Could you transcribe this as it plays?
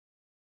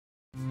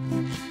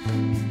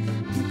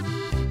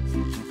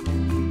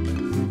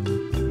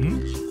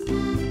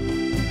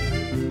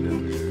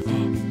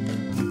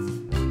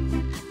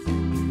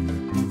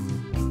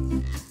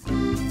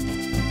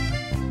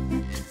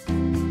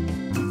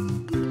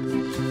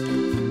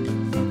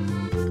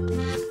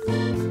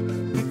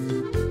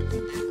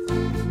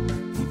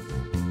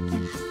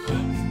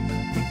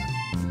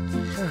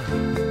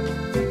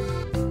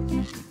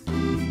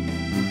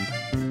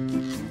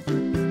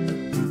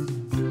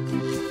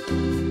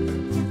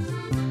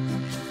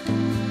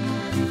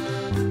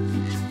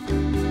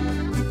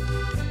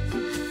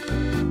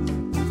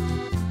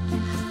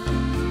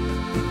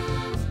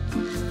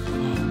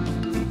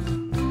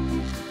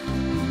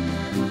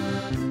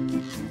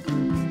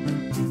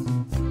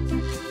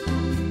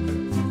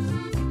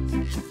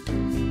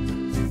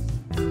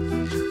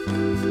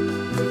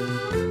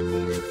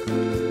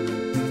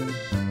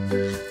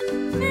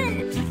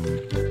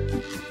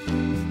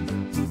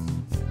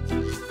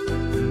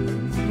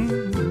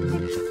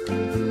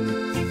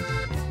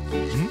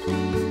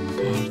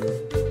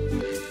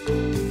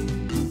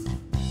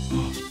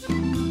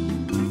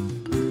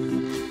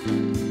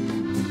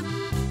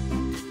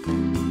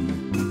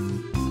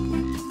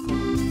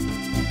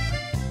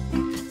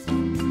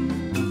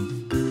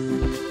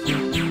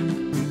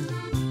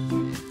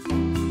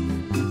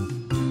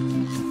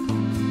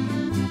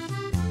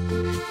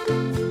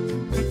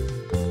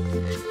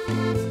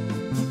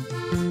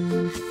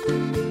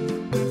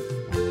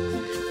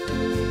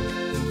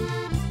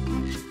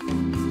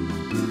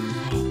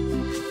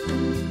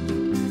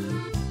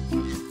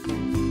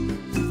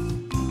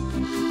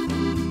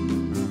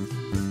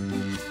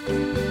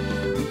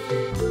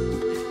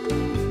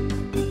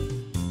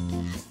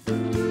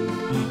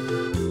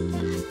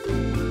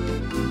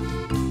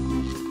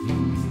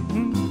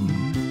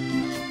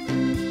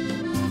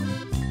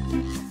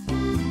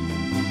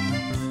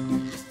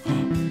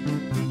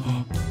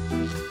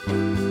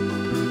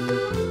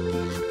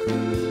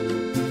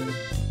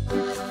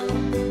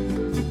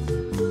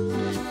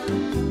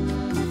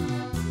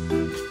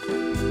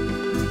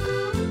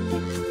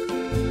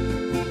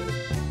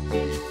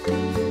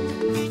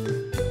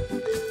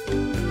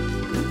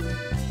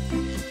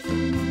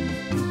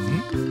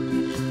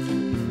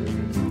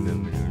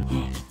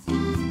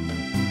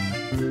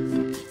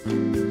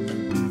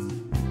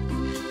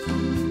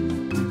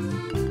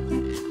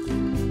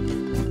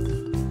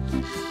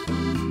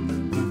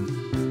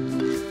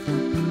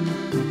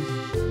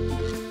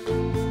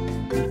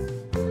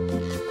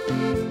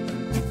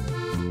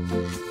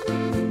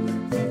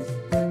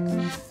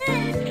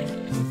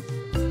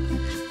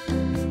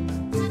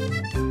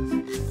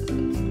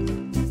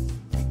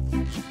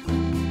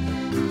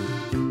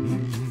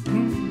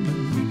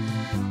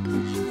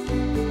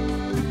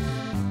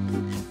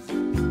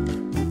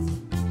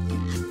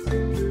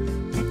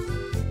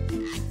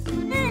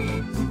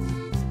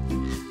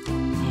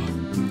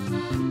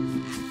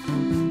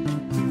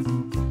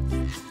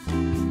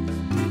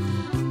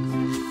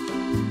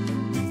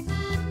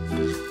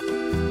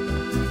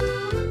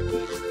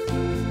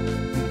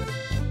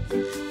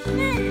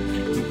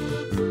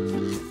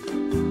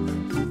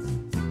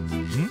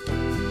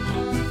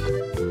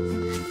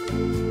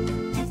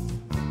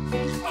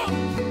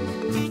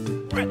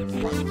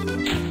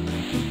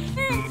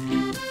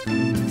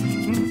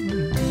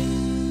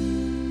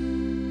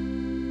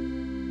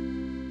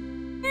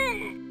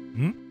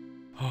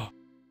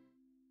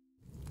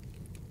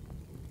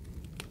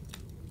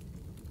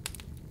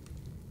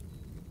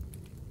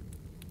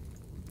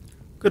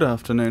Good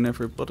afternoon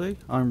everybody,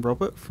 I'm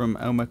Robert from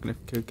El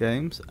Magnifico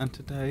Games, and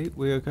today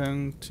we are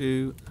going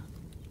to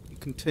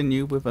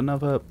continue with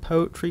another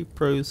poetry,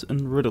 prose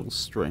and riddles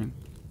stream.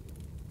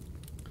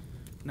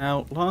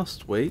 Now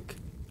last week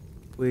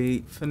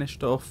we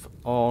finished off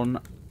on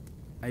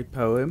a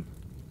poem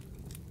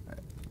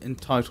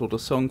entitled A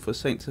Song for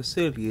St.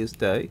 Cecilia's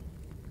Day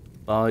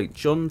by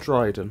John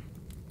Dryden,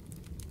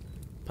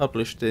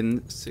 published in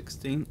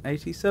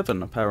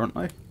 1687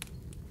 apparently.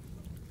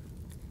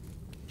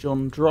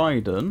 John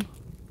Dryden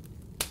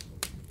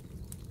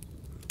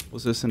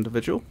was this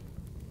individual,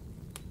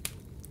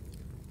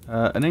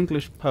 an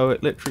English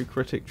poet, literary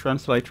critic,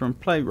 translator and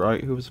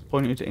playwright who was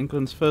appointed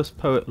England's first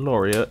poet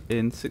laureate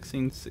in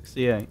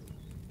 1668.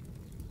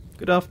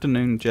 Good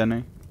afternoon,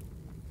 Jenny.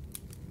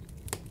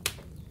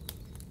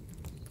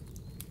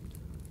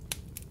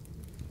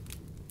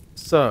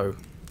 So,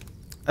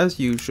 as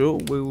usual,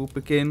 we will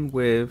begin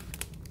with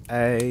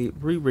a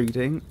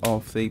rereading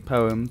of the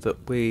poem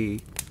that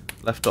we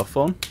left off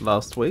on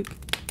last week.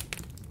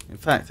 In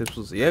fact, this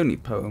was the only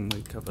poem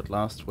we covered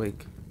last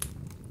week.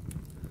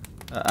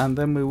 And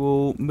then we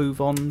will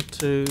move on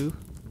to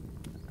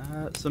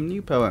some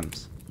new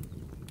poems.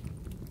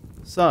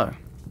 So,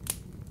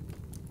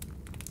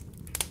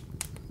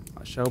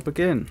 I shall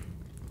begin.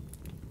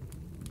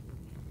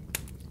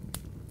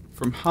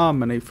 From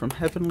harmony, from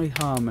heavenly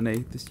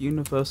harmony, this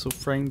universal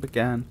frame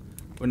began,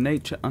 when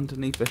nature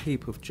underneath a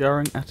heap of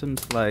jarring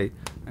atoms lay,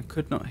 and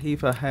could not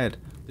heave her head.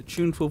 The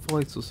tuneful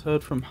voice was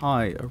heard from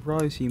high,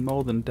 arise ye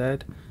more than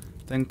dead.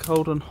 Then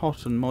cold and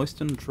hot and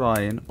moist and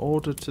dry, in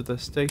order to their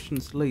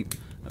stations leap,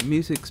 and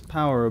music's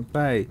power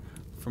obey.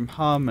 From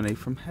harmony,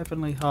 from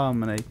heavenly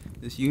harmony,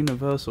 this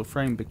universal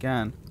frame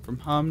began. From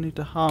harmony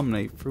to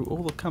harmony, through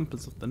all the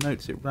compass of the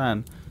notes it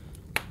ran,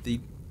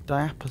 the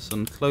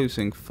diapason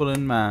closing full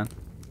in man.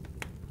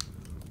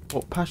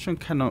 What passion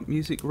cannot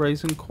music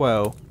raise and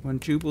quell, when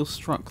Jubal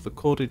struck the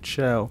chorded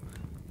shell?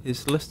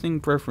 His listening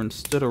brethren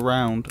stood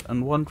around,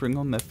 and wondering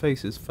on their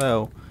faces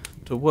fell,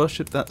 to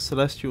worship that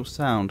celestial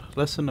sound,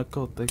 less than a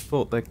god they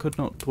thought there could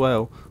not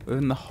dwell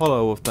within the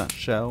hollow of that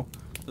shell,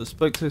 that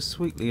spoke so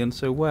sweetly and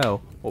so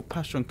well. What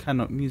passion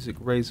cannot music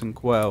raise and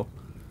quell?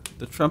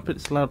 The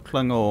trumpet's loud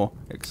clangor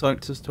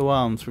excites us to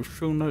arms, with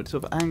shrill notes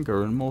of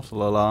anger and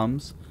mortal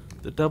alarms.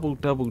 The double,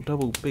 double,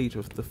 double beat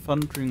of the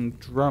thundering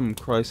drum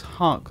cries,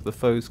 hark, the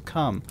foes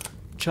come!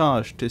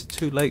 Charge, 'tis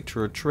too late to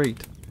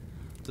retreat!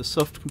 The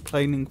soft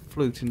complaining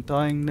flute in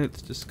dying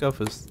notes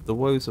discovers the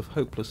woes of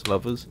hopeless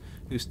lovers,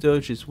 whose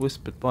dirge is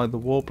whispered by the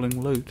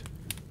warbling lute.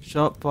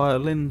 Sharp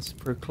violins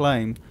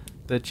proclaim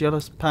their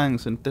jealous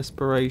pangs and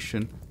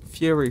desperation,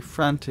 fury,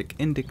 frantic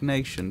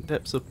indignation,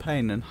 depths of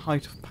pain and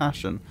height of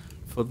passion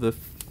for the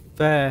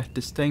fair,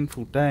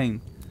 disdainful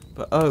dame.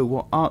 But oh,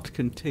 what art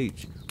can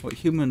teach, what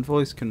human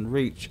voice can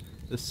reach,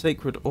 the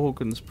sacred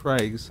organ's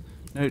praise,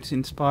 notes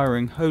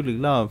inspiring holy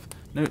love,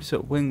 notes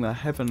that wing their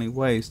heavenly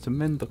ways to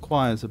mend the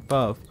choirs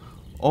above.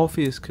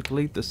 Orpheus could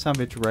lead the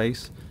savage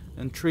race,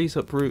 and trees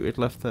uprooted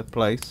left their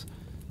place,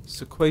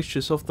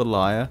 sequacious of the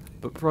lyre,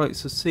 but bright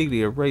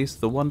Cecilia raised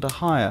the wonder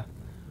higher.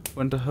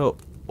 When to her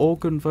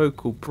organ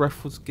vocal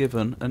breath was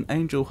given, an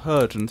angel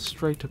heard and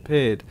straight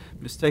appeared,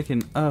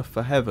 mistaking earth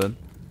for heaven.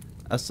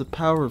 As the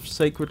power of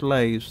sacred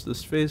lays, the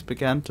spheres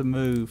began to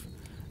move,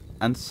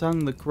 and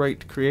sung the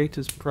great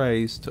Creator's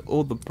praise to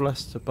all the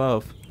blessed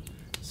above.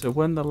 So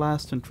when the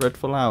last and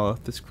dreadful hour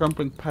this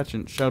crumbling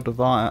pageant shall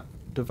devour,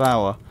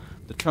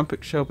 the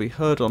trumpet shall be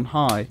heard on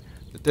high,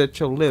 the dead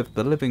shall live,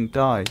 the living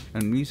die,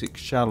 and music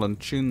shall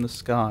untune the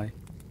sky.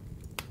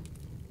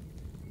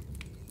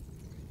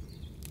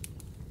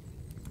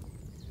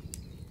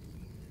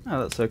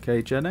 Oh, that's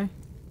okay, Jenny.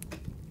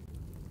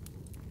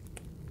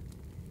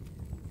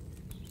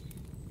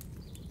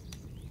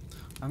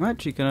 I'm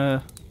actually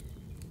gonna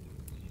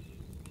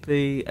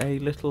be a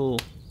little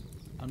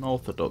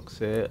unorthodox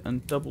here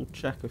and double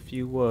check a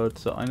few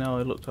words that I know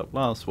I looked up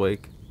last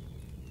week.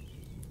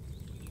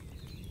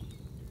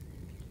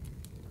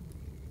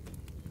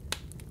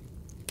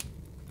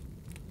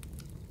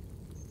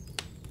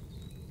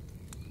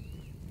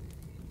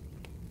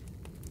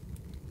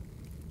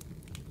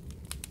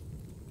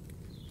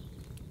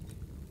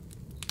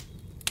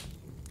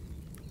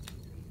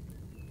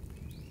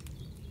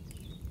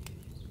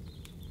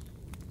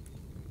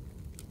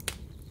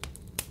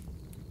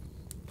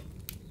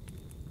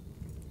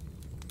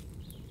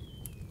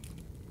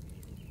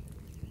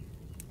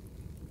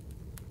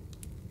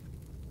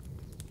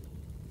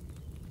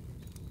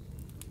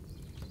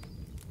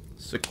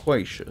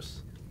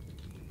 Sequacious.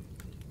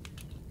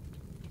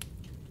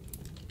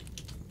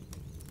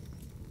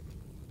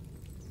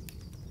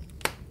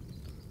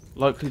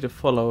 Likely to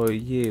follow a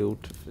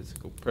yield to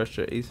physical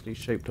pressure, easily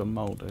shaped or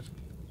moulded.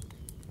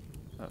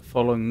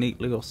 Following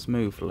neatly or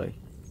smoothly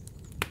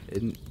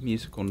in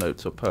musical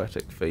notes or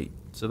poetic feet.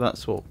 So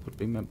that's what would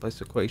be meant by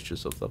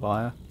sequacious of the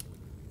lyre.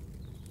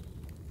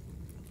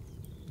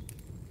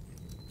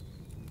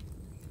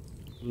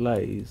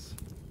 Lays.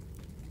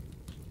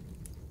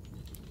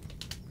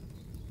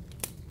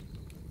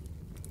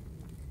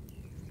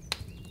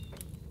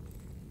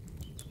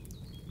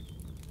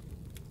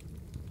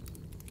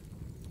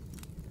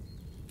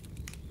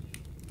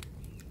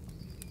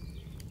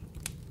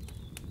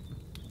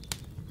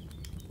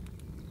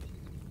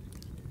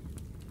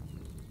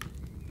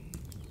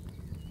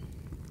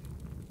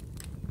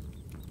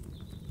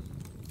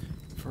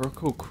 I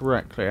recall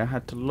correctly, I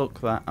had to look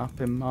that up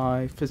in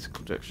my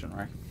physical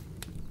dictionary.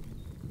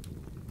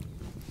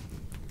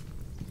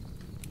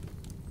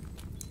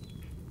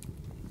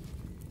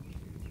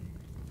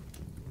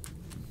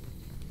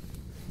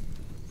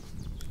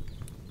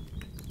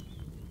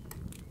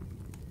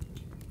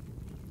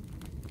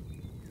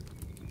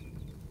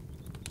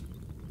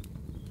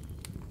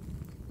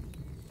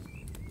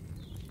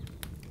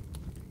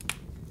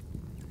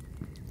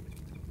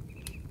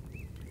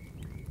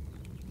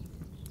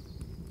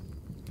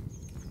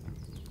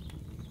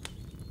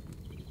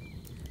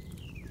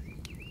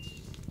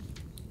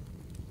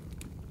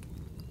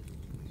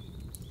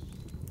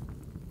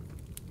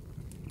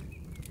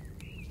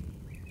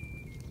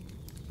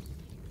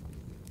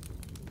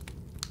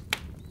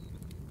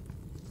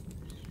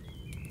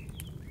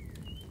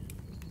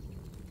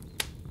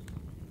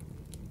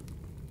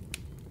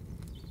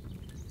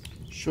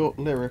 Short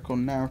lyric or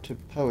narrative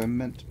poem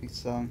meant to be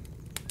sung.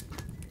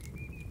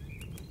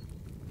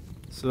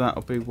 So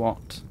that'll be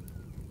what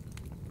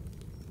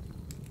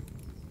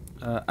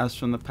As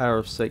from the Power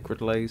of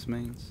Sacred Lays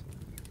means.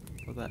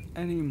 Are there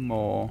any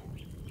more?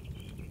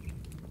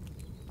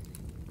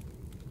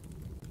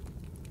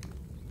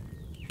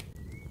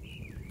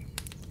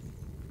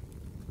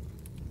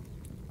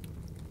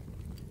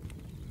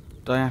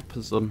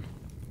 Diapason.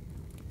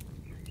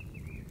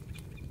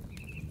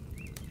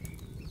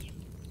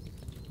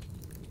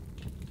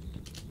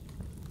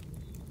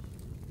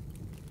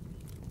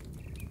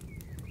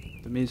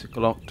 The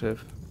musical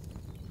octave.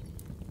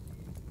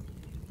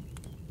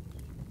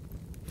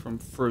 From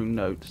through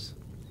notes.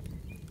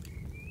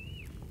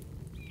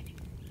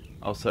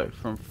 Also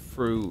from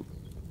through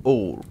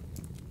all.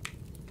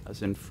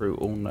 As in through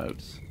all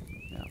notes.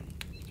 Yeah.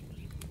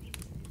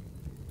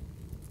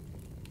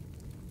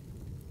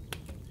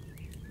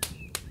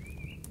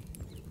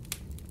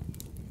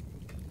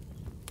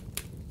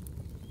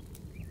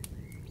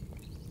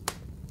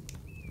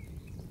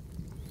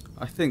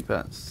 I think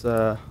that's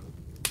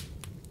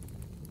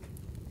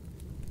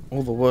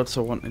all the words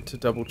I wanted to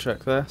double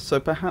check there, so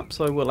perhaps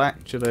I will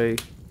actually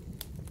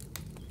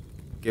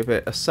give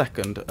it a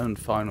second and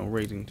final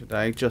reading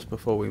today, just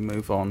before we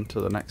move on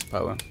to the next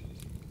poem.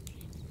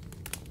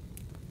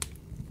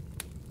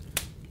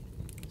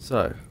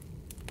 So,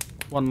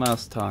 one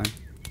last time.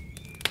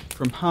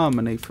 From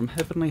harmony, from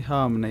heavenly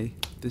harmony,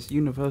 this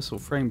universal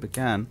frame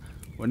began,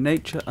 when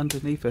nature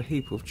underneath a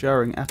heap of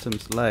jarring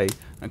atoms lay,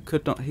 and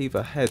could not heave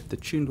her head, the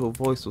tuneful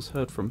voice was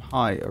heard from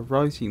high,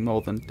 arise ye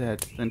more than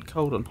dead, then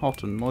cold and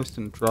hot and moist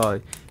and dry,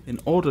 in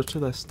order to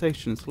their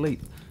stations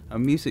leap,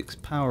 and music's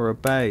power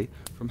obey.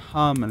 From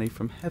harmony,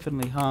 from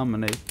heavenly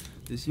harmony,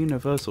 this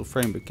universal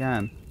frame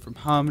began, from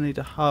harmony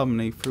to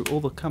harmony, through all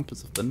the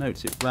compass of the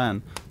notes it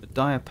ran, the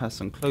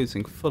diapason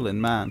closing full in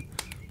man.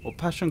 Or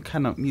passion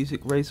cannot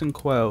music raise and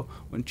quell,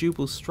 when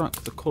Jubal struck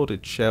the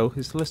chorded shell,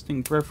 his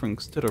listening brethren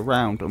stood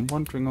around, and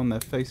wondering on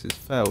their faces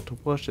fell, to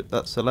worship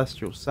that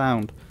celestial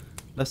sound.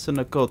 Less than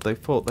a god they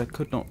thought there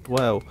could not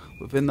dwell,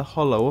 within the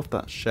hollow of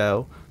that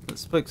shell, that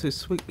spoke so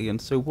sweetly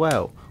and so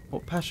well.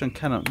 What passion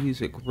cannot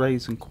music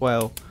raise and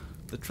quell?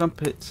 The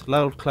trumpet's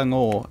loud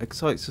clangor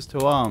excites us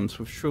to arms,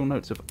 with shrill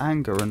notes of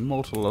anger and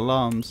mortal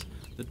alarms.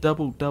 The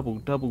double, double,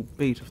 double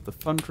beat of the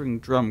thundering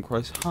drum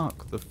cries,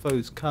 hark, the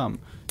foes come.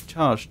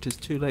 Charged, 'tis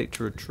too late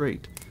to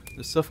retreat.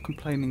 The soft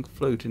complaining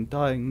flute in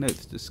dying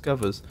notes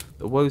discovers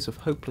the woes of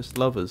hopeless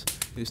lovers,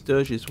 whose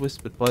dirge is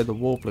whispered by the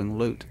warbling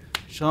lute.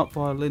 Sharp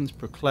violins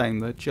proclaim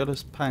their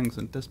jealous pangs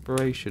and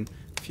desperation,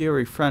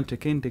 fury,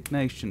 frantic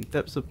indignation,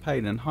 depths of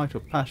pain and height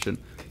of passion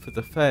for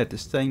the fair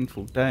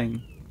disdainful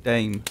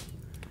dame.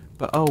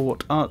 But oh,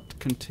 what art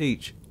can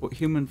teach, what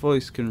human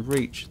voice can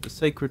reach, the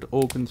sacred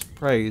organ's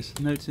praise,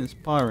 notes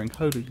inspiring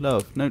holy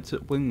love, notes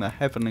that wing their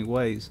heavenly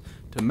ways,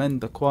 to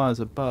mend the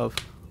choirs above.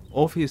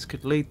 Orpheus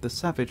could lead the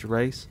savage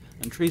race,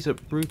 and trees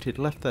uprooted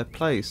left their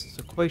place,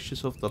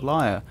 sequacious of the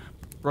lyre,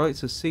 bright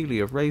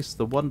Cecilia raised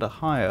the wonder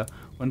higher,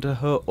 when to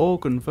her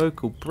organ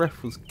vocal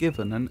breath was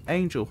given, an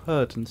angel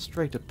heard and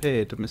straight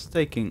appeared,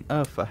 mistaking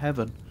earth for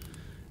heaven.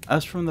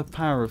 As from the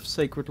power of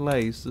sacred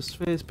lays, the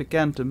spheres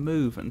began to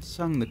move, and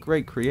sung the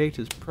great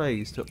Creator's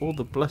praise to all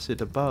the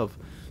blessed above.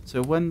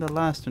 So when the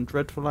last and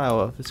dreadful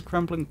hour this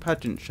crumbling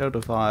pageant shall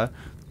devour,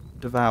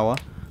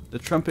 the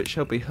trumpet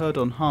shall be heard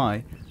on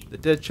high, the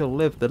dead shall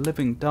live, the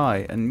living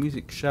die, and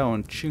music shall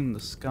entune the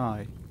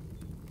sky.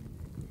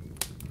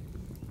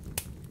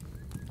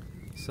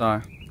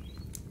 So,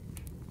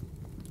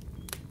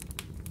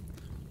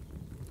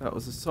 that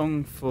was a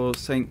song for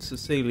St.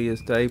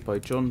 Cecilia's Day by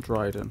John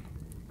Dryden.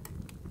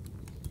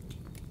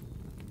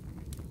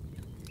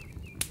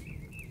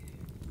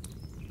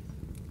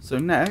 So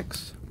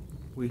next,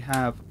 we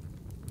have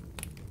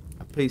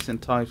a piece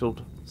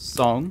entitled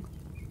Song.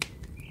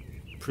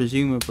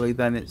 Presumably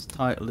then its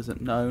title isn't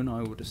known,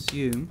 I would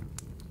assume,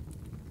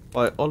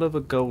 by Oliver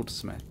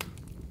Goldsmith.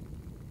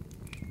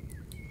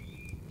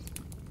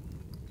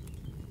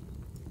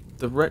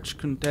 The wretch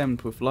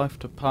condemned with life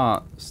to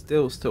part,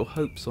 still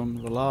hopes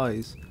on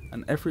relies,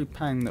 and every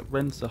pang that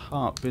rends the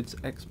heart bids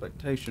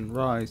expectation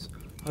rise,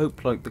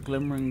 hope like the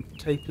glimmering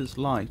taper's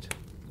light,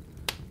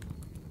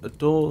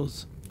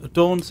 adorns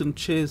and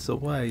cheers the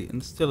way,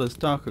 and still as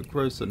darker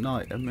grows the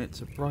night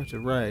amidst a brighter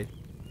ray.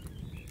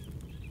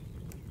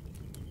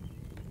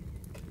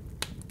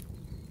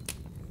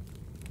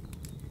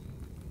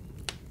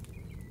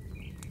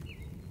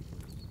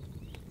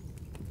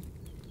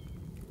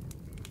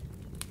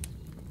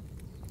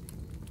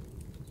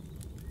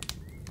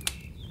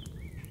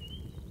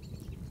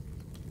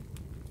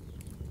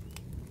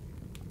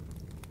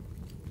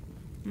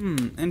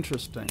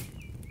 Interesting.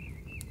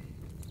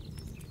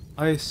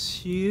 I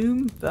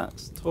assume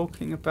that's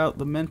talking about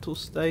the mental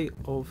state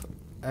of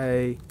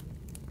a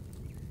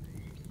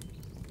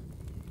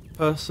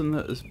person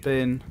that has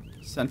been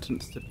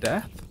sentenced to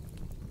death.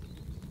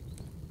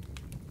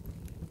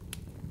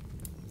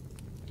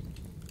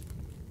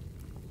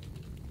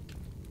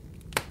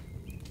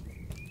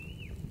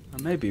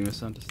 I may be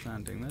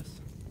misunderstanding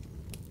this.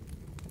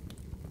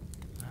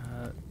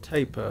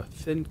 Taper,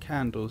 thin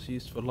candles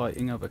used for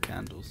lighting other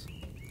candles.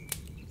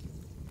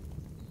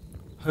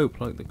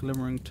 Hope, like the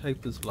glimmering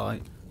taper's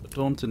light,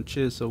 adorns and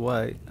cheers the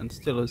way, and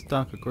still as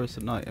darker grows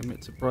the night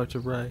amidst a brighter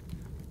ray.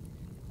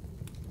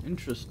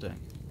 Interesting.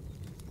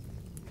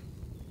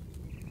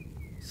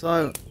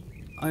 So,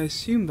 I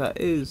assume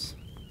that is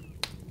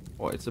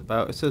what it's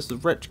about. It says the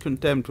wretch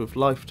condemned with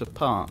life to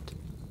part.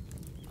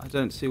 I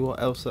don't see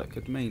what else that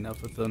could mean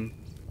other than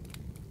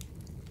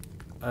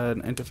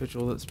an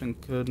individual that's been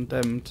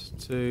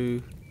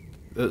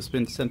that's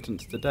been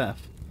sentenced to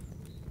death.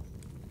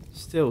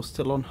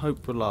 Still on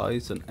hope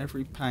relies, and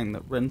every pang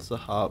that rends the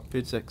heart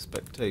bids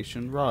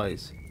expectation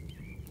rise.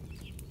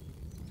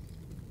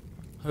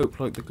 Hope,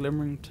 like the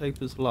glimmering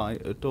taper's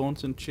light,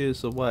 adorns and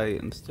cheers the way,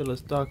 and still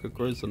as darker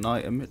grows the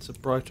night amidst a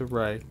brighter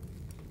ray.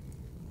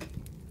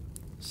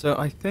 So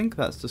I think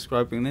that's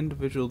describing an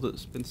individual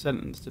that's been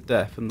sentenced to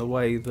death, and the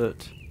way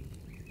that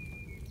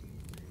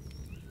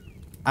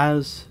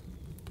as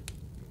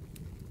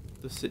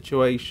the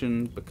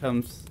situation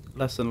becomes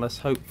less and less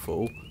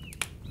hopeful,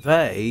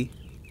 they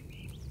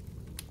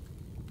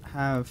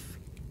have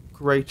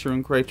greater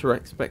and greater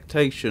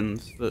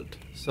expectations that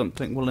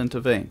something will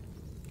intervene.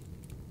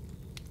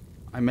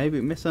 I may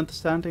be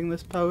misunderstanding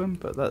this poem,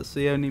 but that's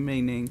the only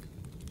meaning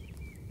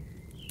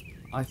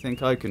I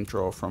think I can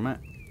draw from it.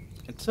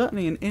 It's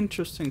certainly an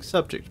interesting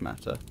subject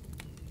matter.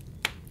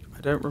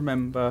 I don't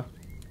remember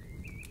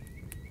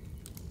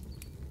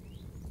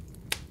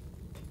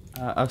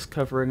us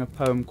covering a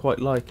poem quite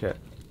like it.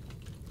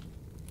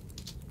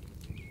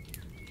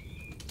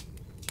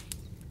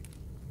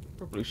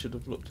 Probably should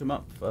have looked him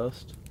up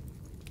first.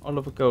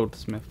 Oliver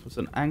Goldsmith was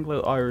an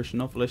Anglo-Irish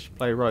novelist,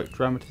 playwright,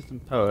 dramatist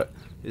and poet.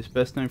 He is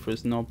best known for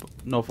his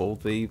novel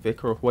The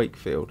Vicar of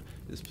Wakefield,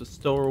 his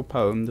pastoral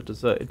poem The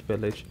Deserted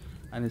Village,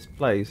 and his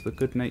plays The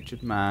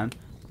Good-Natured Man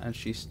and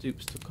She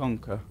Stoops to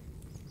Conquer.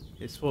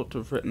 He is thought to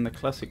have written the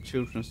classic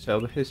children's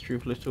tale The History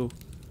of Little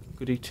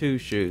Goody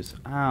Two-Shoes.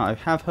 Ah, I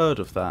have heard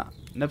of that.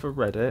 Never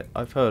read it,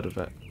 I've heard of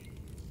it.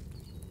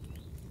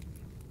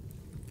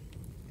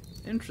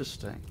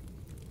 Interesting.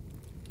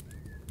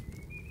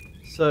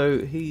 So,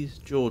 he's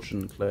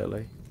Georgian,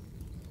 clearly.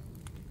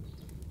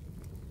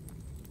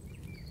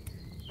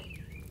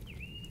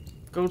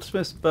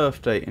 Goldsmith's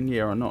birth date and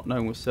year are not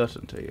known with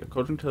certainty.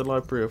 According to the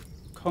Library of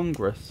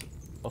Congress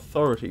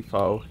authority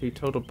file, he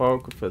told a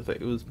biographer that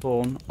he was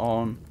born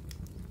on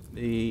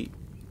the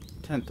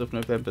 10th of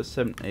November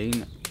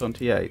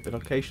 1728. The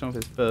location of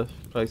his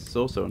birthplace is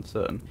also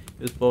uncertain.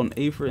 He was born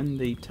either in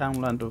the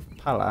townland of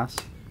Pallas,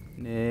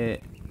 near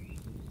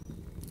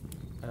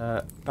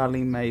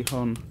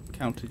Ballymahon,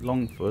 County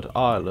Longford,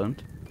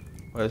 Ireland,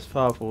 where his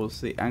father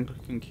was the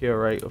Anglican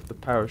curate of the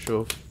parish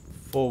of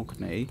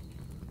Forgney.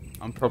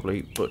 I'm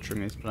probably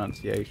butchering his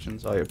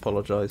pronunciations, I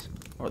apologise.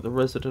 Or at the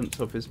residence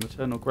of his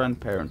maternal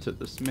grandparents at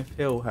the Smith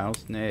Hill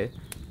House near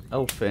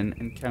Elphin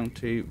in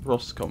County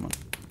Roscommon,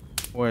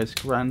 where his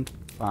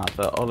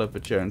grandfather, Oliver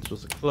Jones,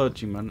 was a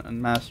clergyman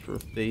and master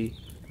of the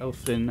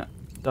Elphin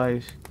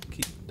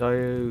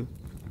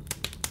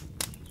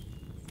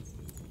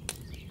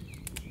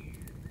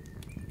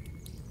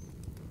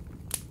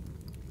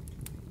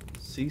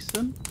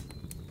Season?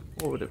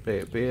 What would it be?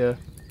 It'd be a...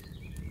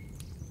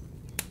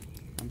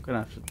 I'm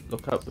going to have to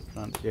look up the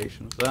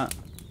pronunciation of that.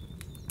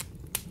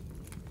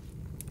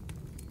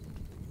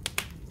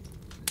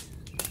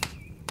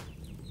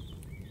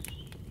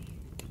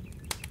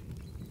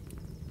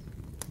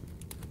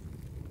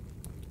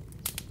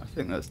 I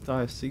think that's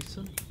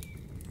diocesan.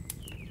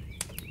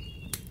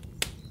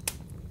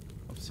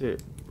 Obviously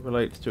it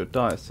relates to a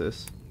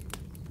diocese,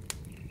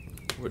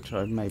 which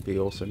I may be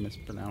also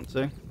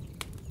mispronouncing.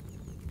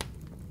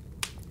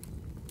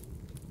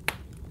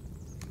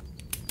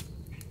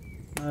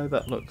 No,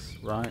 that looks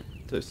right.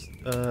 This,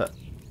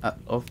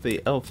 of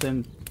the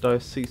Elphin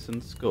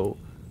Diocesan School,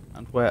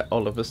 and where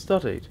Oliver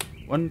studied.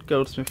 When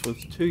Goldsmith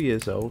was 2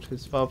 years old,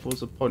 his father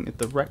was appointed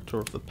the rector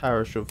of the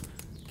parish of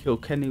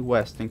Kilkenny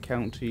West in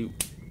County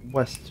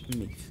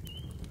Westmeath.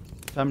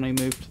 The family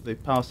moved to the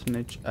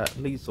parsonage at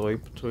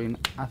Leasoy between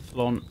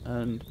Athlone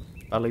and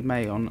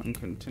Ballymahon and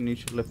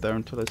continued to live there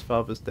until his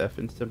father's death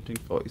in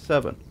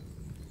 1747.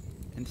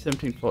 In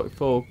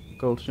 1744,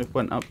 Goldsmith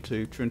went up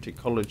to Trinity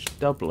College,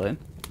 Dublin.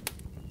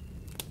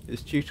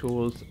 His tutor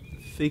was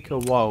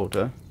Theke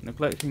Wilder.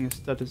 Neglecting his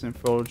studies in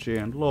theology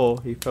and law,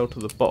 he fell to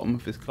the bottom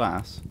of his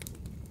class.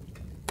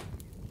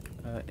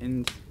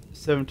 In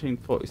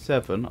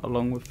 1747,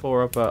 along with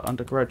 4 other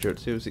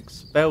undergraduates, he was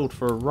expelled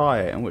for a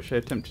riot in which they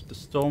attempted to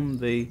storm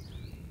the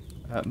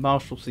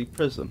Marshalsea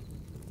prison.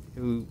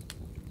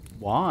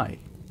 Why?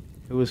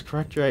 He was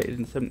graduated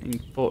in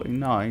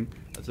 1749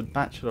 as a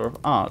Bachelor of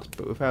Arts,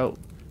 but without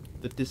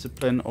the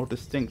discipline or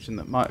distinction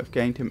that might have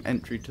gained him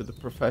entry to a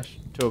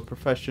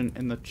profession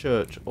in the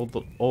church or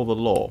the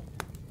law.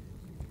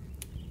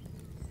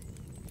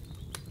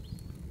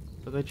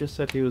 But they just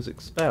said he was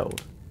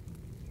expelled.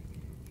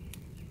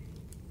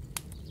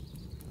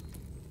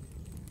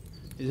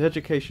 His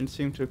education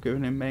seemed to have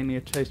given him mainly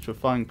a taste for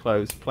fine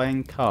clothes,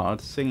 playing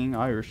cards, singing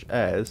Irish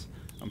airs,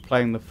 and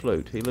playing the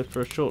flute. He lived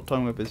for a short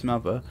time with his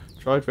mother,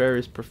 tried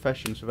various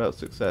professions without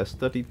success,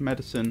 studied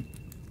medicine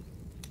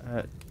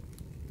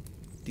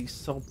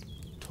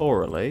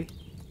desultorily,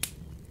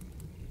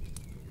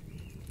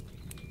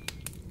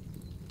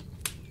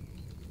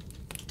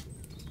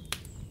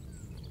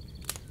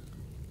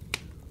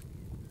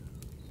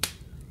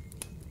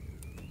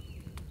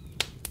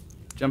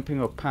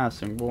 jumping or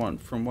passing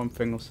from one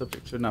thing or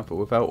subject to another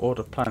without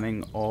order,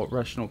 planning, or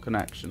rational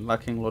connection,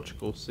 lacking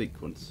logical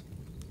sequence.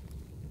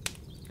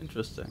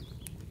 Interesting.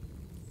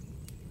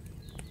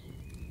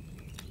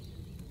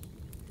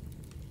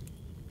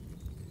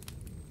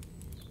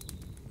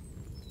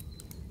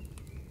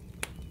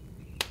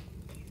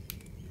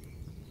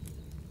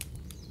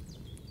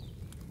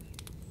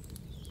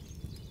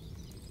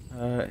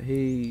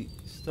 He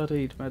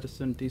studied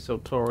medicine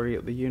desultorily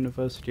at the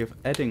University of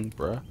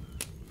Edinburgh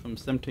from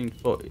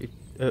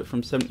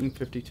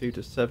 1752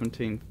 to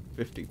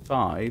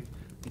 1755,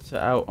 and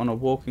set out on a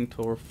walking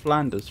tour of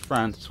Flanders,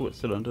 France,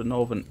 Switzerland, and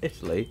northern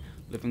Italy,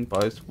 living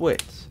by his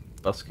wits,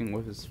 busking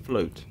with his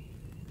flute.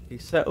 He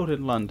settled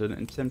in London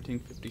in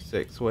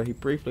 1756, where he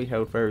briefly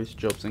held various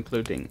jobs,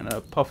 including an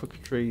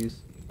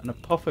apothecary's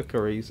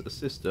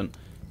assistant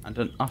and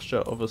an usher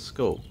of a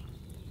school.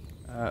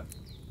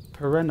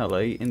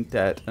 Perennially in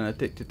debt and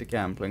addicted to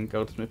gambling,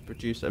 Goldsmith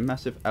produced a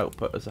massive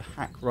output as a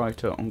hack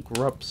writer on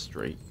Grub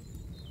Street.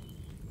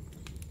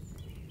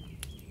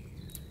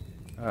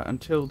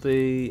 Until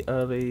the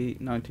early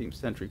 19th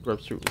century, Grub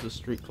Street was a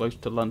street close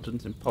to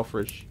London's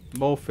impoverished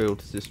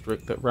Moorfields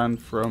district that ran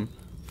from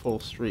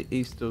Fall Street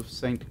east of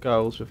St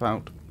Giles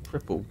without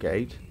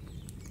Cripplegate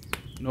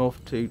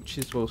north to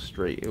Chiswell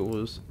Street. It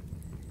was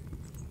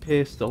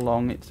pierced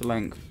along its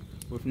length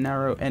with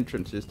narrow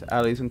entrances to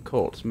alleys and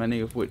courts, many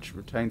of which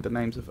retained the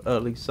names of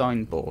early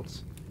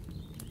signboards.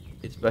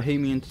 Its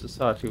bohemian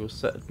society was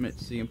set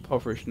amidst the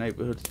impoverished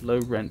neighbourhood's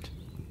low-rent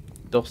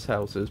doss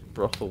houses,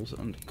 brothels,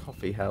 and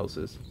coffee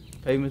houses.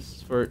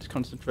 Famous for its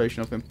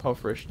concentration of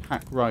impoverished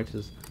hack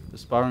writers,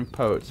 aspiring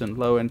poets, and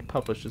low-end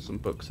publishers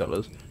and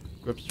booksellers,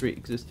 Grub Street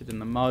existed in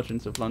the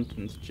margins of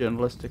London's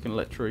journalistic and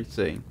literary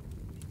scene.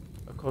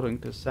 According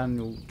to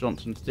Samuel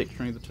Johnson's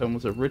dictionary, the term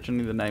was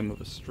originally the name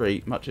of a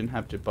street, much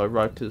inhabited by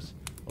writers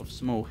of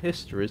small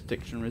histories,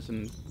 dictionaries,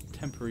 and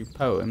contemporary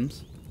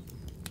poems,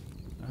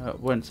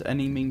 whence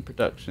any mean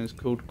production is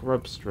called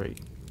Grub Street.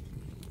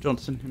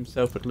 Johnson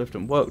himself had lived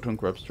and worked on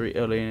Grub Street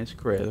early in his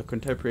career. The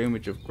contemporary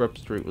image of Grub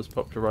Street was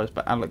popularised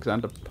by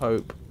Alexander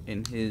Pope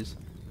in his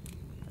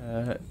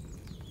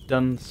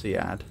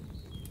Dunciad.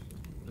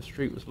 The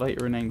street was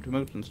later renamed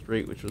Milton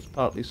Street, which was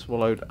partly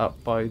swallowed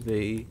up by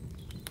the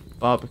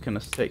Barbican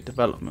Estate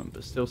development,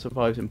 but still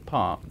survives in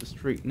part. The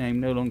street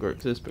name no longer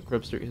exists, but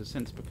Grub Street has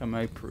since become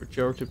a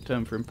pejorative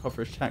term for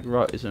impoverished hack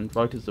writers and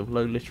writers of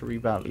low literary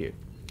value.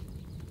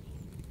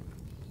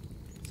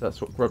 So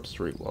that's what Grub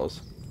Street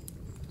was.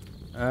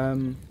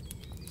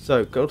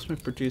 So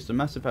Goldsmith produced a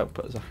massive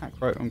output as a hack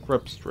writer on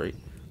Grub Street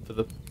for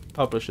the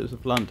publishers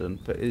of London,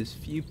 but his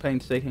few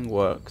painstaking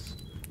works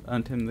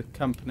earned him the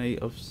company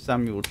of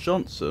Samuel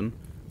Johnson,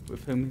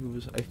 with whom he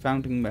was a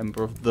founding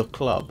member of the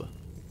club.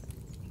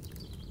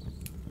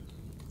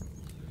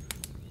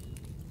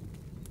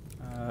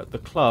 The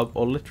club,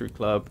 or literary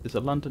club, is a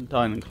London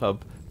dining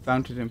club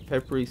founded in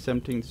February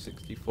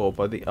 1764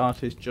 by the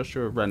artist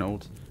Joshua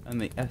Reynolds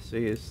and the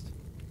essayist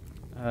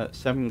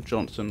Samuel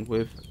Johnson,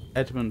 with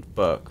Edmund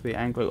Burke, the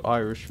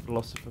Anglo-Irish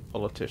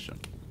philosopher-politician.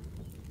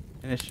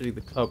 Initially,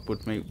 the club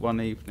would meet one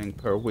evening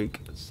per week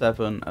at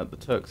 7 at the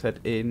Turk's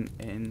Head Inn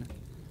in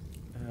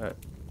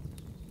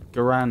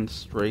Garand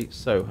Street,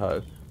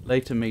 Soho.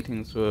 Later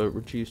meetings were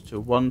reduced to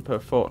one per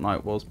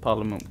fortnight whilst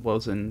Parliament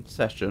was in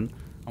session,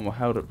 and were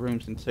held at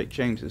rooms in St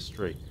James's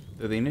Street.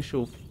 Though the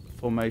initial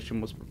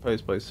formation was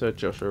proposed by Sir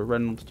Joshua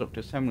Reynolds,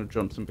 Dr. Samuel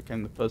Johnson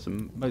became the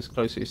person most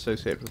closely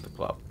associated with the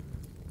club.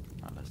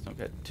 Now, let's not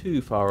get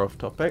too far off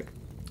topic.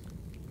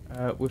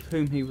 With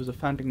whom he was a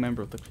founding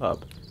member of the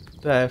club.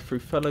 There, through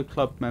fellow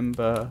club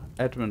member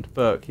Edmund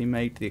Burke, he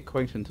made the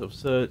acquaintance of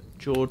Sir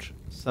George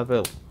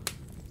Savile,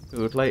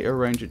 who would later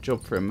arrange a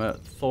job for him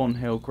at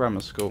Thornhill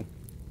Grammar School.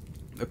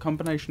 The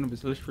combination of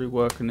his literary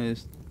work and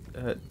his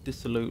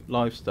dissolute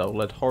lifestyle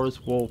led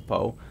Horace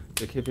Walpole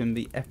to give him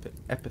the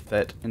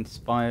epithet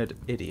Inspired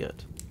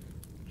Idiot.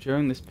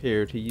 During this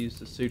period he used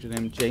the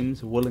pseudonym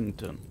James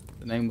Willington,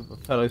 the name of a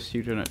fellow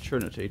student at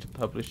Trinity, to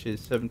publish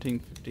his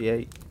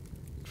 1758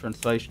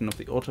 translation of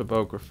the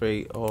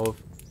autobiography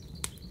of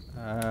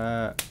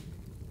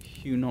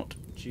Huguenot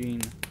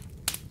Jean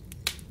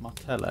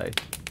Martellet,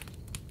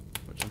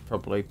 which I'm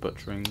probably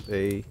butchering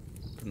the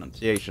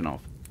pronunciation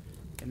of.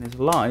 In his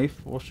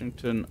life,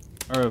 Washington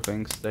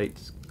Irving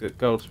states that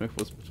Goldsmith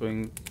was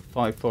between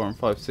 5'4" and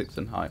 5'6"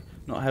 in height,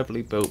 not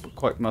heavily built but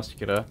quite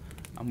muscular,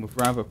 and with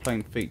rather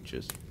plain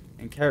features.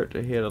 In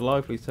character he had a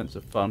lively sense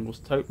of fun, was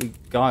totally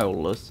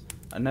guileless,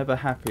 and never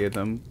happier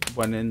than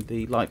when in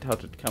the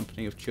light-hearted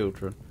company of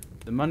children.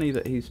 The money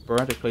that he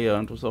sporadically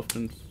earned was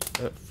often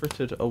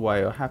frittered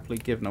away or happily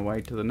given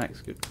away to the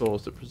next good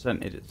cause that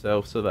presented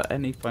itself, so that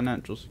any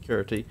financial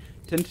security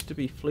tended to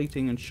be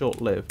fleeting and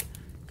short-lived.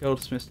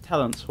 Goldsmith's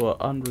talents were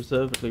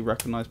unreservedly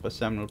recognised by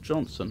Samuel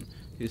Johnson,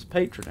 whose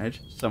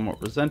patronage,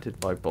 somewhat resented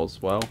by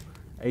Boswell,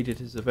 aided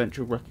his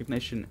eventual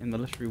recognition in the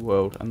literary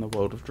world and the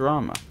world of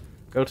drama.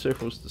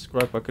 Goldsmith was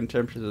described by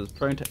contemporaries as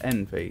prone to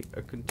envy,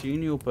 a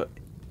congenial but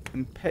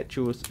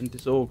impetuous and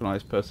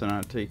disorganised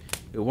personality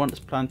who once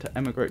planned to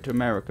emigrate to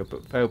America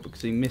but failed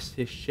because he missed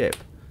his ship.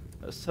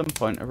 At some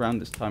point around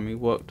this time he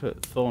worked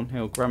at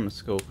Thornhill Grammar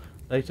School,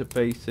 later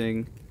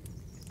basing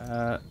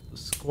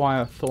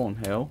Squire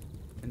Thornhill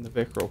in the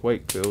Vicar of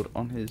Wakefield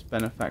on his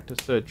benefactor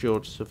Sir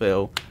George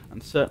Savile,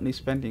 and certainly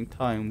spending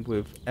time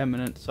with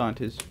eminent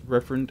scientist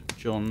Reverend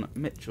John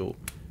Mitchell,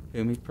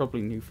 whom he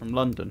probably knew from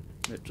London.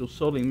 Mitchell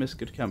sorely missed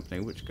good company,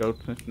 which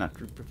Goldsmith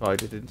naturally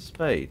provided in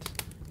spades.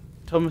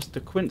 Thomas de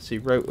Quincey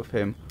wrote of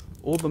him,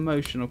 "All the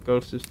motion of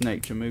Goldsmith's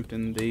nature moved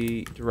in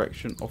the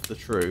direction of the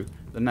true,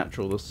 the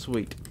natural, the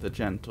sweet, the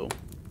gentle."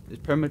 His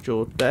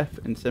premature death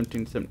in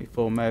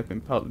 1774 may have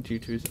been partly due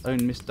to his own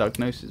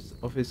misdiagnosis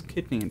of his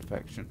kidney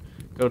infection.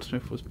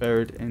 Goldsmith was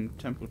buried in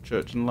Temple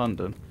Church in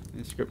London. The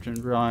inscription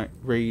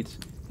reads,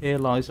 "Here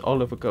lies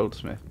Oliver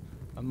Goldsmith."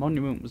 A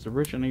monument was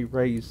originally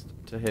raised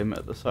to him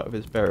at the site of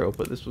his burial,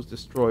 but this was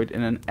destroyed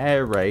in an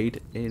air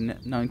raid in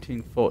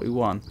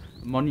 1941.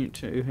 A monument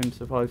to him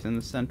survives in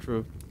the centre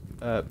of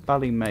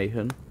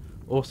Ballymahon,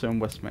 also in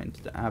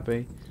Westminster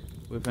Abbey,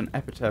 with an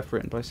epitaph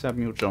written by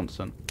Samuel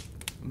Johnson.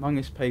 Among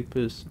his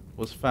papers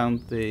was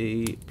found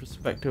the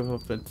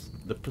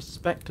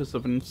prospectus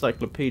of an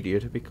encyclopedia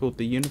to be called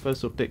the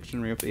Universal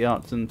Dictionary of the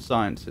Arts and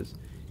Sciences.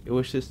 He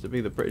wished this to be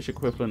the British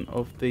equivalent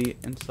of the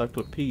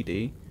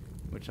Encyclopaedia,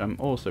 which I'm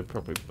also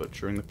probably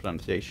butchering the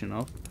pronunciation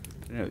of.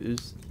 And it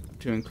was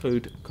to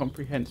include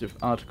comprehensive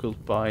articles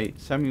by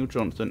Samuel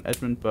Johnson,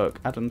 Edmund Burke,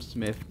 Adam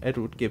Smith,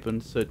 Edward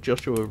Gibbon, Sir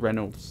Joshua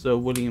Reynolds, Sir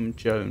William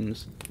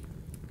Jones,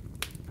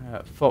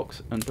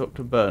 Fox and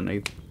Dr.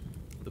 Burney.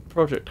 The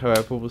project,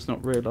 however, was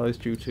not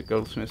realised due to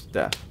Goldsmith's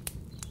death.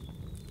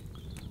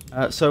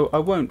 So I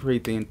won't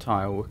read the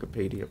entire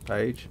Wikipedia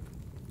page,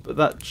 but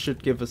that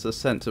should give us a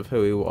sense of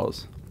who he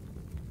was,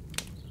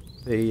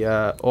 the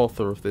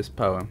author of this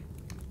poem.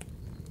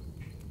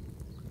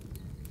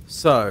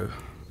 So,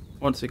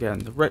 once again,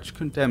 the wretch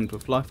condemned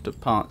with life to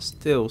part,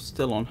 still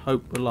on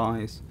hope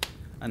relies,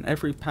 and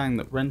every pang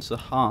that rends the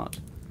heart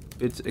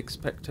bids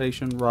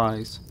expectation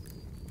rise.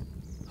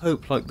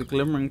 Hope, like the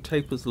glimmering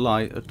taper's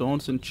light,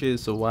 adorns and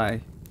cheers the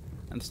way,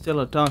 and still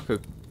as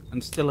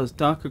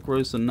darker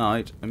grows the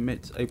night,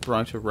 emits a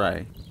brighter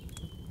ray.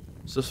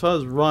 So as far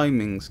as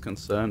rhyming's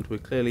concerned, we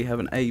clearly have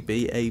an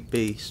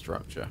A-B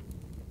structure.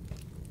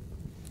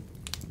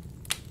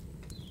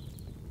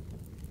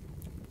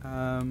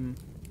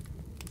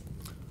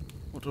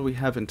 What do we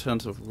have in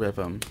terms of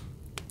rhythm?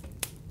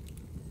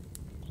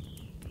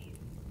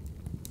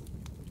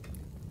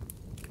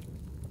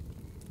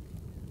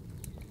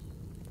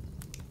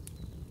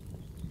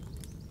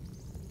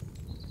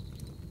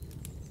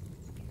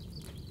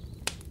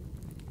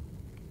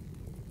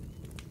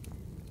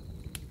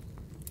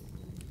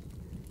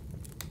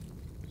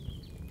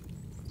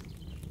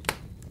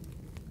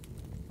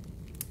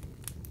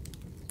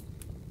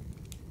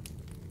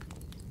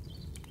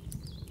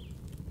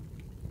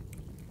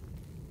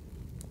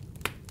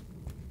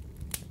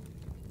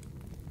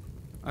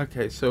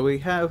 Okay, so we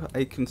have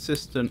a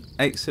consistent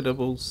 8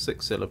 syllables,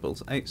 6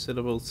 syllables, 8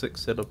 syllables,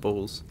 6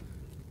 syllables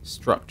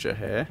structure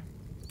here.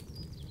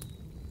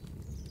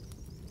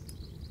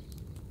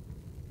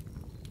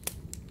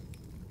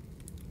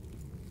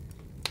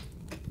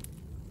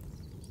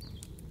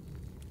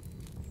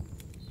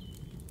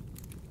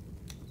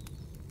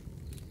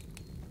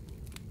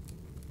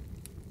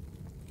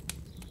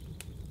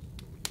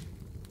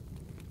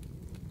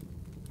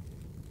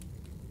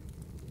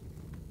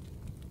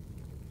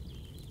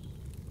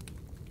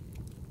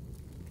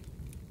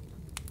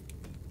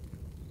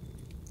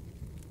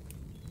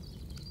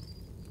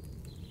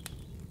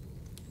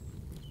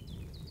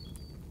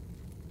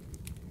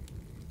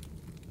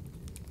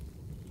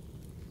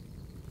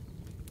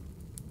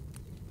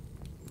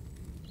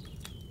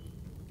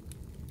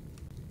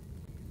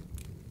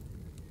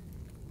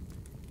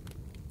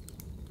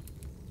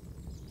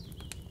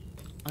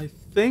 I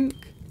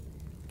think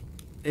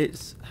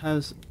it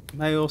has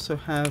may also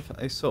have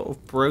a sort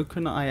of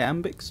broken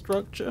iambic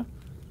structure.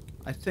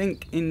 I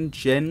think in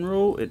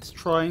general it's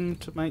trying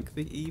to make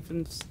the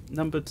even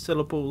numbered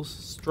syllables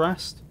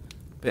stressed,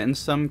 but in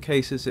some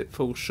cases it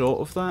falls short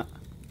of that.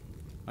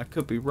 I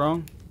could be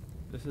wrong.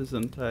 This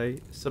isn't a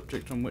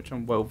subject on which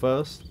I'm well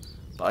versed,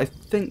 but I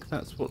think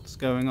that's what's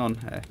going on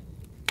here.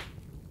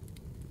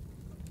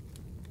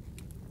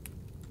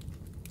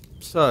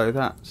 So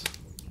that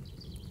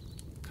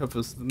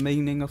covers the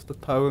meaning of the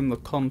poem, the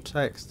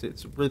context,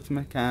 its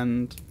rhythmic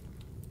and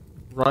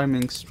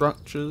rhyming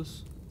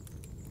structures.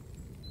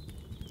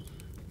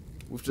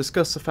 We've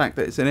discussed the fact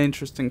that it's an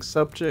interesting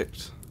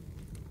subject.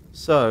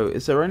 So,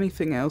 is there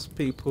anything else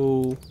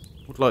people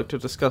would like to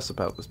discuss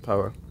about this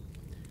poem?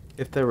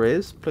 If there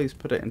is, please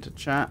put it into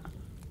chat.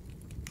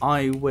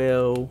 I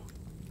will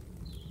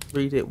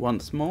read it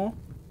once more.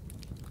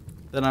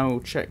 Then I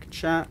will check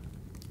chat,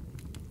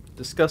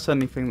 discuss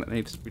anything that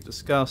needs to be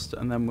discussed,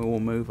 and then we will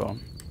move on.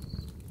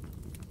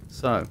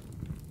 So,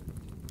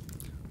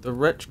 the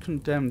wretch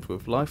condemned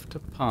with life to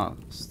part,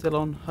 still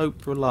on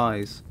hope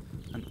relies,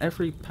 and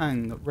every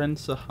pang that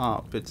rends the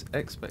heart bids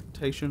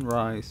expectation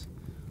rise.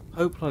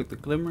 Hope like the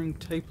glimmering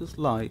taper's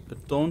light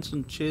adorns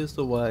and cheers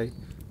the way,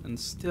 and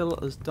still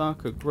as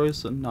darker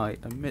grows the night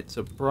amidst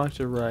a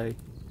brighter ray.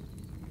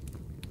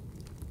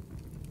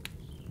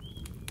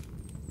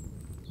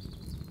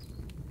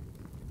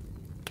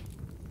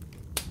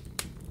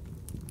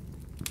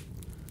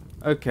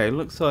 Okay,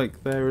 looks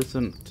like there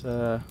isn't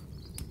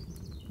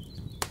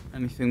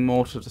anything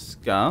more to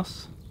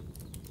discuss.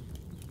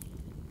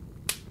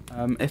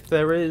 If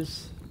there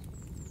is,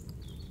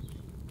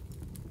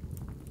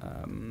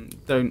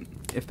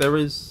 if there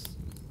is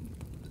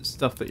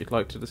stuff that you'd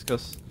like to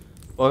discuss,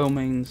 by all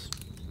means,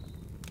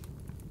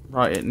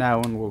 write it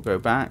now and we'll go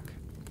back.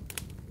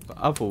 But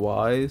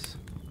otherwise,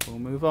 we'll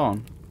move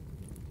on.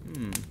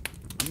 I'm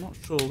not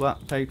sure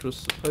that page was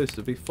supposed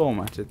to be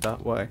formatted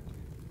that way.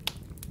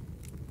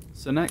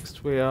 So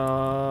next we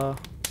are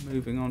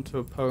moving on to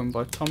a poem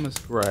by Thomas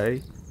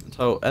Gray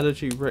entitled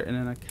Elegy Written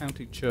in a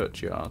County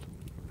Churchyard.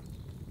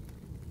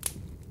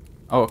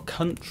 Oh, a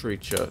country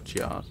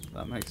churchyard.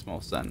 That makes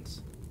more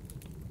sense.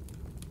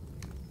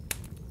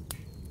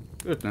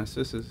 Goodness,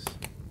 this is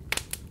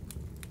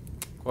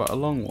quite a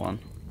long one.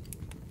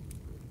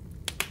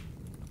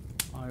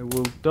 I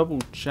will double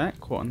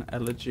check what an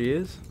elegy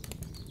is.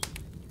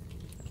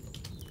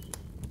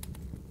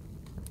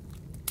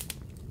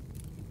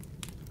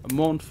 A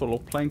mournful or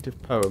plaintive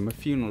poem, a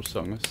funeral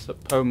song, a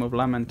poem of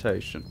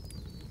lamentation.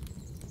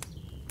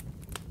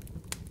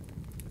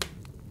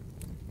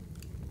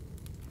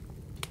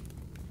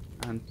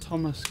 And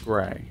Thomas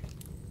Gray.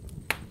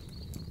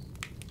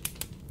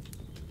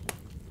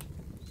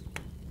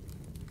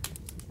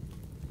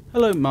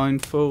 Hello,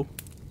 Mindful.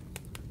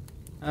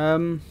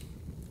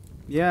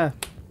 Yeah.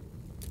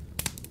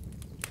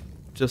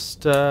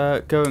 Just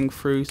going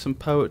through some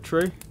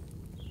poetry.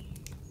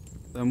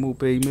 Then we'll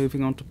be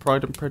moving on to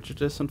Pride and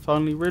Prejudice and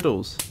finally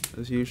riddles,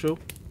 as usual.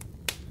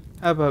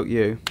 How about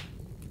you?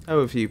 How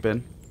have you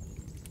been?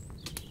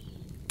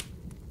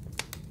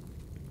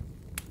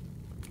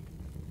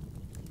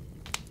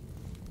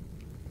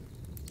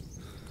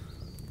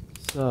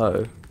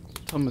 So,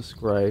 Thomas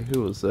Gray,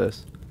 who was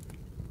this?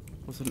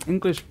 Was an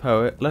English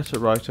poet, letter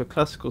writer,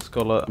 classical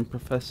scholar and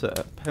professor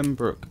at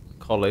Pembroke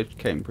College,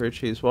 Cambridge.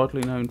 He is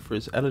widely known for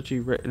his elegy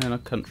written in a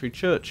country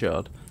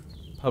churchyard,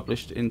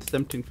 published in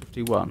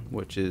 1751,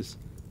 which is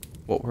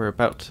what we're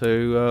about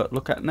to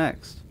look at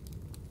next.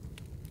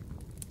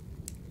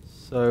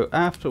 So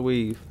after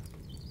we've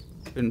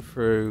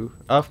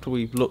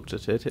looked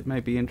at it, it may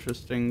be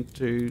interesting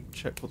to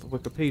check what the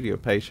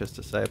Wikipedia page has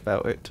to say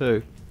about it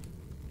too.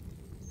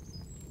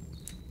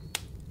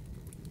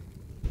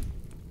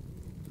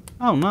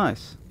 Oh,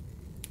 nice.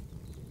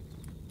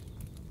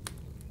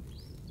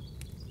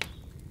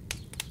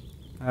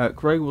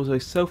 Gray was a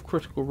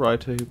self-critical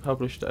writer who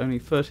published only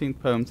 13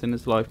 poems in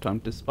his lifetime,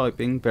 despite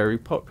being very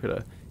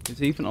popular. He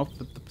was even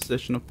offered the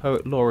position of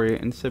Poet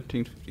Laureate in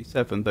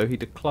 1757, though he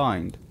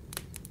declined.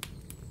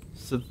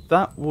 So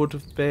that would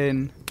have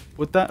been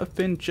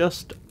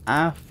just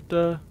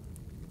after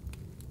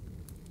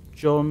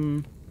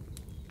John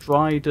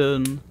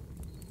Dryden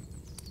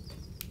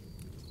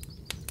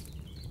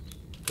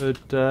had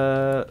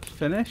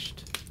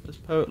finished as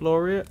Poet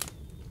Laureate?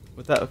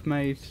 Would that have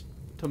made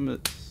Thomas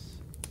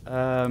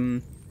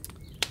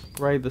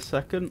Gray the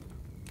second?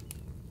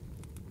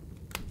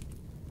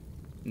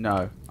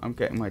 No, I'm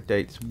getting my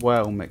dates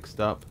well mixed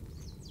up.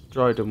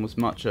 Dryden was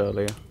much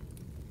earlier.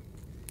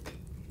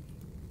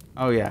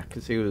 Oh yeah,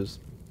 because he was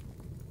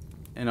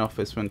in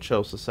office when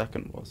Charles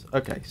II was.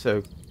 Okay,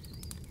 so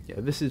yeah,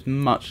 this is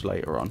much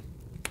later on.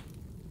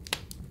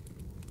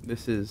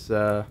 This is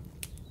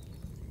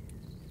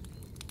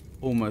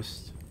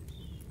almost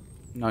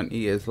 90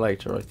 years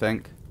later, I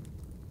think.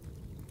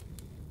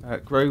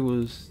 Gray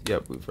was,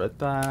 yep, we've read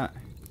that.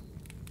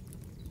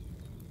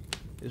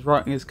 His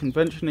writing is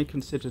conventionally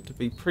considered to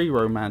be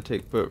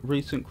pre-romantic, but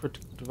recent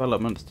critical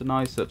developments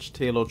deny such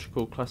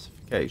theological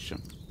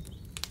classification.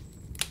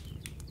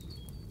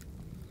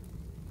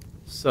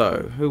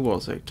 So, who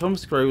was he?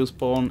 Thomas Gray was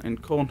born in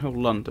Cornhill,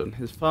 London.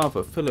 His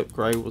father, Philip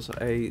Gray, was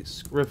a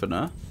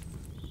scrivener.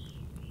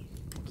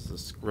 What does a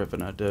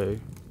scrivener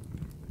do?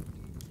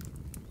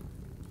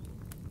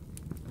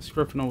 A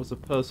scrivener was a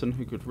person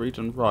who could read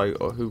and write,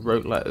 or who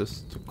wrote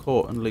letters to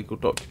court and legal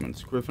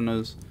documents.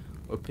 Scriveners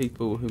were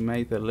people who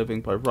made their living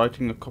by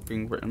writing and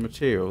copying written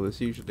material. This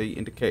usually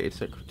indicated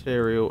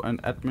secretarial and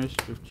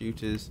administrative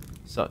duties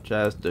such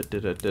as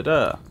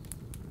da-da-da-da-da.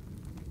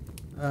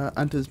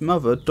 And his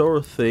mother,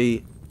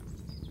 Dorothy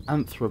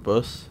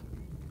Atrobus,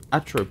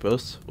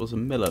 was a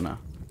milliner.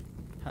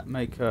 Hat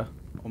maker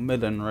or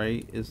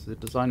millinery is the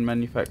design,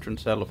 manufacture and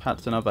sale of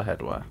hats and other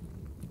headwear.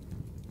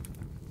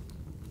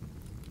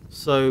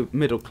 So,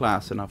 middle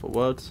class in other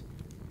words.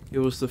 He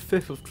was the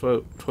fifth of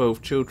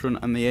 12 children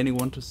and the only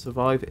one to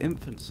survive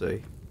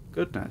infancy.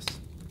 Goodness.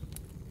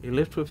 He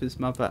lived with his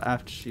mother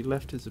after she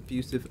left his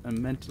abusive and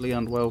mentally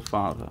unwell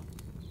father.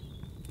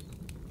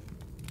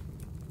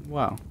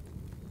 Wow.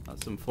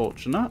 That's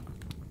unfortunate.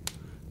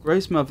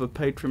 Gray's mother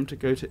paid for him to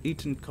go to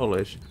Eton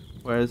College,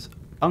 where his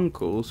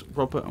uncles,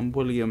 Robert and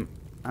William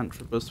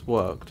Antrobus,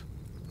 worked.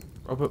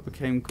 Robert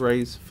became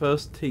Gray's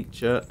first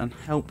teacher and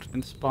helped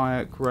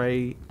inspire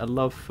Gray a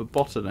love for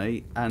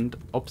botany and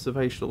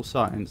observational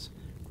science.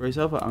 Gray's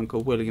other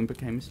uncle, William,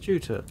 became his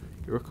tutor.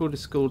 He recalled his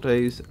school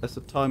days as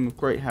a time of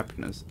great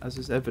happiness, as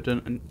is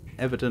evident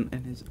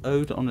in his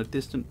ode on a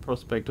distant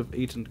prospect of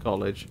Eton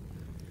College.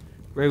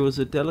 Gray was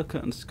a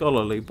delicate and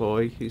scholarly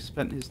boy who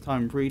spent his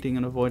time reading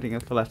and avoiding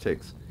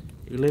athletics.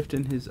 He lived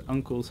in his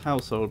uncle's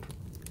household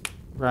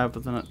rather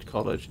than at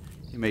college.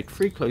 He made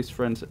 3 close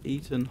friends at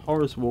Eton: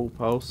 Horace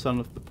Walpole, son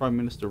of the Prime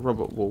Minister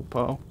Robert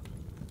Walpole,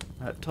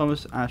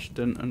 Thomas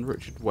Ashton, and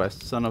Richard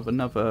West, son of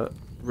another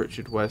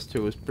Richard West,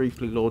 who was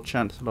briefly Lord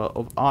Chancellor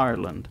of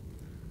Ireland.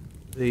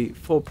 The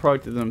 4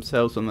 prided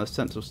themselves on their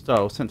sense of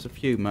style, sense of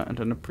humour, and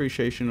an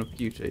appreciation of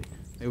beauty.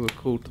 They were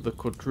called the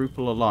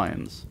Quadruple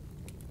Alliance.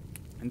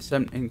 In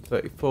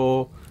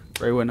 1734,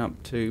 Gray went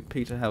up to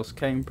Peterhouse,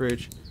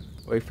 Cambridge,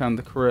 where he found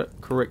the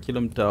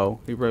curriculum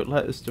dull. He wrote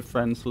letters to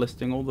friends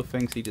listing all the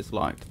things he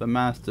disliked: the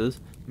masters,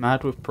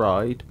 mad with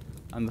pride,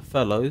 and the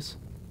fellows,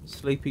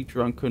 sleepy,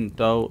 drunken,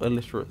 dull,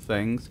 illiterate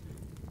things.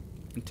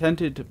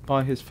 Intended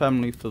by his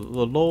family for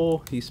the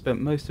law, he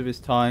spent most of his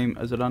time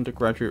as an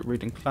undergraduate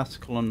reading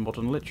classical and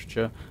modern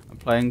literature and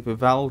playing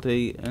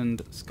Vivaldi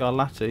and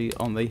Scarlatti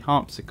on the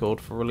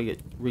harpsichord for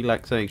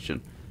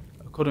relaxation.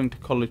 According to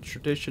college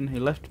tradition, he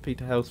left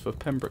Peterhouse for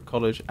Pembroke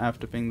College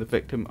after being the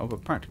victim of a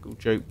practical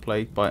joke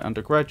played by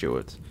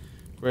undergraduates.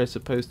 Gray is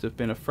supposed to have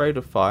been afraid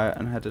of fire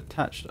and had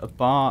attached a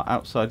bar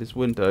outside his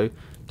window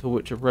to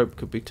which a rope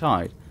could be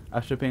tied.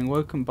 After being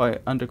woken by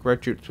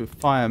undergraduates with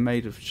fire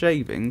made of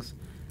shavings,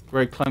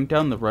 Gray climbed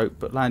down the rope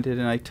but landed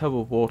in a tub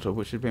of water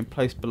which had been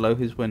placed below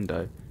his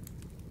window.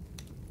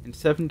 In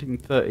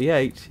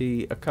 1738,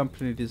 he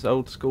accompanied his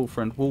old school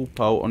friend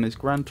Walpole on his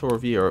grand tour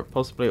of Europe,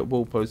 possibly at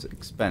Walpole's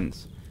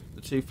expense.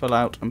 The two fell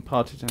out and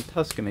parted in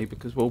Tuscany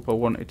because Walpole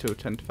wanted to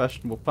attend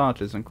fashionable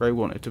parties and Gray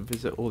wanted to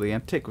visit all the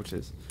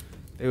antiquities.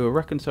 They were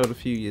reconciled a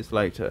few years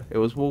later. It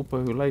was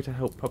Walpole who later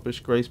helped publish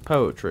Gray's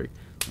poetry.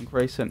 When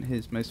Gray sent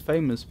his most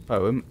famous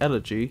poem,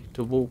 Elegy,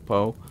 to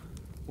Walpole,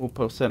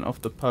 Walpole sent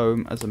off the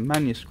poem as a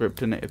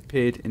manuscript and it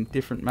appeared in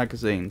different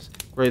magazines.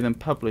 Gray then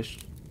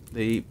published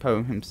the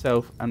poem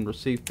himself and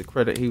received the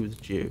credit he was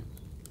due.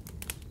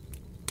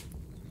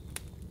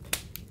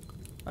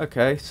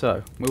 Okay,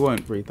 so we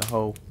won't read the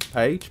whole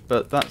page,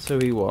 but that's who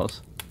he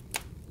was.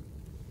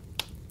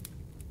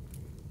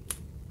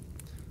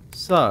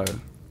 So,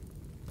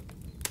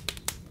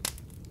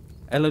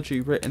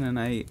 elegy written in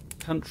a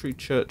country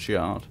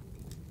churchyard.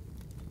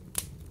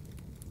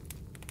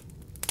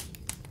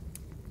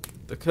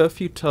 The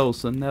curfew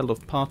tolls the knell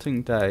of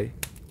parting day.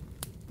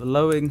 The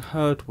lowing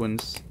herd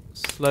winds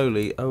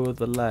slowly o'er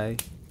the lea.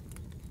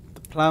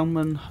 The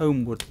ploughman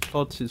homeward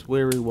plods his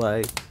weary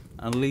way,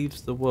 and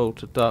leaves the world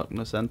to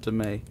darkness and to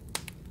me.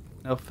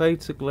 Now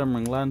fades the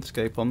glimmering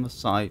landscape on the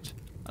sight,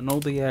 and all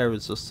the air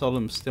is a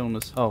solemn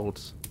stillness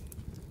holds,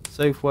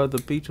 save where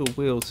the beetle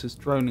wheels his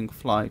droning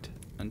flight,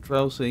 and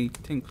drowsy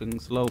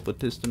tinklings lull the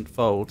distant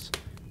folds,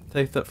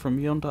 save that from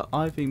yonder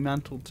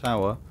ivy-mantled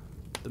tower,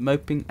 the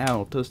moping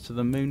owl does to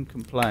the moon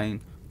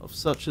complain of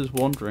such as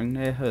wandering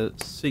near her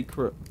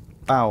secret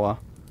bower,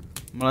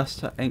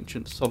 molest her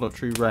ancient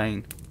solitary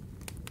reign.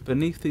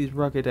 Beneath these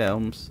rugged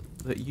elms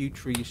that yew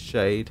trees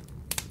shade,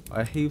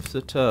 where heaves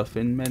the turf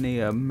in many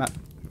a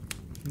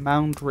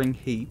mouldering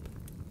heap,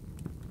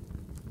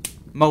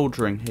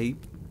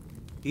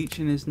 each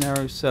in his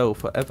narrow cell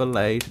for ever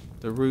laid,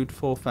 the rude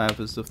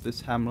forefathers of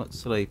this hamlet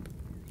sleep.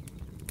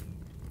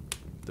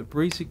 The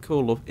breezy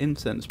call of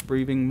incense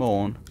breathing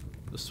morn,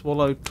 the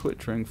swallow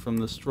twittering from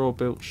the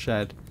straw-built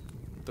shed,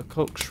 the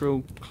cock's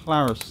shrill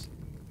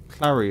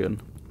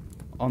clarion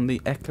on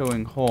the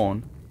echoing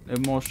horn, no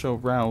more shall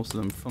rouse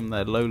them from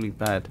their lowly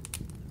bed.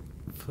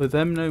 For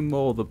them no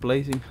more the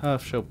blazing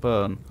hearth shall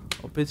burn,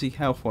 or busy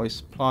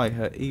housewife ply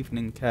her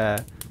evening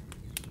care.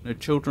 No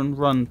children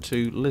run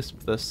to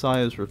lisp their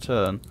sire's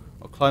return,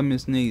 or climb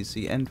his knees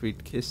the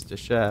envied kiss to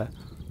share,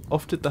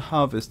 Oft did the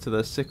harvest to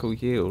their sickle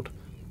yield,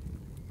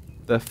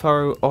 their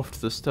furrow oft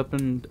the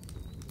stubborn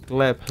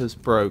glebe has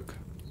broke.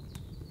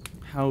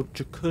 How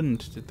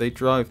jocund did they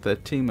drive their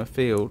team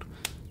afield,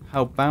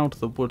 how bowed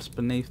the woods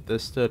beneath their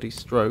sturdy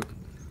stroke.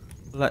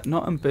 Let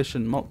not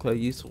ambition mock their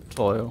useful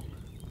toil,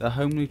 their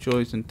homely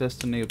joys and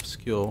destiny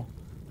obscure.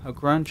 How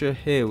grandeur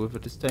hear with a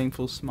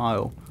disdainful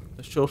smile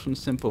the short and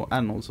simple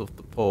annals of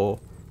the poor.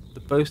 The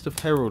boast of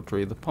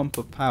heraldry, the pomp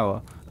of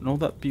power, and all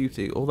that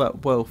beauty, all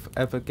that wealth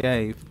ever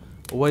gave,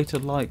 await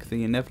alike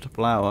the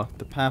inevitable hour,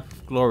 the path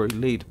of glory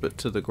lead but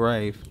to the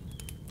grave.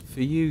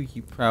 For you,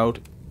 ye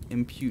proud,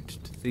 impute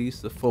to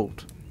these the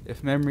fault,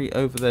 if memory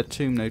over their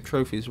tomb no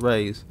trophies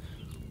raise,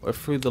 where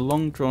through the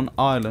long-drawn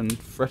aisle and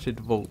fretted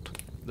vault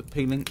the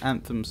pealing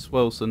anthem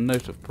swells the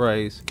note of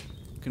praise.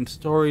 Can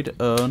storied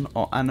urn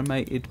or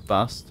animated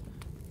bust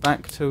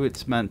back to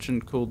its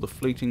mansion call the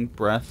fleeting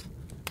breath?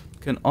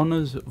 Can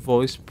honour's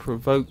voice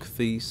provoke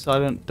the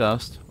silent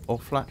dust, or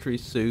flattery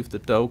soothe the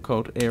dull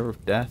cold ear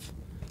of death?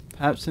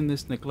 Perhaps in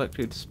this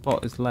neglected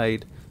spot is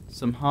laid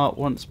some heart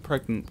once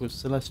pregnant with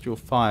celestial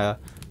fire,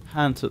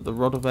 hands that the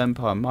rod of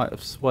empire might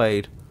have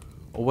swayed,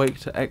 or wake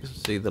to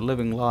ecstasy the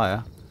living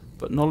lyre.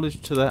 But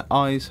knowledge to their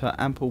eyes her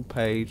ample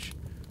page,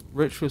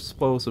 rich with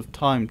spoils of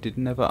time, did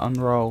never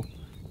unroll.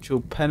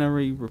 Chill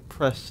penury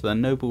repressed their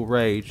noble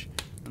rage,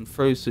 and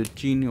froze the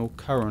genial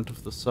current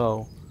of the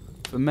soul.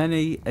 For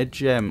many a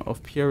gem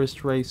of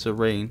purest ray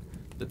serene,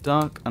 the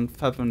dark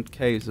unfathomed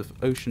caves of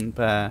ocean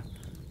bear.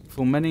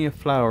 Full many a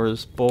flower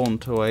is born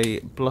to a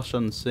blush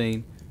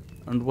unseen,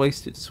 and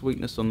waste its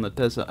sweetness on the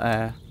desert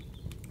air.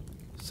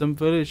 Some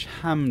village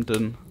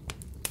Hampden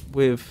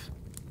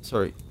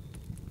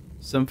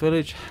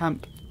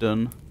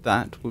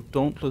that, with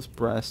dauntless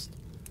breast,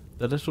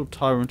 the little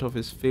tyrant of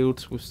his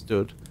fields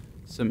withstood.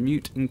 Some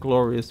mute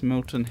inglorious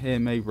Milton here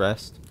may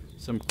rest,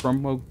 some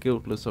Cromwell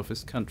guiltless of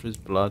his country's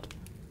blood.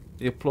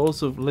 The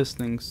applause of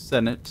listening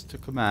senates to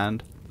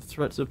command, the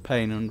threats of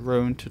pain and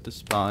ruin to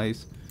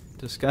despise,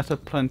 to scatter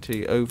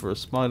plenty over a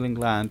smiling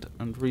land,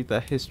 and read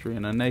their history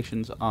in a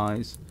nation's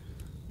eyes.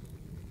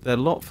 Their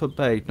lot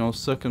forbade, nor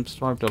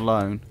circumscribed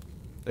alone,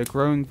 their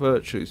growing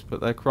virtues,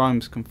 but their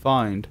crimes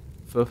confined,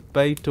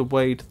 forbade to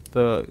wade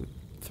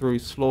through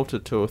slaughter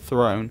to a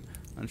throne,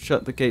 and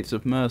shut the gates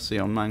of mercy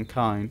on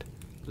mankind.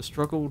 The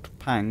struggled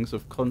pangs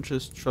of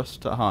conscious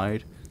trust to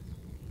hide,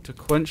 to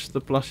quench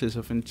the blushes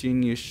of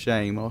ingenious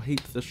shame, or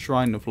heat the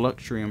shrine of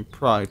luxury and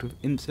pride with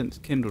incense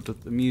kindled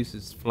at the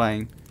muses'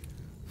 flame.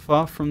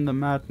 Far from the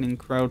maddening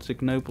crowd's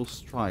ignoble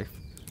strife,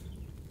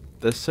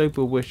 their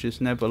sober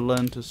wishes never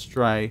learned to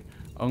stray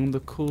along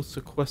the cool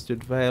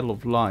sequestered vale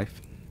of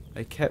life.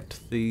 They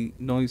kept the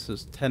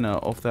noiseless tenor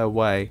of their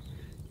way,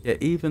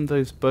 yet even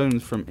those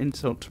bones from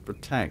insult to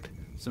protect,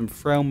 some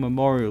frail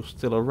memorial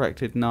still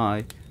erected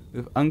nigh,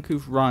 with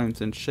uncouth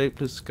rhymes and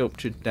shapeless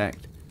sculpture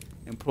decked,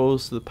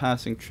 implores the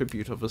passing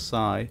tribute of a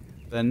sigh.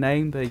 Their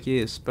name, their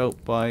years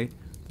spelt by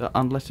the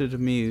unlettered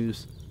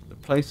muse, the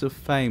place of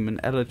fame and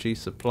elegy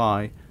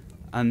supply,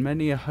 and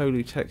many a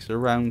holy text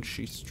around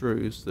she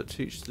strews, that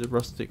teach the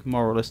rustic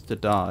moralist to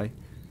die.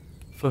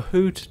 For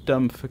who to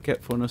dumb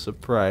forgetfulness of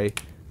prey,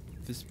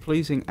 this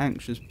pleasing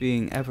anxious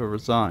being ever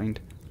resigned,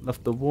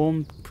 left the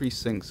warm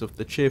precincts of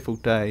the cheerful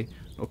day,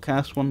 nor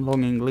cast one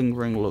longing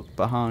lingering look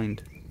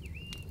behind?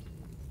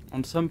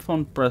 On some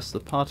fond breast the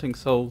parting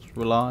souls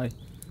rely,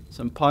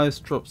 some pious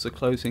drops the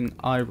closing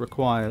eye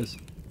requires.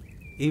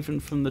 Even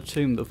from the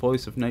tomb the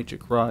voice of nature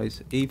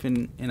cries,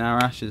 even in our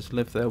ashes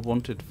live their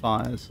wonted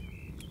fires.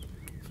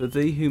 For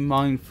thee who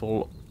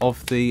mindful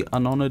of the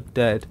unhonoured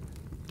dead,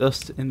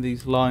 dost in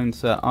these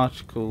lines their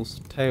articles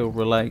tale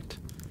relate,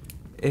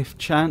 if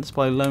chance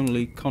by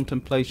lonely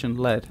contemplation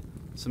led,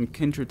 some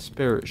kindred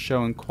spirit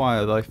shall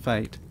inquire thy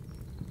fate.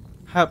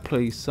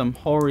 Haply some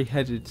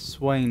hoary-headed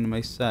swain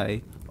may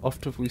say,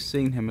 oft have we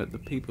seen him at the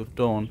peep of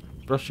dawn,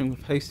 brushing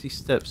with hasty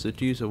steps the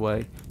dews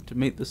away, to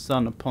meet the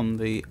sun upon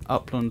the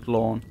upland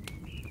lawn.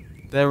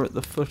 There at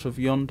the foot of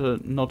yonder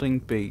nodding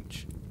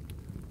beech,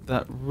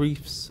 that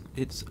reefs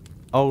its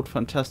old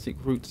fantastic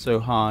roots so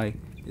high,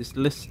 its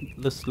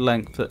listless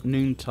length at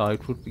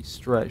noontide would be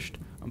stretched,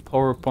 and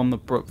pour upon the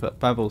brook that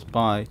babbles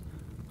by.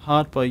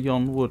 Hard by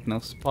yon wood now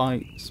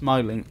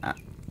smiling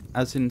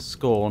as in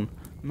scorn,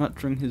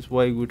 muttering his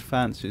wayward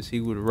fancies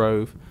he would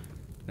rove,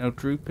 now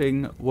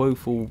drooping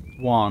woeful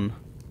one,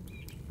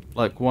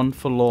 like one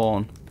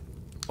forlorn,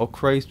 or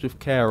crazed with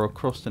care, or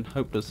crossed in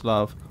hopeless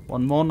love.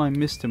 One morn I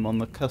missed him on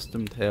the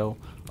customed hill,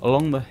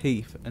 along the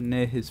heath, and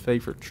near his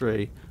favourite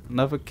tree.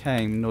 Another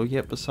came, nor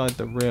yet beside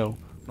the rill,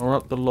 nor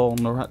up the lawn,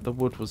 nor at the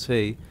wood was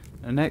he.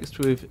 And next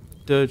with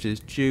dirges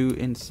due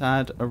in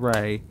sad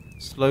array,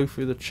 slow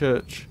through the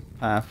church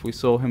path we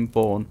saw him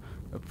borne.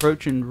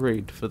 Approach and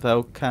read, for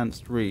thou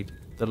canst read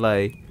the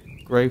lay,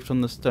 graved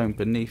on the stone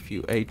beneath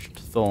you, aged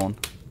thorn.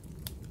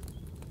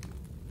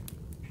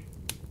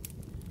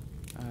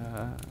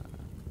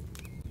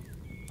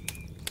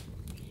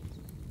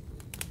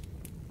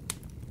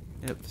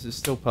 Yep, this is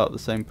still part of the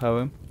same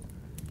poem.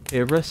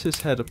 Here rests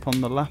his head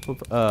upon the lap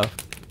of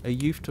earth, a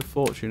youth to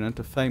fortune and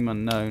to fame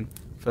unknown,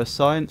 For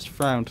science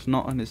frowned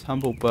not on his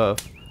humble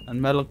birth,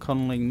 and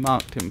melancholy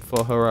marked him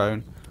for her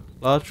own.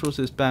 Large was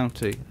his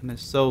bounty, and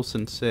his soul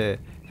sincere.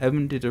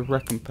 Heaven did a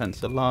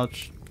recompense as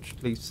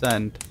largely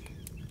send.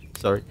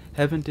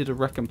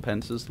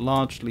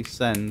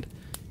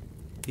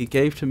 He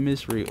gave to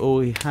misery all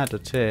he had a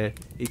tear.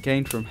 He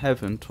gained from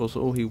heaven, 'twas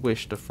all he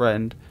wished, a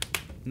friend.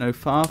 No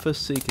farther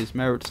seek his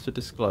merits to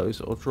disclose,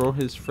 or draw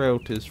his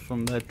frailties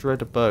from their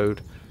dread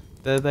abode.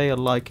 There they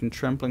alike in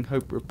trembling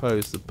hope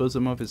repose, the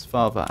bosom of his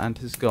Father and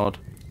his God.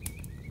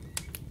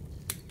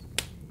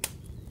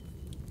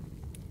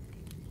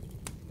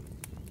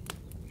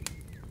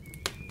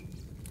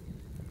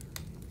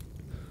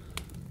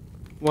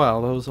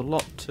 Well, there was a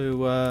lot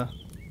to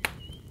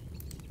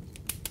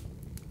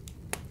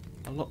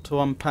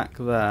unpack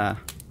there.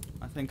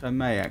 I think I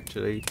may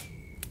actually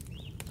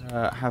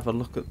have a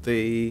look at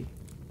the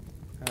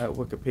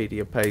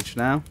Wikipedia page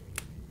now.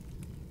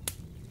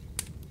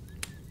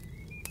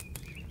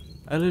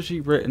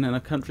 Elegy written in a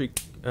country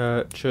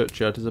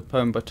churchyard is a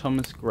poem by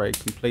Thomas Gray,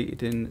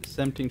 completed in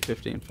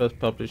 1750 and first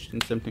published in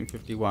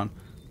 1751.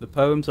 The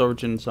poem's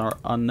origins are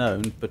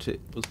unknown, but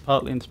it was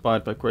partly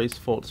inspired by Gray's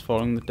thoughts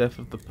following the death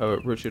of the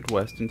poet Richard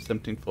West in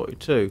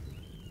 1742.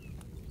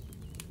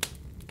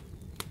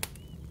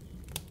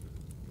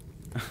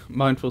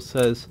 Mindful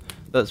says,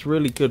 "That's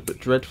really good but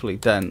dreadfully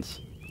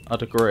dense."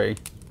 I'd agree.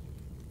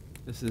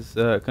 This is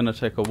going to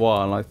take a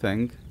while, I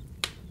think.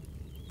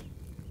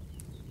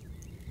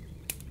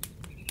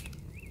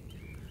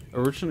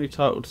 Originally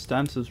titled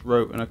Stanzas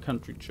Wrote in a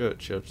Country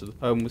Churchyard, the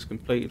poem was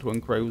completed when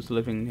Gray was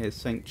living near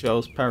St.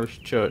 Giles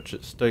Parish Church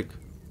at Stoke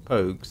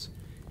Poges.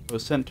 It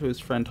was sent to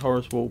his friend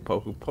Horace Walpole,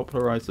 who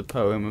popularised the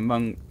poem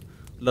among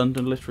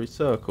London literary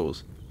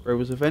circles. Gray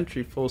was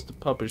eventually forced to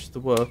publish the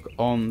work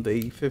on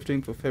the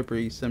 15th of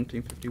February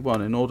 1751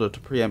 in order to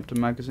preempt a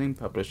magazine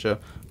publisher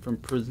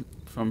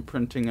from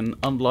printing an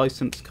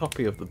unlicensed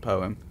copy of the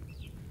poem.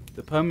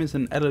 The poem is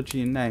an elegy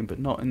in name but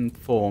not in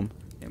form.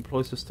 It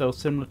employs a style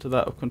similar to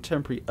that of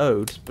contemporary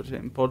odes, but it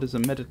embodies a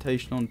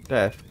meditation on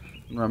death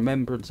and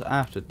remembrance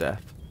after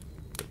death.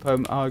 The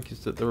poem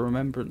argues that the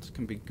remembrance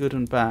can be good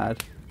and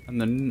bad,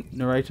 and the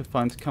narrator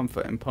finds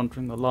comfort in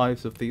pondering the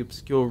lives of the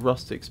obscure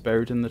rustics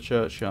buried in the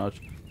churchyard.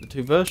 The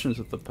two versions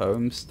of the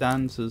poem,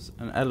 stanzas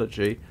and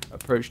elegy,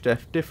 approach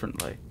death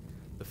differently.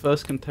 The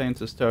first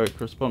contains a stoic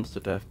response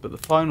to death, but the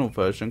final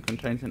version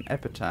contains an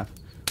epitaph,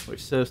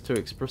 which serves to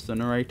express the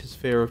narrator's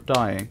fear of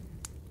dying.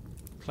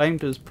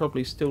 Claimed as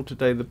probably still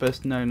today the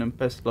best known and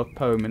best loved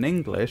poem in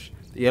English,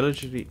 the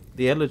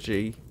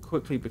elegy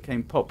quickly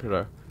became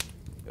popular.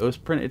 It was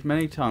printed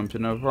many times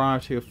in a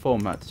variety of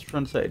formats,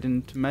 translated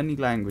into many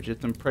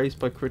languages and praised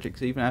by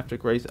critics even after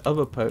Gray's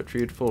other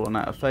poetry had fallen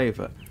out of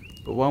favour.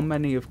 But while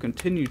many have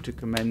continued to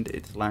commend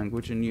its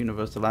language and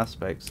universal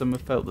aspects, some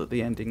have felt that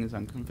the ending is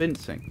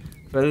unconvincing,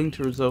 failing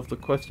to resolve the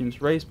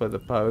questions raised by the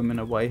poem in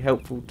a way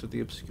helpful to the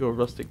obscure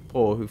rustic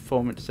poor who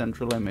form its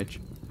central image.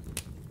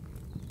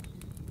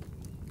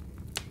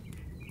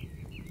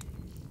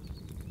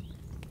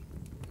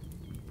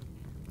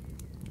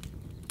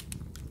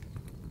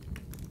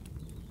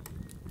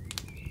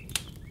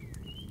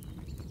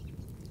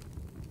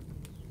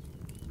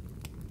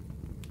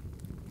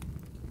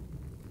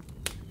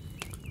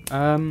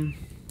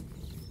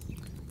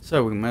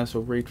 So we may as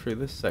well read through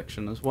this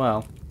section as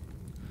well.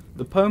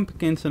 The poem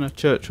begins in a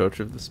churchyard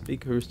with the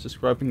speaker is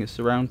describing his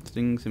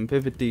surroundings in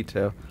vivid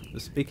detail. The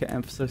speaker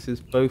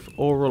emphasizes both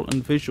oral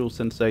and visual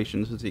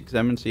sensations as he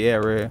examines the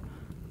area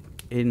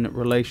in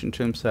relation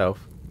to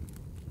himself.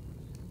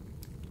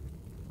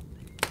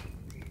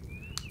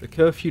 The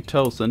curfew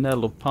tolls the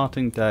knell of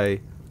parting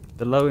day.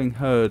 The lowing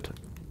herd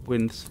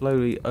winds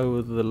slowly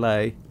over the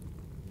lay.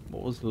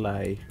 What was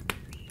lay?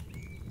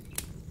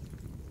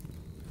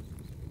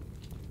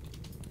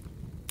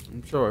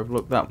 I'm sure I've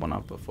looked that one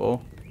up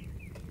before.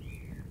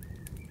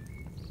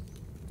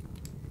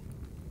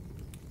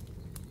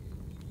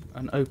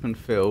 An open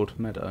field,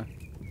 meadow.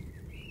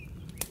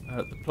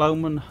 The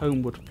ploughman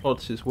homeward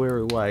plods his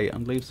weary way,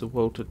 and leaves the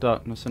world to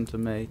darkness and to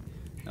me.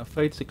 Now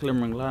fades the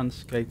glimmering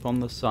landscape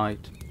on the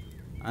sight,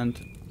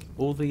 and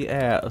all the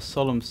air a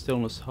solemn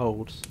stillness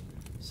holds,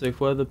 save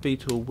where the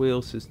beetle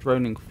wheels his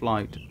droning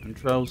flight, and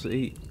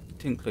drowsy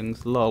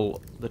tinklings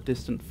lull the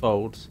distant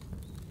folds.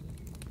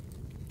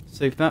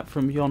 Save that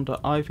from yonder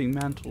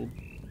ivy-mantled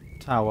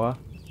tower,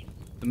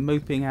 the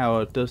moping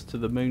hour does to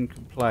the moon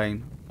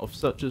complain, of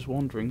such as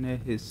wandering near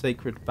his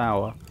sacred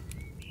bower,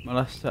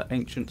 molest her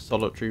ancient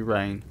solitary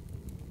reign.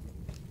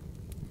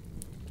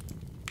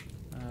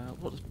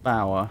 What's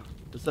bower?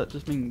 Does that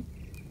just mean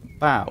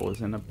bough,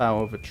 as in a bough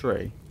of a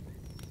tree?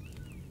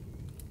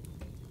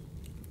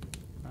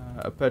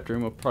 A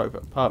bedroom or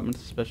private apartment,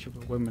 especially for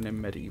women in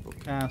medieval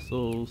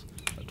castles.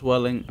 A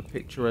dwelling, a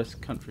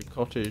picturesque country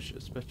cottage,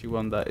 especially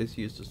one that is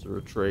used as a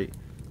retreat.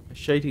 A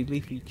shady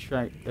leafy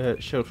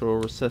shelter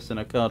or recess in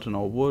a garden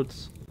or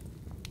woods.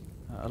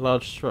 A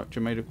large structure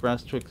made of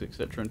grass, twigs,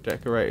 etc. and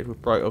decorated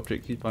with bright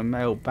objects used by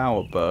male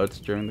bower birds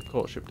during the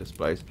courtship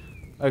displays.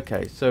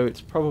 Okay, so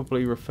it's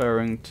probably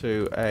referring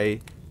to a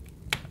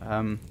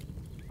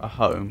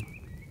home.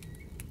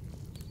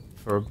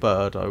 for a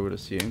bird, I would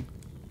assume.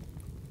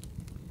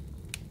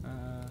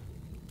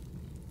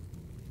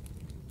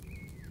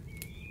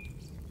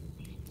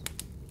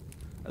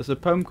 As the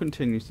poem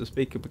continues, the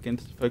speaker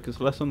begins to focus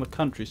less on the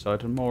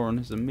countryside and more on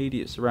his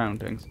immediate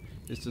surroundings.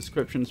 His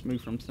descriptions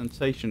move from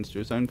sensations to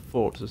his own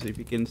thoughts as he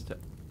begins to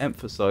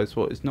emphasize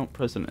what is not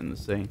present in the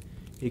scene.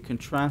 He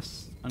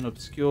contrasts an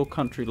obscure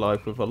country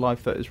life with a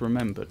life that is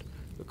remembered.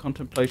 The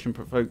contemplation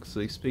provokes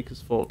the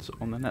speaker's thoughts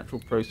on the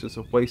natural process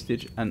of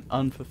wastage and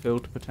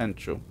unfulfilled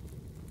potential.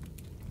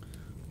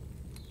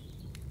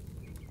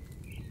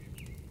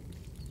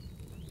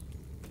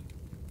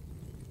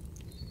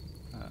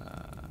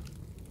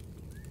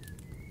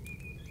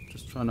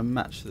 Just trying to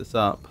match this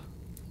up.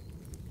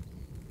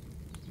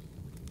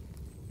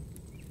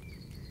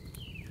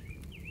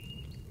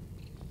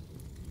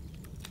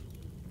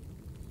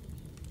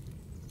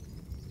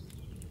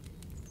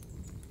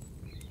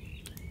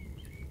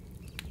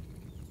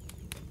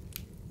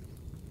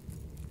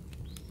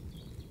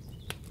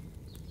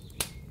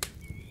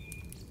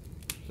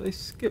 They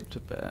skipped a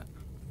bit.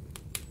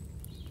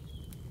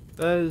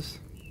 There's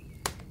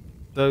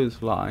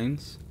those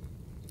lines,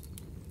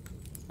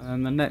 and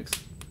then the next,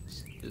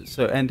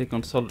 so ending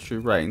on solitary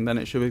rain, then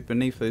it should be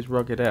beneath those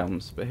rugged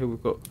elms, but here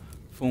we've got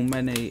full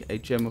many a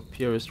gem of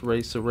purest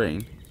ray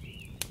serene.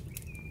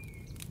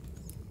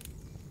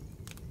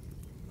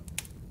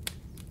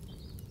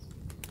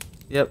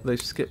 Yep, they've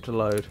skipped a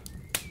load.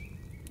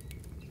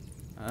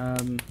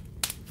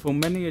 Full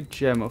many a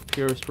gem of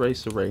purest ray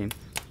serene,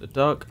 the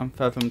dark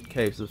unfathomed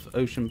caves of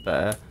ocean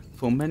bare,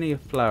 full many a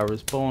flower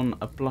is born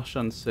a blush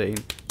unseen,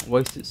 and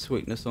waste its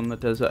sweetness on the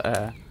desert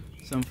air.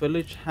 Some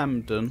village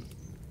Hamden,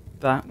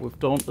 that with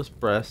dauntless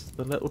breast,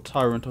 the little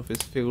tyrant of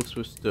his fields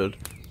withstood,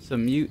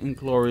 some mute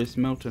inglorious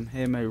Milton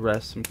here may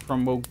rest, some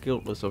Cromwell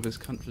guiltless of his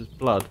country's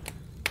blood,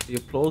 the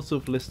applause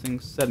of listening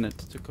senate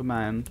to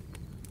command,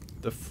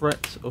 the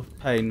threats of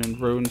pain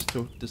and ruins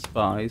to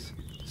despise,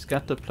 to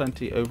scatter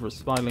plenty over a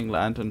smiling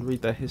land, and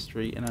read their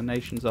history in a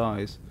nation's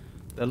eyes.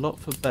 Their lot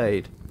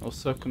forbade, or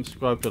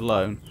circumscribed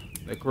alone,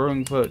 their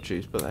growing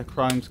virtues, but their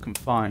crimes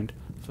confined,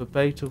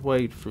 forbade to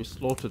wade through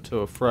slaughter to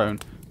a throne,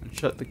 and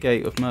shut the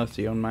gate of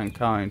mercy on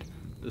mankind.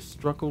 The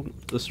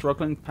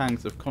struggling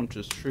pangs of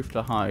conscious truth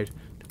to hide,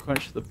 to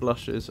quench the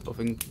blushes of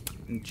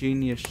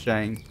ingenious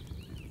shame,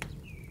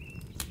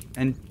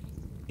 and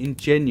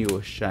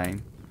ingenuous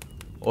shame,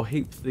 or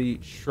heap the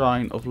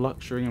shrine of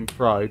luxury and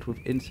pride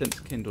with incense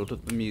kindled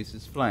at the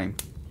muse's flame.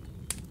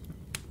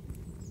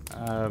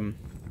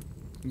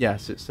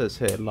 Yes, it says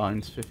here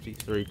lines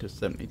 53 to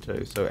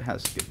 72, so it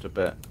has skipped a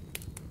bit.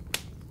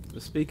 The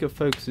speaker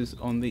focuses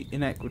on the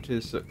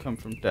inequities that come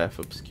from death,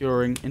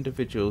 obscuring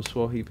individuals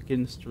while he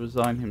begins to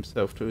resign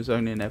himself to his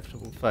own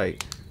inevitable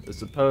fate. As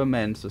the poem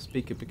ends, the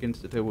speaker begins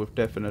to deal with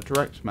death in a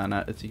direct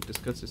manner as he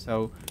discusses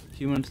how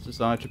humans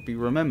desire to be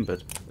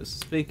remembered. As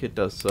the speaker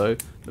does so,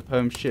 the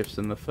poem shifts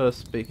and the first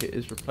speaker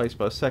is replaced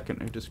by a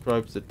second who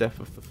describes the death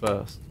of the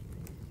first.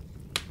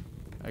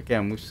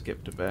 Again, we've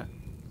skipped a bit.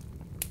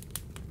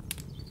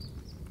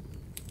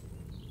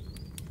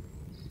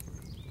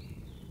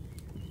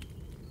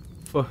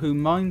 For who,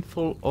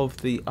 mindful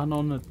of the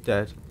unhonoured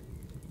dead,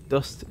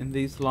 dost in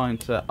these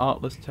lines their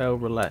artless tale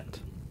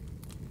relate.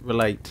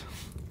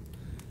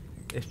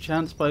 If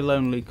chance by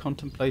lonely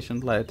contemplation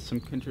led, some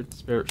kindred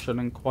spirit shall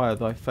inquire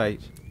thy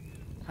fate.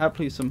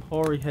 Haply some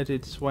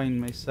hoary-headed swain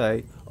may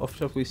say, oft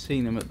have we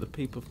seen him at the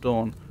peep of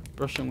dawn,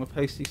 brushing with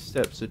hasty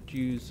steps the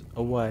dews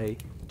away,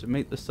 to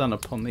meet the sun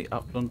upon the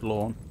upland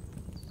lawn.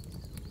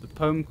 The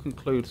poem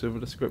concludes with a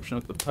description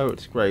of the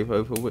poet's grave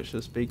over which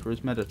the speaker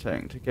is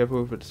meditating, together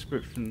with a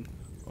description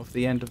of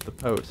the end of the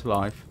poet's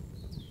life.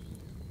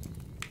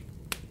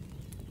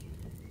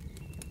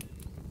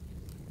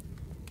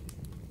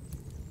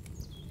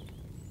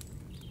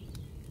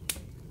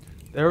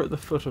 There at the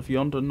foot of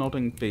yonder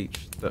nodding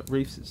beach that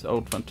reefs its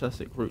old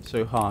fantastic root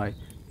so high,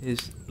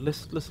 his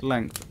listless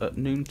length at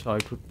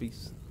noontide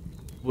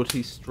would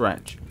he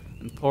stretch,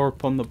 and pour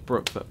upon the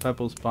brook that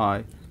babbles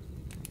by.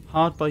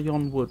 Hard by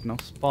yon wood now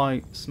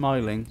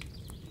smiling,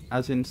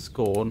 as in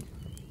scorn,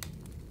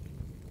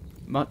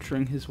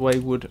 muttering his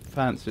wayward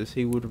fancies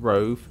he would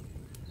rove,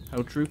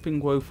 how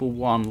drooping woeful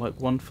one like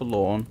one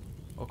forlorn,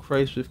 or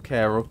crazed with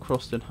care, or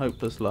crossed in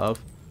hopeless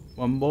love.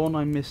 One morn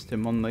I missed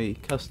him on the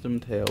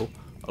accustomed hill,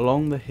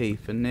 along the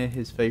heath and near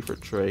his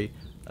favourite tree.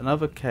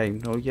 Another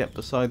came, nor yet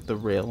beside the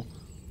rill,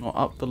 nor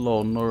up the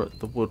lawn, nor at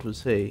the wood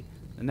was he.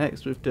 The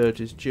next with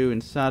dirges due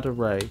in sad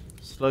array,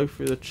 slow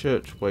through the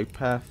churchway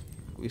path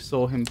we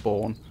saw him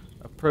borne.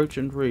 Approach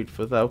and read,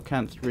 for thou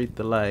canst read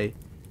the lay,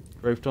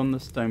 graved on the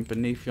stone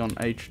beneath yon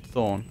aged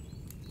thorn.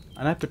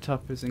 An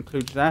epitaph is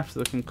included after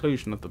the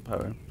conclusion of the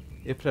poem.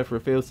 The epitaph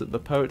reveals that the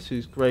poet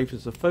whose grave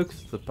is the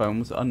focus of the poem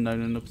was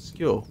unknown and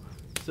obscure.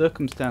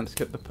 Circumstance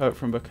kept the poet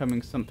from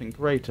becoming something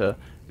greater,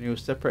 and he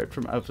was separated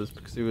from others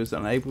because he was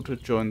unable to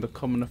join the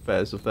common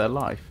affairs of their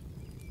life.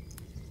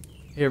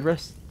 Here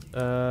rests,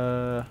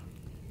 and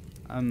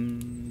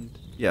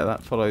yeah,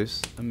 that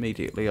follows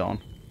immediately on.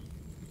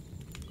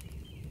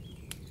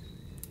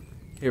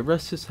 He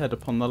rests his head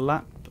upon the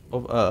lap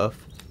of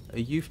earth,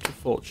 a youth to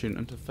fortune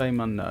and to fame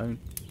unknown.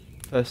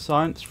 Fair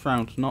science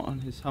frowned not on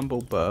his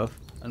humble birth,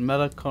 and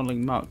melancholy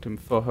marked him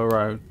for her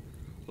own.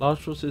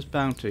 Large was his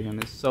bounty,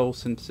 and his soul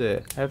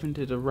sincere. Heaven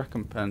did a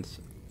recompense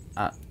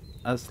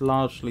as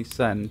largely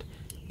send.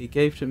 He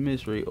gave to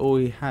misery all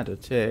he had a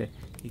tear.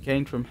 He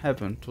gained from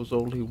heaven, 'twas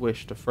all he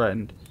wished, a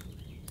friend.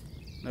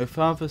 No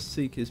fathers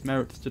seek his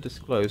merits to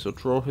disclose, or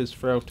draw his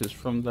frailties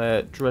from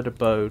their dread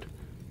abode.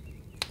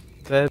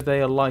 There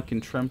they alike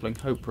in trembling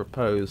hope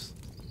repose,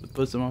 the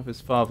bosom of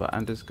his father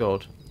and his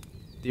God.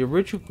 The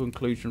original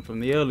conclusion from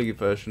the earlier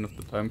version of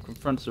the poem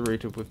confronts the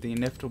reader with the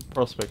inevitable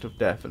prospect of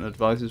death and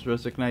advises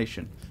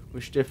resignation,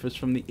 which differs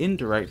from the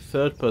indirect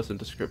third-person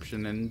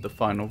description in the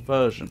final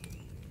version.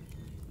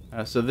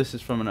 So this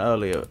is from an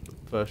earlier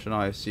version,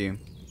 I assume.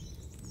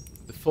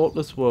 The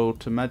thoughtless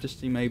world to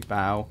majesty may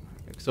bow,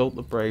 exalt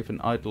the brave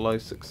and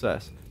idolize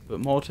success,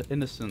 but more to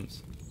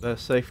innocence their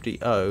safety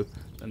owe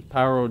than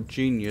power or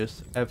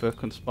genius ever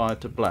conspire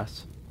to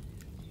bless.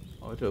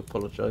 Oh, I do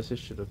apologise, this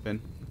should have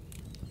been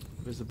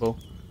visible.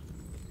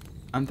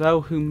 And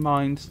thou who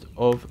mindst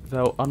of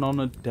thou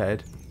unhonoured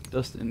dead,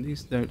 dost in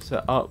these notes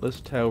their artless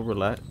tale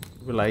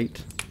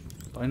relate,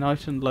 by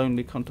night and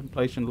lonely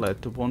contemplation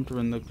led to wander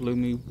in the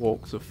gloomy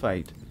walks of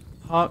fate.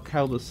 Hark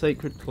how the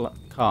sacred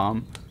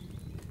calm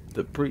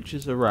that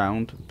breaches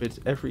around bids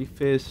every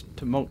fierce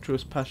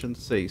tumultuous passion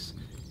cease,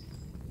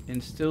 in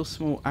still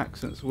small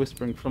accents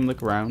whispering from the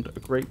ground a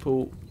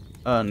grateful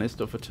earnest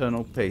of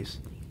eternal peace.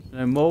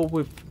 No more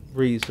with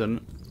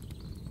reason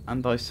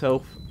and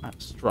thyself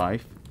at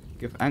strife,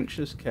 give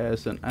anxious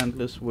cares and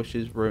endless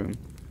wishes room,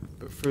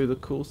 but through the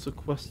cool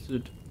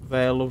sequestered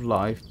veil of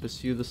life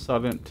pursue the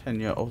silent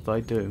tenure of thy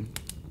doom.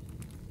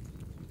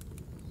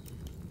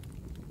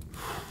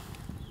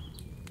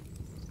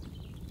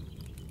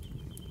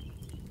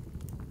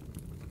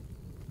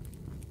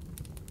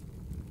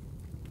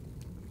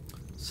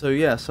 So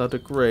yes, I'd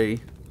agree.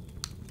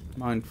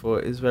 Mindful,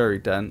 it is very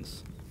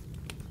dense.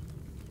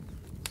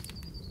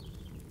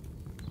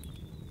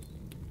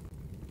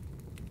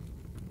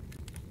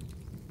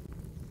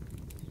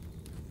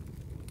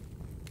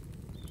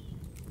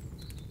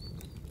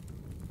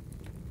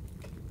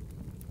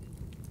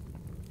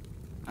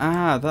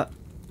 Ah,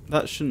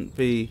 that shouldn't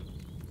be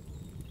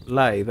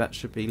lay, that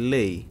should be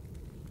Lee.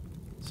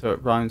 So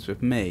it rhymes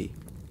with me.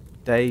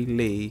 Day,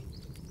 Lee,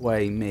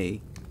 way,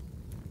 me.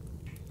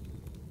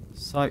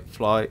 Sight,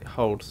 flight,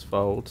 holds,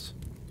 folds.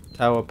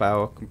 Tower,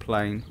 bower,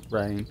 complain,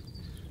 rain.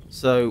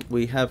 So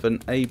we have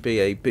an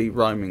A-B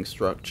rhyming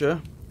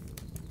structure.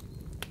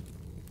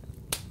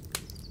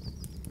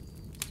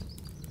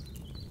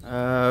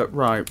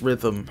 Right,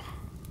 rhythm.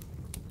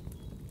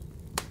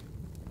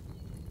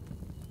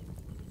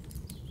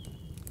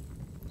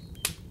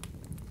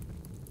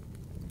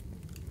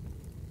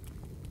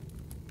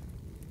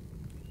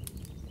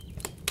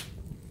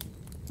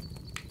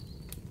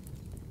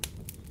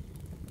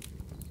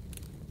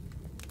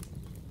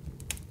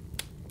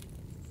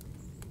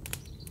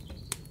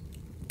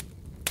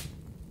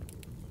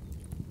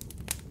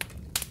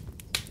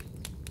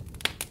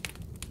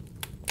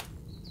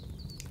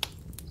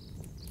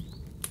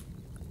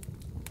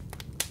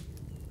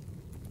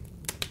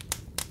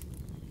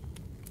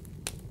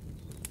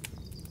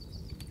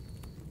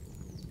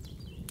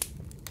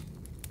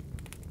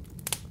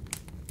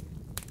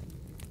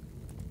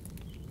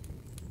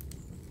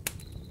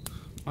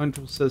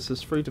 Mindful says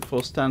there's 3 to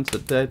 4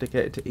 stanzas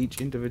dedicated to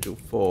each individual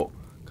thought.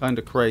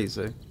 Kinda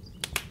crazy.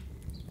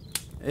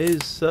 It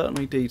is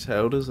certainly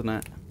detailed, isn't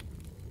it?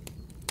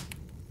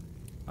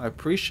 I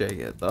appreciate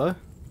it though.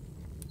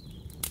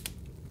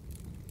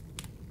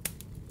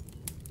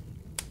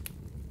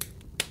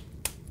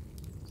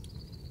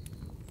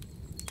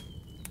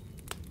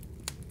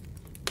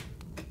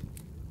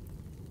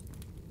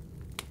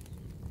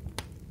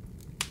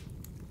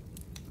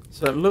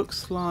 So it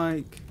looks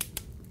like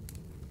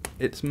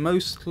it's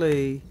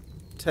mostly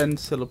 10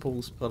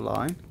 syllables per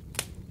line.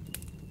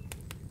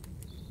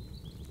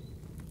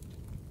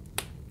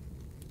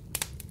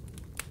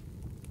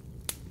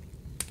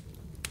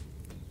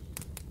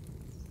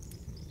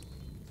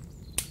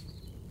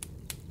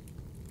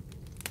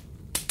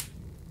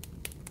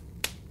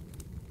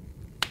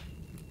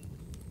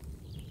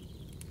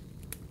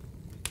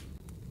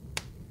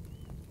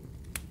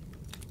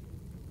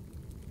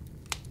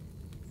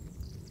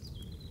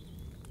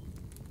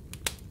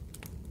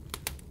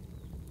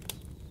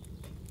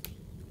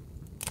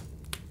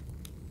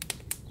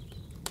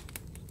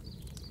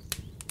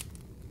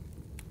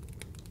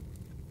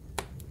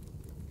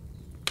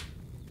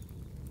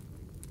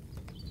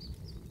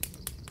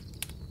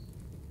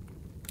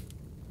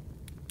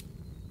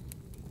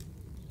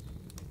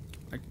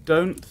 I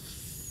don't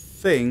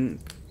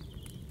think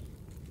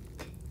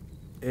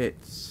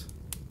it's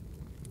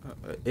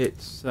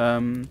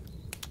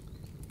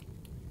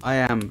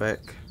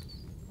iambic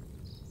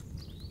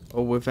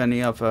or with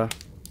any other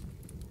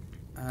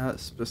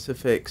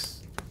specific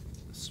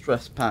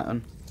stress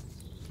pattern.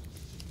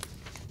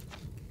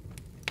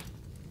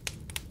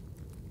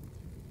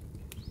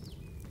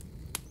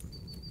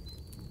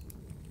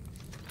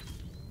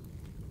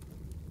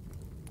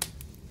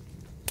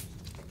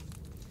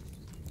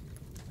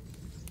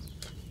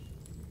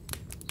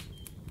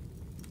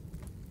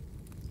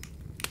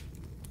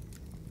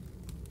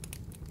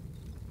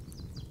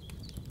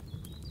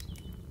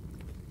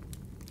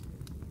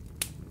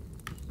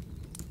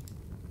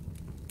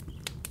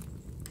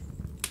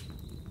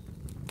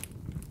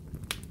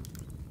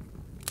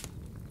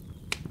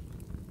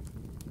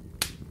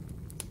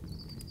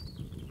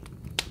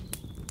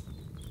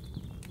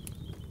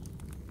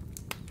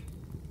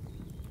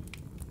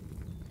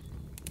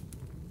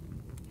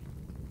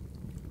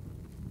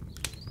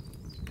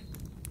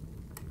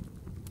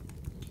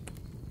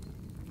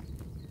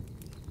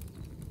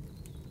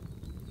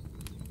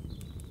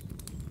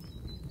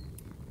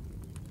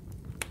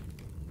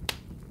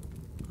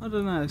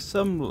 don't know,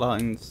 some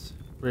lines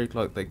read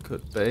like they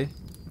could be.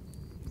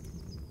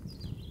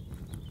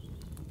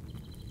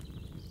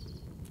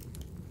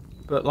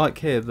 But like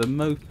here, the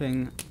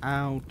moping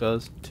owl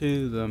does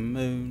to the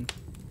moon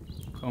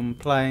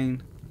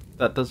complain.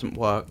 That doesn't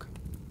work.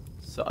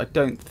 So I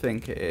don't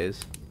think it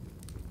is.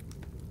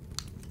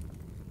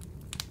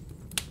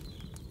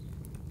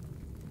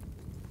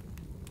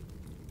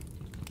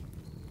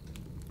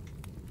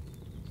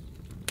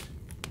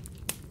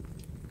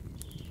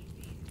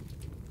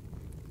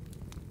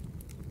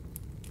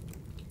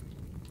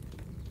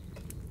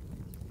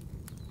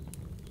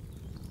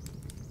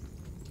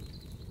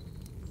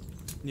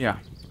 Yeah,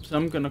 so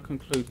I'm going to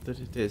conclude that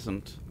it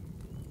isn't.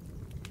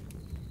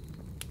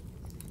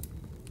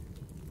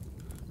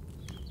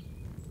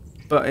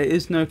 But it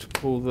is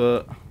notable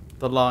that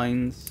the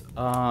lines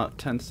are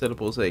 10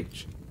 syllables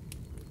each.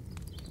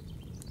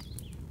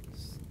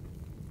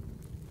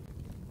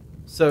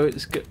 So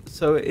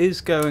it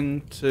is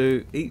going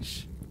to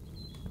each.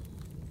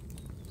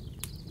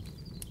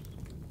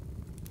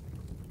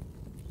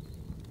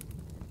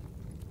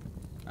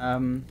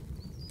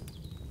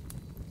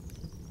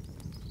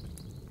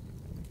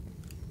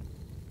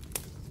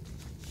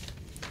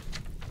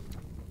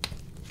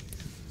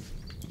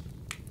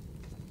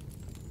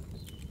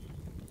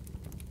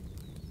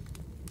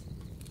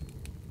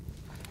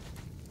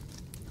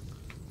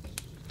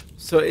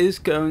 So it is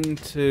going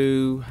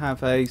to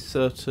have a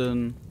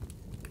certain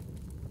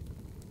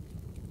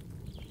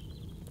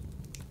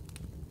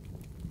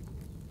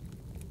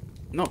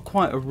not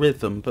quite a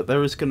rhythm, but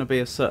there is going to be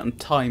a certain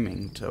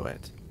timing to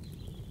it.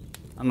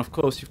 And of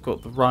course you've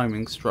got the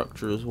rhyming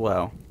structure as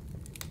well.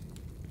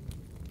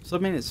 So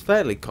I mean it's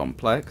fairly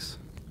complex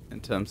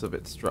in terms of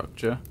its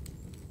structure.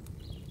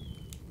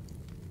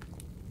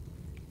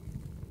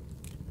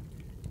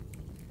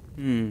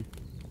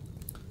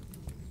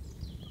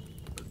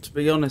 To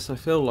be honest, I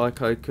feel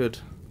like I could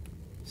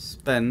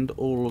spend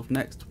all of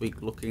next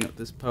week looking at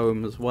this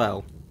poem as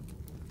well.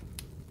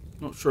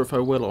 Not sure if I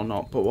will or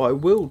not, but what I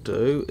will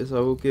do is I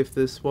will give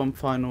this one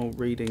final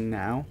reading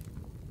now,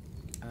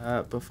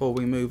 before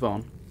we move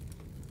on.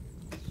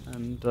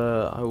 And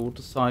I will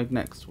decide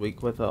next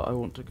week whether I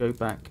want to go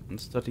back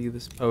and study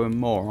this poem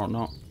more or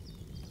not.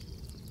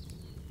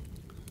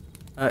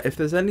 If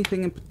there's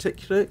anything in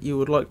particular you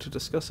would like to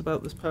discuss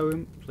about this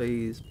poem,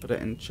 please put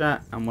it in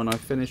chat, and when I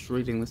finish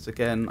reading this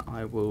again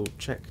I will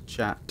check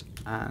chat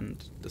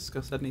and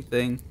discuss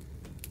anything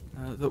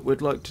that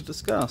we'd like to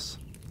discuss.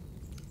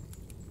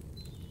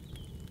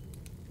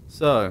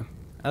 So,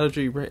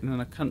 elegy written in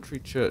a country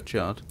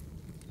churchyard.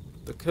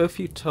 The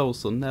curfew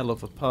tolls the knell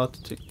of a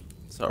party.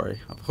 Sorry,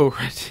 I've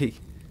already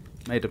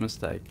made a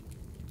mistake.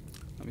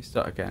 Let me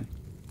start again.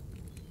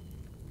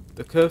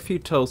 The curfew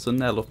tolls the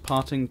knell of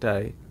parting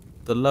day.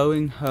 The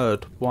lowing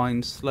herd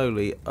winds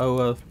slowly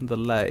o'er the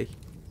lea.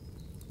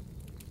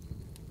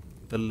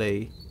 The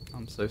lea.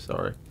 I'm so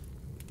sorry.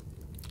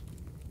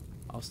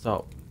 I'll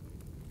start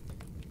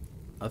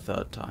a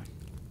third time.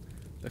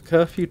 The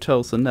curfew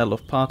tolls the knell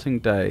of parting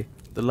day.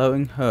 The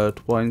lowing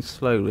herd winds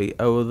slowly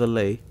o'er the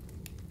lea.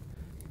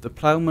 The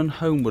ploughman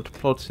homeward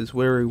plods his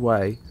weary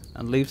way,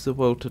 and leaves the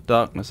world to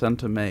darkness and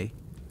to me.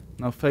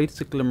 Now fades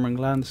the glimmering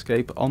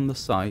landscape on the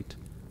sight,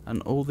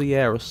 and all the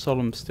air a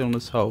solemn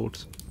stillness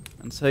holds.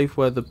 And save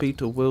where the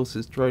beetle wills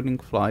his droning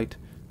flight,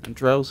 and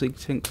drowsy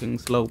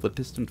tinklings lull the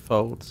distant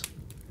folds.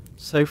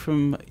 So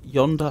from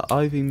yonder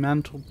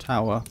ivy-mantled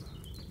tower,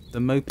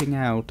 the moping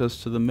owl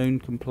does to the moon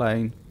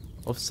complain,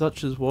 of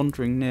such as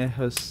wandering near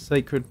her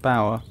secret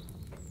bower,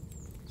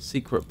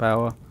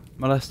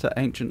 molest her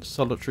ancient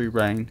solitary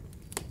reign,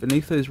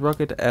 beneath those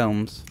rugged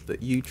elms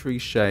that yew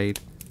trees shade,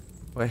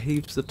 where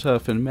heaves the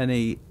turf in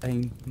many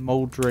a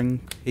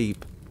mouldering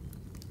heap,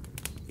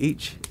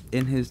 each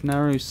in his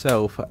narrow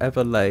cell for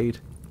ever laid,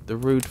 the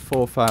rude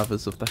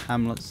forefathers of the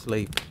hamlet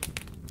sleep.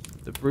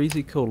 The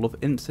breezy call of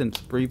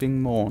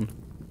incense-breathing morn,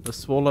 the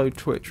swallow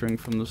twittering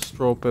from the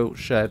straw-built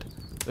shed,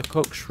 the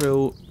cock's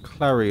shrill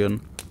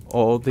clarion,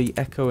 or the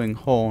echoing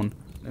horn,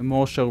 no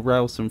more shall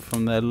rouse them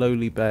from their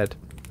lowly bed.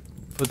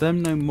 For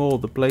them no more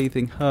the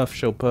blazing hearth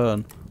shall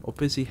burn, or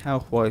busy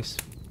housewife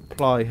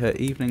ply her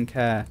evening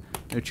care,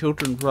 no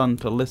children run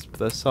to lisp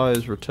their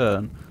sire's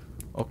return,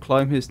 or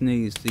climb his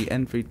knees the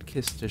envied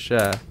kiss to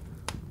share.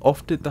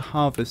 Oft did the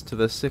harvest to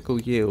their sickle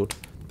yield,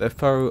 their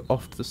furrow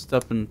oft the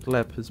stubborn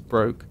glebe has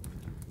broke.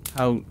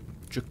 How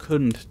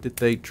jocund did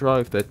they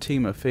drive their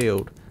team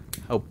afield,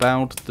 how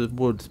bowed the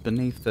woods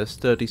beneath their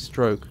sturdy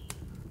stroke.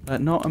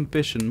 Let not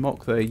ambition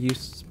mock their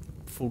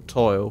useful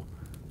toil,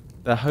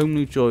 their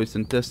homely joys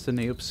and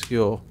destiny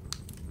obscure,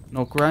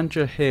 nor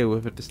grandeur hear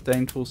with a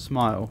disdainful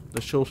smile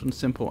the short and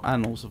simple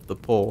annals of the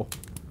poor.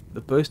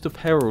 The boast of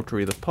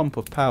heraldry, the pomp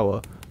of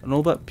power, and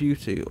all that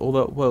beauty, all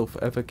that wealth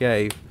ever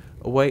gave,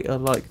 await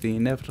alike the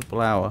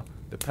inevitable hour,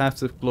 the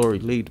paths of glory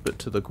lead but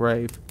to the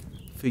grave.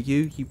 For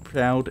you, ye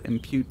proud,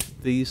 impute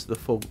these the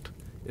fault,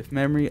 if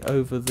memory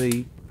over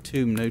the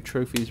tomb no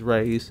trophies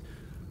raise,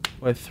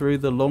 where through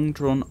the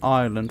long-drawn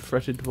aisle and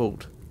fretted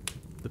vault,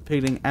 the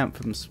pealing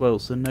anthem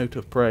swells the note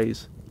of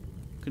praise.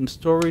 Can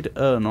storied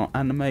urn or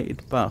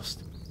animated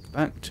bust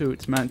back to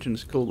its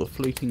mansions call the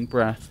fleeting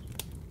breath?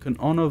 Can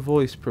honour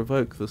voice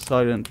provoke the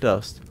silent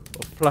dust,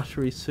 or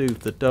flattery soothe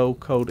the dull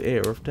cold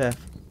ear of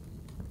death?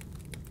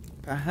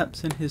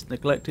 Perhaps in his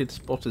neglected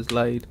spot is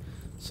laid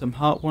some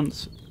heart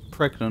once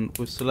pregnant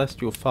with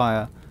celestial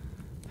fire,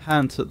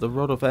 hands that the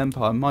rod of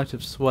empire might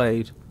have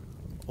swayed,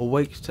 or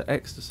waked to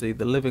ecstasy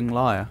the living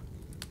lyre.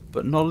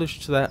 But knowledge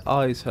to their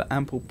eyes her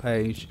ample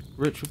page,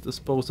 rich with the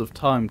spoils of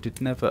time,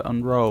 did never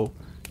unroll,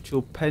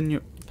 till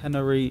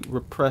penury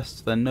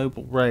repressed their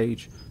noble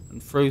rage,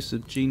 and froze the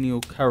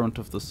genial current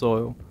of the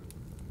soil.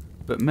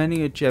 But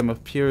many a gem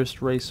of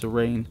purest ray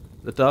serene,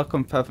 the dark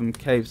unfathomed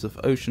caves of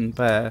ocean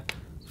bear,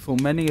 full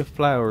many a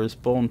flower is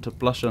born to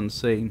blush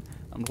unseen,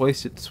 and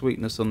waste its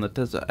sweetness on the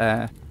desert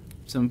air.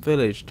 Some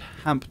villaged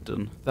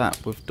Hampden,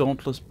 that, with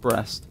dauntless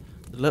breast,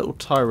 the little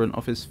tyrant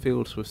of his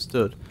fields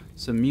withstood,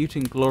 some mute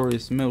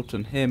inglorious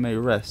Milton here may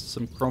rest,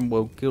 some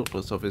Cromwell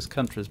guiltless of his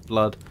country's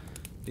blood,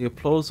 the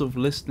applause of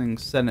listening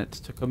senates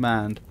to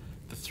command,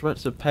 the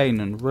threats of pain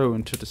and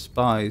ruin to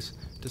despise,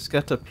 to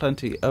scatter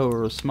plenty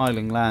o'er a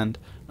smiling land,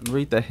 and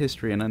read their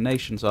history in a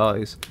nation's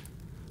eyes.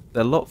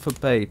 Their lot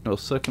forbade, nor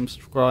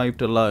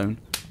circumscribed alone,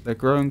 their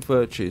growing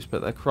virtues,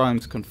 but their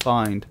crimes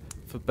confined,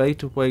 forbade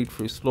to wade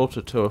through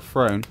slaughter to a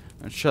throne,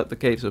 and shut the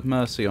gates of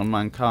mercy on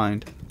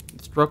mankind.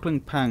 The struggling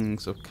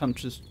pangs of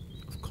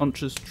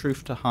conscious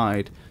truth to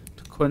hide,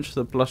 to quench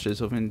the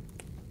blushes of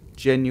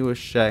ingenuous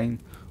shame,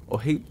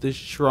 or heap the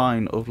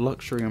shrine of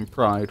luxury and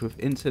pride with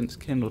incense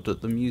kindled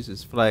at the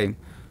muses' flame.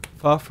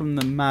 Far from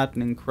the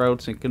maddening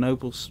crowd's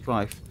ignoble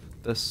strife,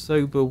 their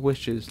sober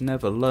wishes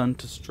never learned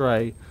to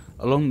stray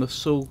along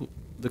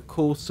the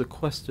cool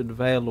sequestered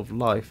vale of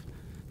life.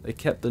 They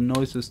kept the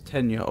noiseless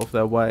tenure of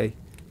their way,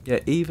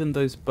 yet even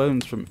those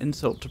bones from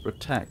insult to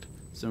protect,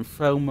 some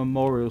frail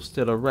memorial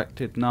still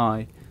erected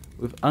nigh,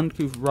 with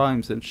uncouth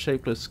rhymes and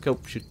shapeless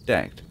sculpture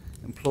decked,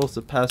 implores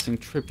the passing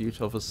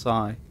tribute of a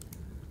sigh.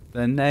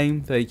 Their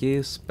name, their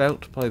years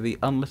spelt by the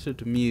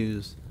unlettered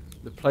muse,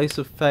 the place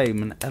of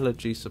fame and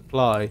elegy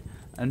supply,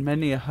 and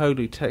many a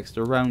holy text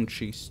around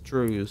she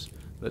strews,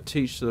 that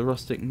teach the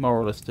rustic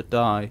moralist to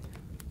die.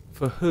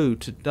 For who,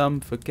 to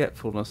dumb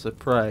forgetfulness a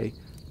prey,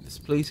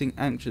 displeasing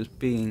anxious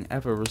being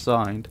ever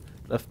resigned,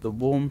 left the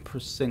warm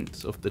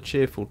precincts of the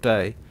cheerful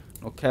day,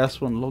 nor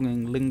cast one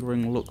longing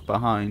lingering look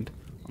behind?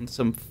 On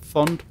some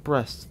fond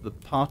breast the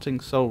parting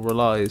soul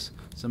relies,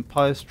 some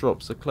pious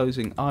drops the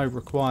closing eye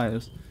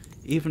requires.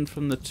 Even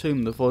from the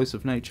tomb the voice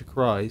of nature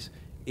cries,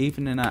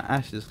 even in our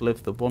ashes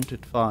live the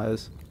wonted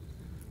fires.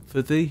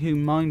 For thee who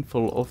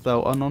mindful of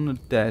thou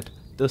unhonoured dead,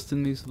 dost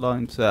in these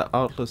lines their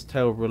artless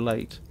tale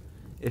relate,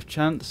 if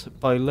chance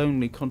by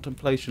lonely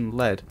contemplation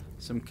led,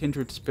 some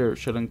kindred spirit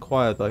shall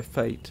inquire thy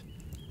fate.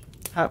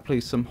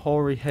 Haply some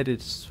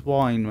hoary-headed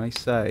swine may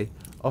say,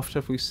 oft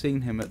have we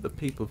seen him at the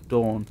peep of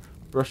dawn,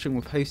 brushing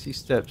with hasty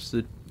steps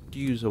the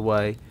dews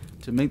away,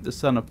 to meet the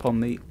sun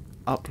upon the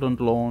upland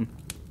lawn.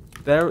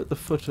 There at the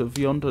foot of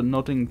yonder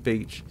nodding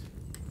beach,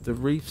 the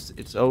reef's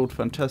its old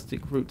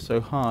fantastic root so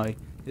high,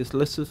 his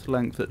listless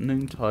length at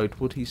noontide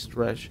would he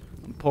stretch,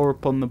 and pour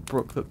upon the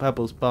brook that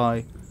babbles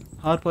by.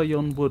 Hard by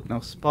yon wood now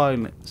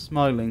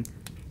smiling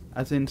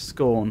as in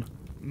scorn,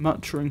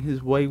 muttering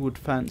his wayward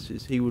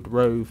fancies he would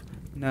rove,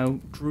 now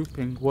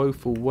drooping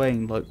woeful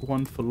wane like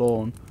one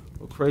forlorn,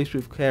 or crazed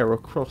with care or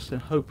crossed in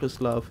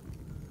hopeless love.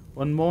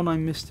 One morn I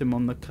missed him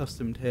on the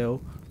customed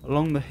hill,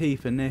 along the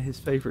heath and near his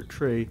favourite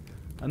tree.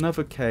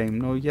 Another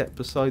came, nor yet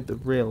beside the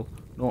rill,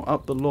 nor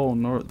up the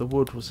lawn, nor at the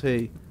wood was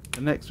he.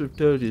 The next with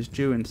dirges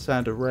due in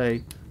sad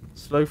array,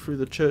 slow through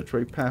the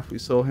churchway path we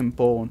saw him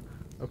borne.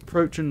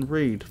 Approach and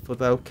read, for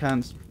thou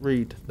canst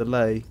read the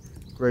lay,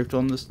 graved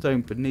on the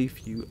stone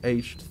beneath you,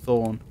 aged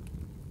thorn.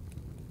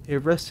 Here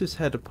rests his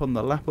head upon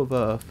the lap of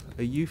earth,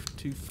 a youth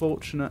too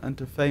fortunate and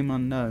to fame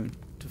unknown,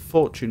 to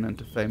fortune and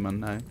to fame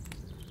unknown.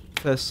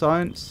 Fair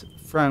science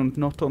frowned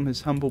not on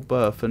his humble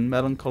birth, and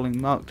melancholy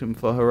marked him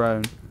for her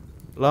own.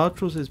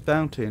 Large was his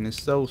bounty, and his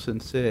soul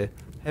sincere,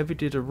 heavy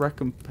did a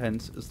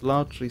recompense as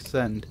largely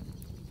send.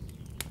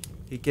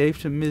 He gave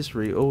to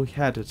misery all he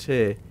had a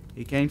tear,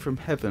 he gained from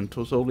heaven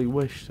 'twas all he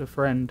wished, a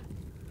friend.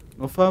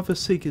 Nor farther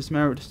seek his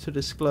merits to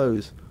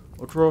disclose,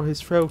 or draw his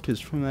frailties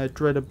from their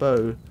dread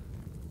abode.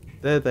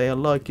 There they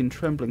alike in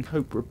trembling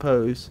hope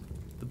repose,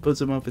 the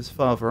bosom of his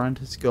Father and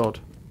his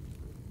God.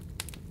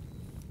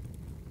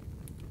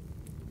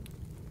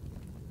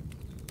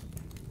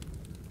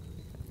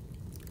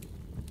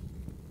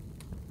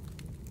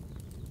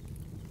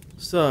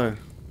 So,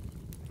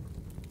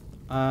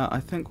 I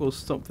think we'll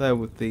stop there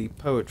with the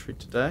poetry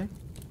today,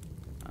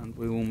 and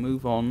we will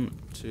move on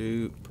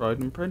to Pride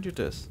and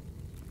Prejudice.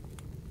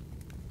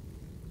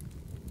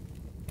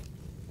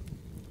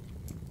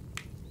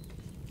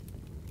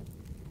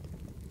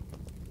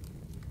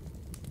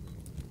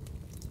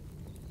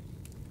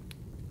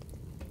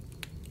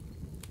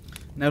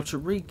 Now, to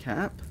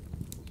recap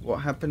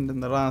what happened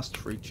in the last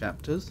 3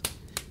 chapters,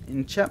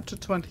 in chapter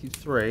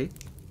 23,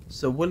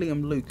 Sir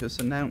William Lucas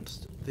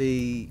announced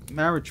the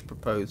marriage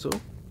proposal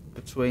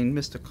between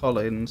Mr.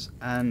 Collins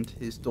and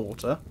his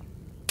daughter,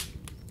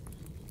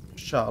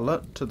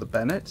 Charlotte to the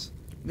Bennets.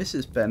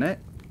 Mrs. Bennet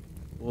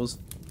was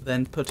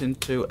then put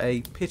into a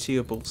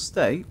pitiable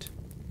state,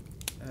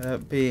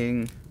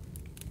 being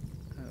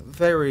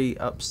very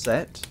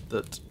upset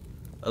that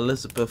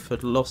Elizabeth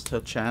had lost her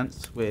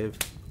chance with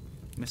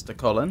Mr.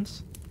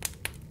 Collins,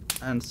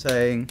 and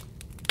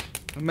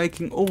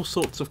making all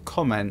sorts of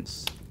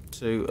comments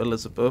to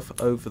Elizabeth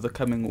over the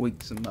coming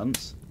weeks and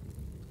months.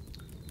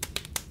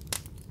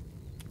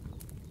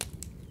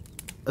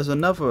 As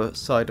another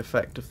side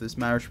effect of this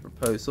marriage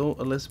proposal,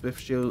 Elizabeth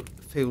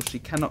feels she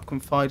cannot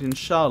confide in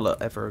Charlotte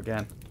ever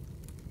again.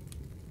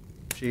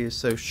 She is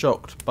so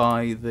shocked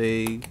by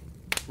the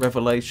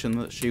revelation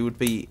that she would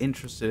be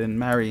interested in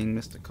marrying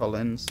Mr.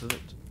 Collins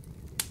that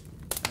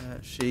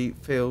she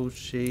feels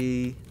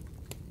she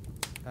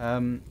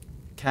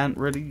can't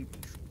really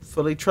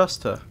fully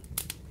trust her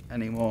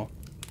anymore.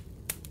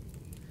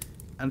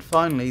 And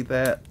finally,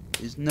 there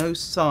is no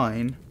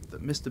sign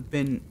that Mr.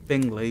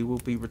 Bingley will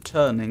be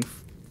returning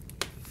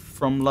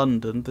from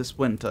London this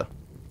winter.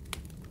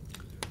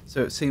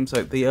 So it seems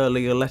like the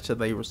earlier letter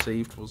they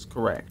received was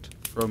correct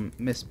from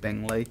Miss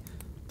Bingley,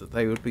 that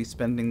they would be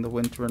spending the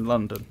winter in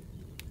London.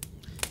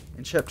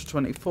 In chapter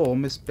 24,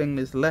 Miss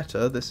Bingley's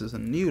letter, this is a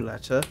new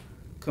letter,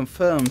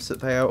 confirms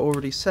that they are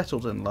already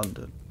settled in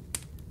London.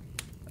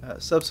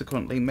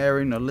 Subsequently,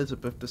 Mary and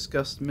Elizabeth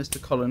discussed Mr.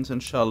 Collins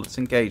and Charlotte's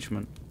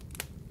engagement.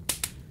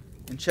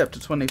 In chapter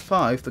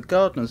 25, the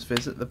Gardiners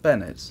visit the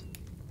Bennets,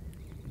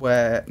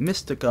 where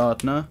Mr.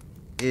 Gardiner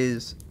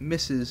is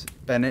Mrs.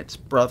 Bennet's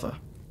brother.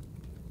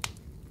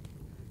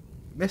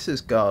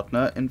 Mrs.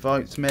 Gardiner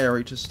invites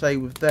Mary to stay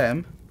with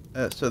them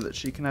so that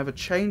she can have a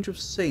change of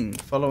scene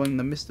following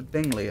the Mr.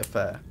 Bingley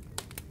affair.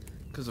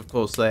 Because of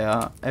course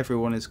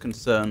everyone is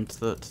concerned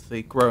that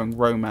the growing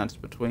romance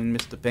between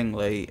Mr.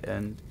 Bingley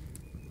and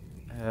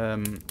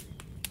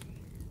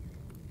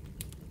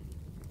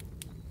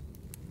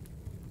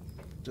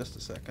just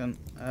a second.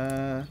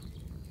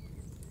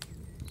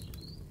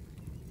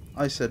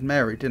 I said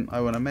Mary, didn't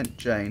I, when I meant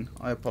Jane?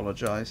 I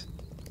apologise.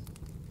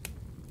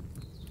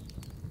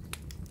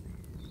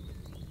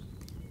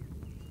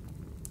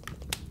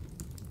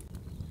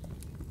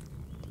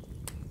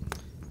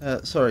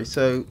 Sorry,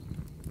 so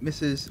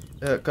Mrs.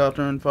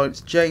 Gardiner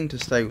invites Jane to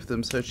stay with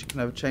them so she can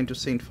have a change of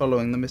scene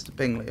following the Mr.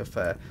 Bingley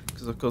affair.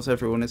 Because of course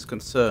everyone is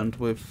concerned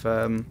with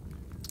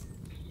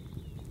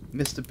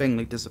Mr.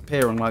 Bingley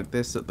disappearing like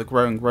this, that the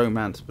growing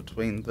romance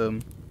between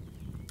them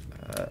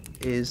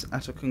is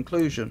at a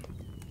conclusion.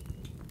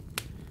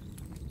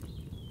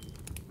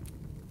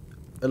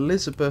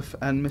 Elizabeth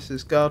and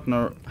Mrs.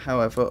 Gardiner,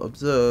 however,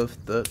 observe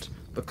that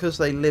because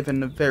they live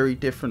in a very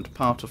different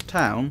part of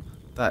town,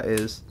 that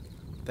is,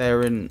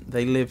 they're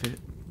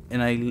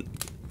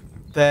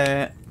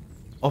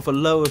of a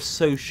lower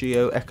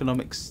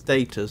socio-economic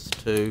status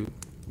to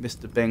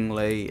Mr.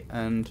 Bingley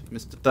and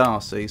Mr.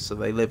 Darcy, so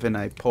they live in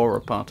a poorer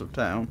part of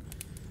town,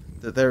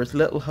 that there is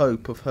little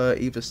hope of her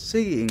either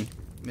seeing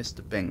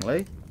Mr.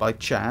 Bingley by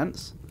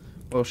chance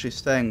while she's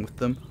staying with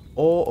them,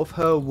 or of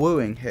her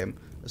wooing him,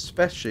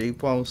 especially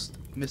whilst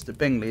Mr.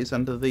 Bingley is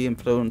under the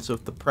influence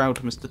of the proud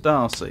Mr.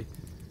 Darcy,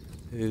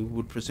 who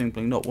would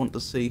presumably not want to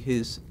see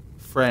his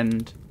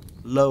friend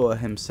lower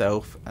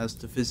himself as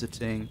to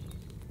visiting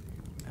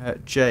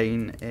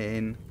Jane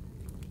in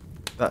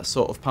that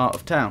sort of part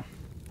of town.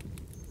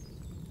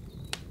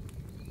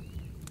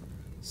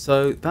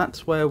 So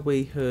that's where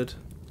we had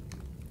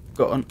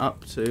gotten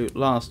up to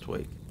last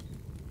week.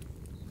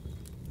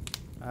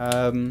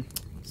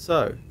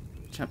 So,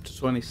 chapter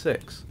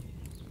 26.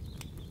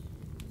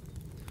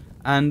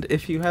 And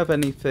if you have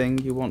anything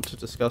you want to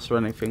discuss or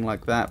anything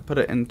like that, put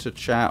it into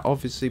chat.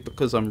 Obviously,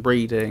 because I'm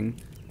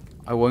reading,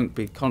 I won't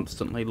be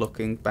constantly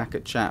looking back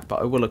at chat, but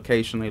I will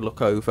occasionally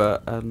look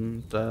over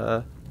and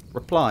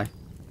reply.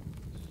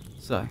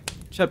 So,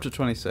 chapter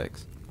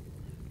 26.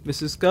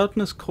 Mrs.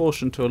 Gardiner's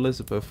caution to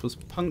Elizabeth was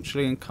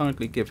punctually and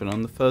kindly given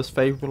on the first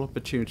favourable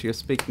opportunity of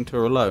speaking to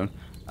her alone,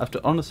 after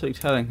honestly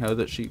telling her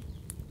that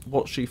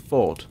what she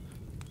thought.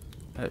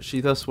 She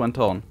thus went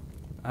on.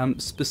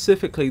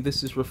 Specifically,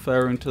 this is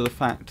referring to the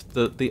fact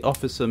that the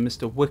officer,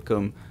 Mr.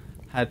 Wickham,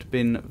 had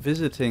been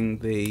visiting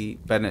the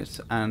Bennets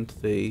and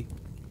the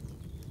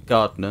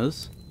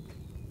Gardiners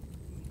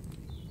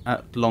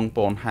at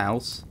Longbourn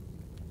House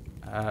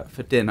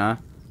for dinner,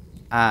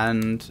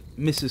 and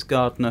Mrs.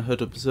 Gardiner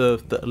had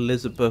observed that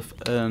Elizabeth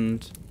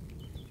and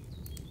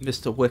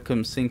Mr.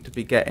 Wickham seemed to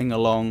be getting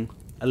along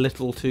a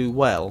little too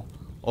well,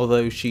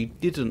 although she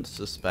didn't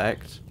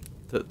suspect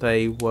that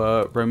they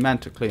were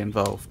romantically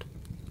involved.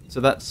 So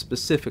that's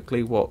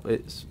specifically what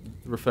it's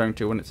referring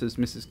to when it says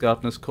Mrs.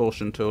 Gardiner's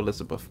caution to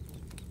Elizabeth.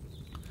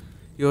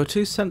 You are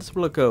too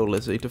sensible a girl,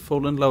 Lizzie, to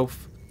fall in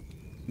love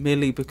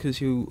merely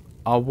because you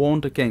are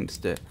warned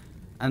against it,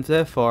 and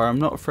therefore I am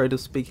not afraid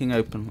of speaking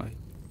openly.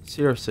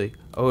 Seriously,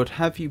 I would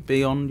have you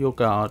be on your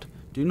guard.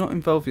 Do not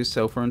involve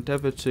yourself or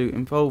endeavour to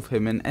involve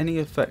him in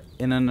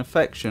an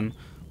affection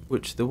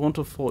which the want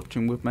of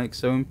fortune would make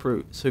so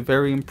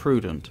very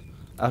imprudent.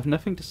 I have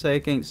nothing to say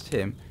against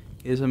him.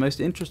 He is a most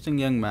interesting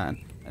young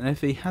man, and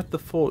if he had the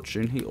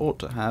fortune he ought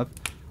to have,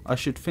 I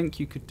should think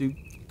you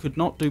could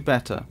not do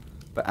better.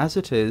 But as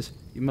it is,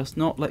 you must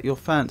not let your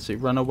fancy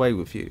run away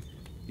with you.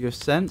 You have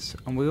sense,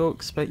 and we all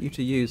expect you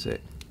to use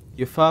it.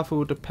 Your father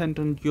will depend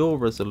on your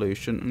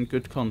resolution and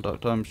good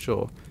conduct, I am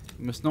sure.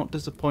 You must not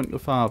disappoint your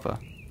father.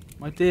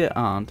 My dear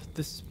aunt,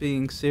 this is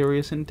being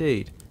serious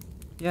indeed.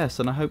 Yes,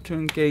 and I hope to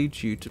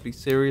engage you to be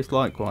serious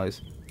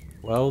likewise.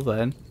 Well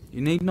then,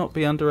 you need not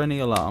be under any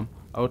alarm.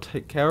 I will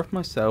take care of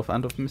myself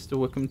and of Mr.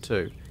 Wickham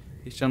too.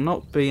 He shall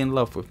not be in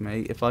love with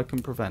me if I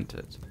can prevent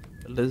it.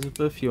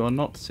 Elizabeth, you are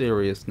not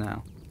serious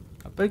now.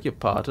 I beg your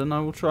pardon, I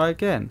will try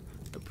again.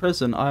 At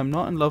present I am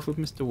not in love with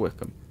Mr.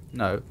 Wickham.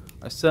 No,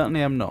 I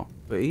certainly am not,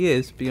 but he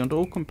is, beyond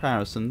all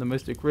comparison, the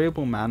most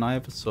agreeable man I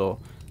ever saw,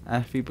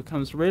 and if he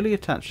becomes really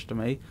attached to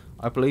me,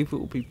 I believe it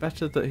will be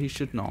better that he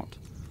should not.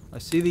 I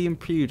see the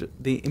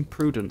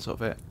imprudence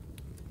of it.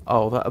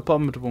 Oh, that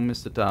abominable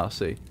Mr.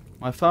 Darcy.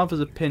 My father's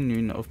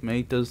opinion of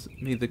me does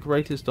me the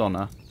greatest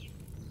honour,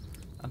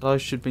 and I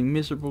should be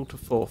miserable to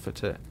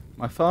forfeit it.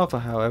 My father,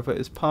 however,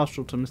 is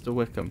partial to Mr.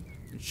 Wickham.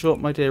 In short,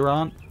 my dear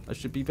aunt, I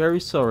should be very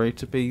sorry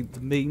to be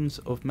the means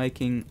of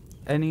making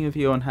any of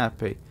you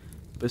unhappy,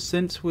 but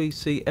since we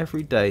see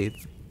every day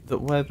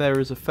that where there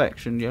is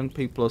affection, young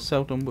people are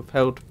seldom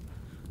withheld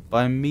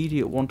by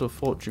immediate want of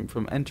fortune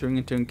from entering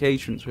into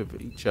engagements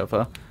with each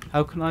other,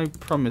 how can I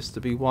promise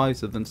to be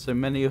wiser than so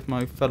many of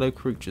my fellow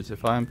creatures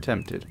if I am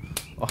tempted?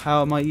 Or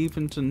how am I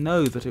even to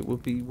know that it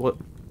would be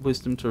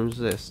wisdom to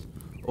resist?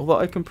 All that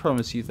I can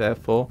promise you,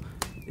 therefore,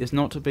 is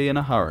not to be in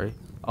a hurry.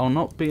 I will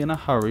not be in a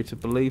hurry to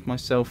believe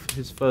myself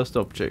his first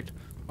object.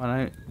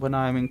 When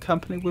I am in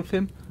company with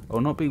him, I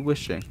will not be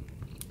wishing.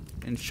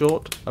 In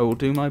short, I will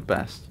do my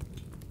best.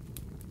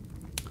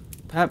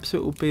 Perhaps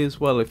it will be as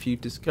well if you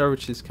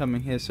discourage his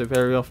coming here so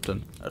very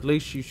often. At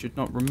least you should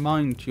not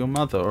remind your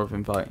mother of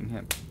inviting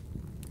him.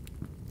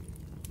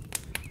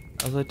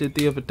 As I did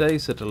the other day,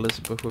 said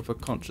Elizabeth with a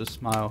conscious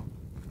smile.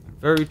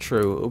 Very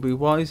true, it will be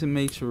wise in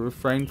me to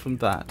refrain from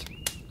that.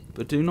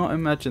 But do not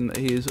imagine that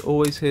he is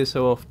always here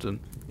so often.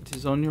 It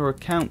is on your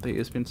account that he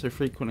has been so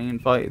frequently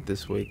invited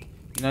this week.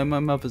 You know my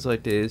mother's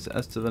ideas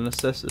as to the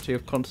necessity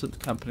of constant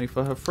company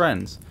for her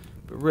friends.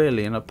 But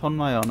really, and upon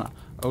my honour,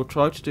 I will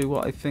try to do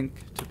what I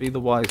think to be the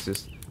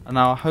wisest, and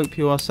I hope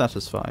you are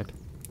satisfied.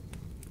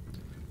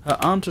 Her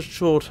aunt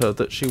assured her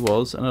that she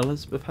was, and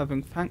Elizabeth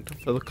having thanked her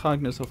for the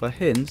kindness of her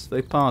hints,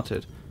 they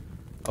parted.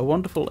 A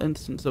wonderful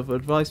instance of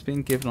advice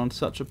being given on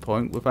such a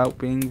point without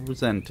being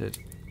resented.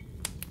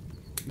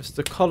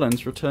 Mr.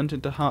 Collins returned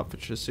into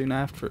Hertfordshire soon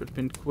after it had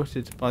been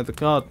quitted by the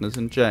Gardiners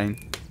and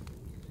Jane.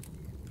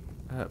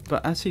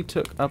 But as he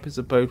took up his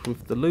abode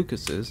with the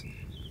Lucases,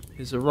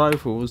 his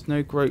arrival was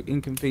no great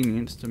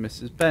inconvenience to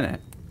Mrs.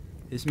 Bennet.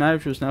 His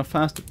marriage was now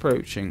fast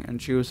approaching,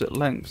 and she was at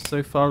length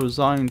so far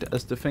resigned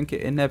as to think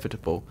it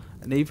inevitable,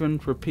 and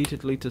even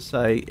repeatedly to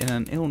say, in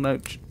an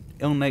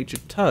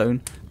ill-natured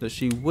tone, that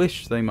she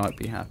wished they might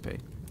be happy.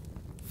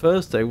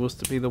 Thursday was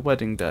to be the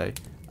wedding day,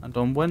 and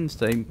on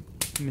Wednesday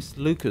Miss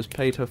Lucas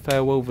paid her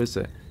farewell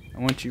visit,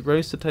 and when she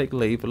rose to take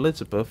leave,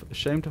 Elizabeth,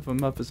 ashamed of her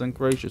mother's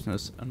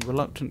ungraciousness and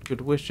reluctant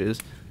good wishes,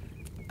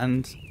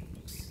 and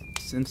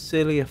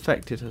sincerely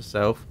affected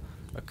herself,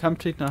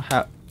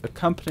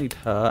 accompanied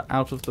her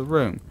out of the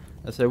room.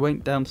 As they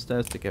went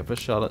downstairs together,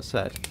 Charlotte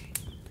said,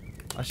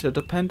 I shall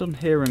depend on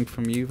hearing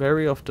from you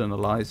very often,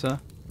 Eliza.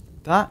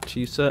 That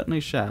you certainly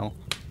shall.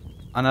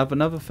 And I have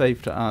another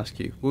favour to ask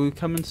you. Will you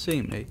come and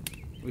see me?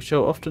 We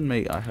shall often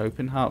meet, I hope,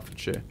 in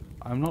Hertfordshire.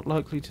 I am not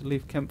likely to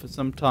leave Kent for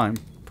some time.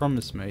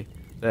 Promise me,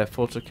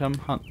 therefore, to come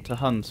to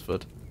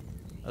Hunsford.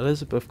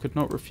 Elizabeth could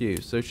not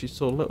refuse, though she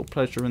saw little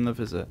pleasure in the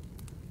visit.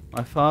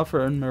 My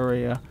father and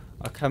Maria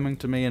are coming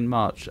to me in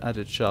March,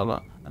 added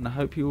Charlotte, and I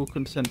hope you will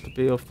consent to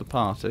be of the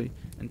party.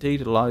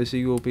 Indeed, Eliza,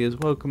 you will be as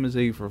welcome as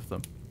either of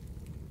them.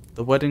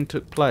 The wedding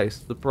took place.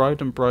 The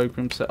bride and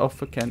bridegroom set off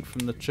for Kent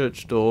from the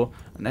church door,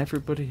 and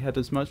everybody had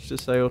as much to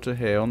say or to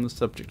hear on the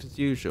subject as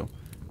usual.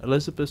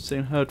 Elizabeth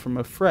soon heard from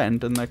her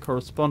friend, and their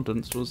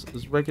correspondence was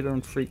as regular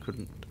and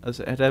frequent as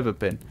it had ever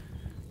been.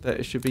 That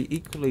it should be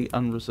equally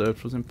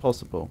unreserved was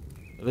impossible.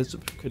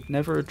 Elizabeth could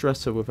never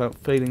address her without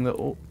feeling that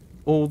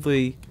all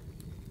the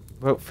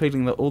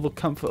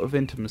comfort of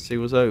intimacy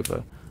was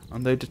over,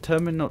 and though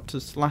determined not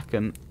to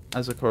slacken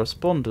as a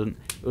correspondent,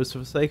 it was for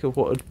the sake of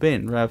what had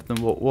been rather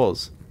than what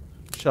was.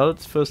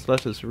 Charlotte's first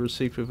letters were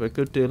received with a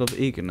good deal of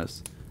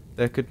eagerness.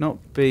 There could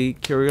not be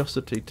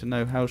curiosity to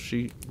know how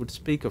she would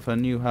speak of her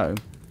new home,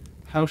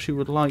 how she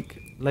would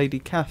like Lady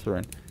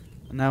Catherine,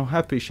 and how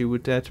happy she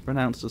would dare to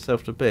pronounce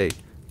herself to be,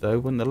 though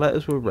when the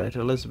letters were read,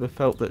 Elizabeth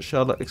felt that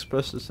Charlotte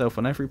expressed herself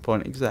on every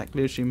point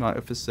exactly as she might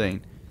have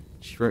foreseen.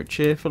 She wrote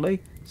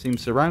cheerfully, seemed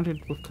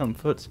surrounded with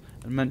comforts,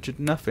 and mentioned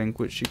nothing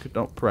which she could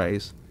not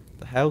praise.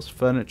 The house,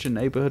 furniture,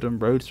 neighbourhood,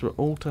 and roads were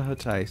all to her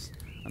taste,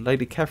 and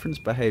Lady Catherine's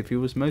behaviour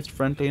was most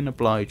friendly and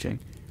obliging.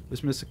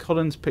 Was Mr.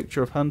 Collins'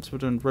 picture of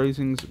Hunsford and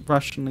Rosings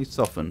rationally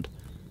softened,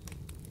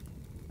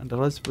 and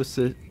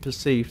Elizabeth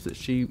perceived that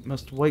she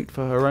must wait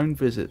for her own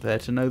visit there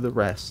to know the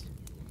rest.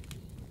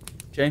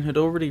 Jane had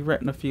already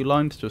written a few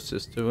lines to her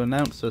sister to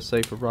announce her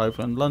safe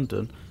arrival in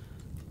London,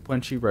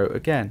 when she wrote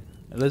again.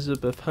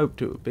 Elizabeth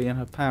hoped it would be in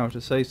her power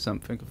to say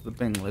something of the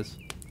Bingleys.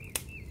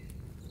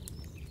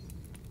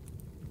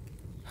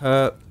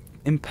 Her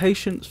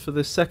impatience for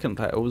this second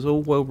letter was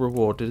all well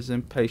rewarded, as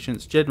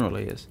impatience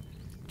generally is.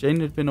 Jane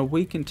had been a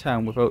week in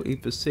town without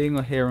either seeing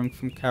or hearing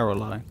from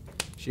Caroline.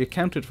 She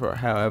accounted for it,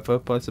 however,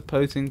 by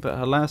supposing that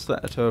her last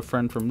letter to her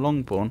friend from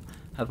Longbourn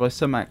had by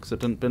some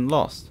accident been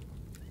lost.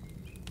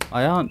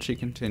 "My aunt," she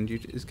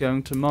continued, "is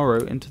going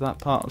tomorrow into that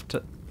part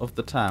of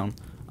the town,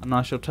 and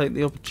I shall take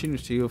the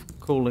opportunity of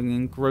calling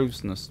in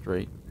Grosvenor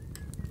Street."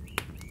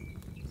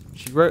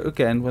 She wrote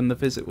again when the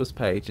visit was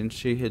paid, and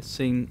she had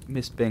seen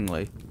Miss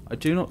Bingley. "I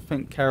do not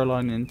think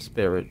Caroline in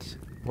spirits,"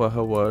 were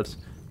her words,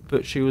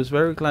 "but she was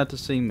very glad to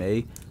see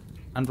me,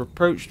 and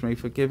reproached me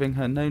for giving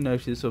her no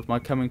notice of my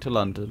coming to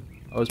London.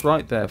 I was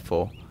right,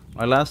 therefore.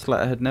 My last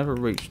letter had never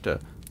reached her.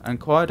 I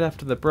inquired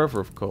after the brother,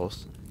 of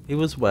course. He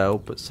was well,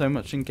 but so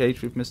much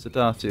engaged with Mr.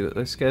 Darcy that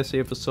they scarcely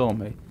ever saw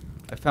me.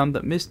 I found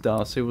that Miss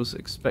Darcy was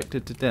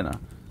expected to dinner.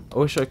 I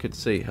wish I could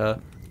see her.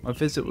 My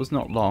visit was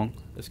not long,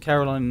 as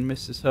Caroline and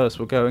Mrs. Hurst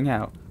were going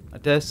out. I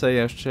dare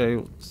say I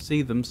shall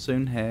see them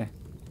soon here."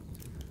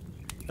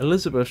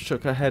 Elizabeth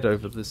shook her head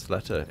over this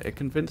letter. It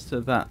convinced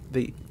her that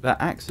that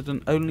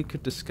accident only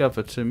could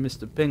discover to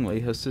Mr.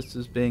 Bingley her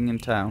sister's being in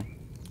town.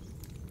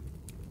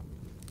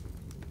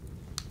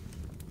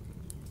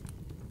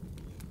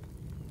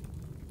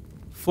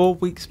 "4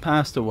 weeks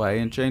passed away,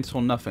 and Jane saw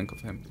nothing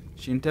of him.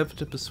 She endeavoured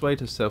to persuade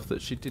herself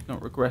that she did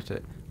not regret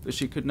it, but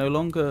she could no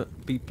longer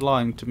be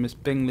blind to Miss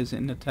Bingley's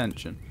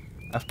inattention.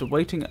 After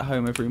waiting at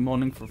home every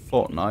morning for a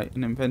fortnight,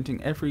 and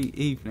inventing every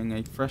evening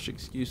a fresh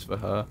excuse for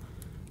her,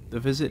 the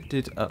visit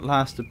did at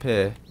last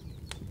appear.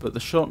 But the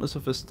shortness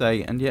of her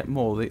stay, and yet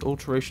more, the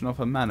alteration of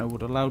her manner,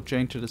 would allow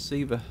Jane to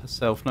deceive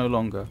herself no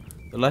longer.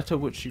 The letter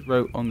which she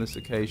wrote on this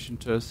occasion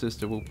to her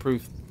sister will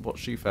prove what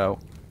she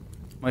felt.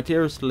 My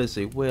dearest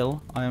Lizzie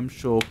will, I am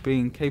sure, be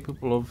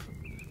incapable of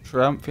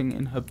triumphing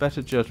in her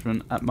better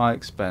judgment at my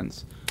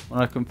expense,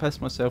 when I confess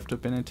myself to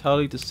have been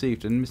entirely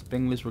deceived in Miss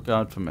Bingley's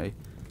regard for me.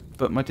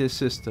 But, my dear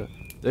sister,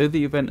 though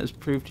the event has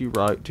proved you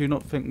right, do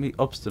not think me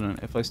obstinate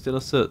if I still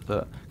assert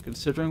that,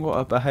 considering what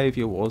her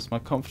behaviour was, my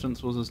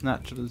confidence was as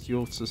natural as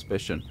your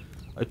suspicion.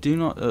 I do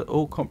not at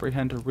all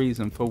comprehend her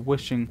reason for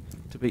wishing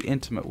to be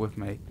intimate with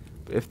me,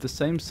 but if the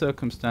same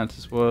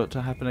circumstances were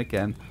to happen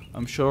again, I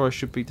am sure I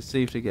should be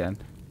deceived again.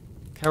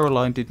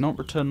 Caroline did not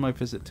return my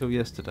visit till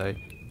yesterday,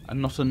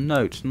 and not a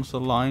note, not a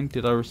line,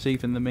 did I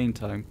receive in the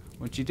meantime.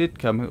 When she did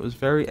come, it was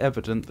very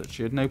evident that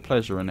she had no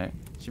pleasure in it.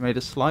 She made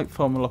a slight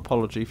formal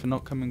apology for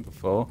not coming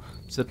before,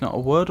 said not a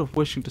word of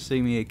wishing to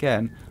see me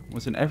again, and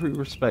was in every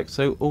respect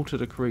so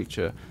altered a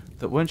creature,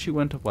 that when she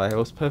went away I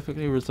was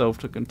perfectly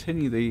resolved to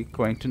continue the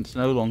acquaintance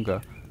no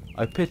longer.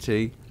 I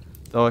pity,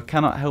 though I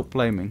cannot help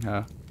blaming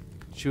her.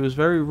 She was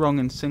very wrong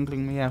in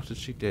singling me out as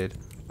she did.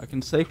 I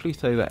can safely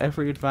say that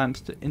every advance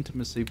to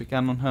intimacy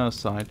began on her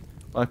side,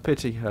 but I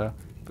pity her,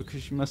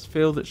 because she must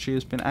feel that she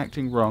has been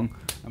acting wrong,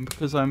 and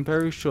because I am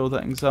very sure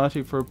that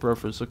anxiety for her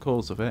brother is the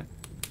cause of it.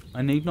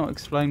 I need not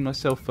explain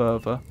myself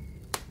farther,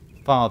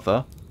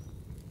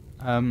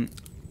 and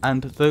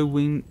though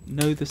we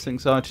know this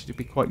anxiety to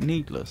be quite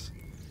needless,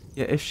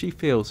 yet if she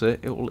feels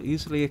it, it will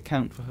easily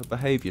account for her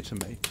behaviour to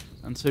me,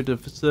 and so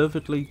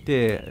deservedly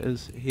dear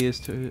as he is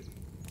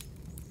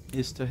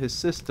to his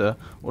sister,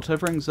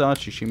 whatever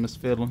anxiety she must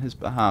feel on his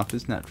behalf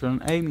is natural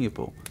and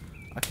amiable.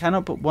 I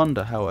cannot but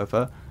wonder,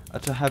 however,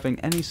 at her having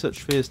any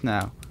such fears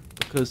now,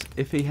 because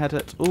if he had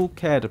at all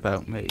cared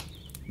about me,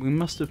 we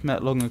must have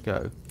met long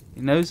ago.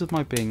 He knows of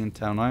my being in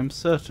town, I am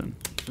certain,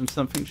 from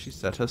something she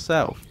said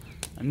herself,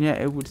 and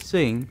yet it would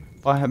seem,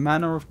 by her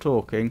manner of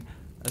talking,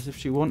 as if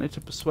she wanted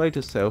to persuade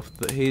herself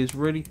that he is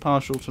really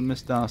partial to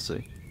Miss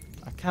Darcy.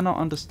 I cannot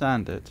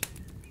understand it.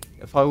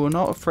 If I were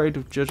not afraid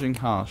of judging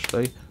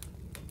harshly,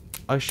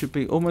 I should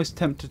be almost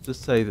tempted to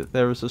say that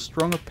there is a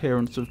strong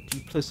appearance of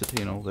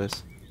duplicity in all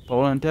this, but I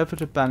will endeavour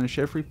to banish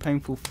every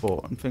painful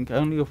thought, and think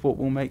only of what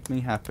will make me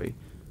happy.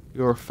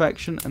 Your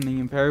affection and the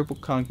invariable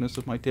kindness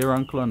of my dear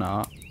uncle and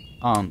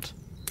aunt.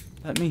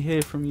 Let me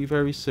hear from you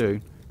very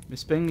soon.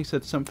 Miss Bingley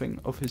said something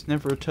of his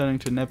never returning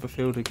to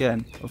Netherfield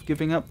again, of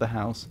giving up the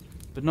house,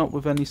 but not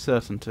with any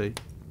certainty.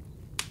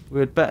 We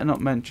had better not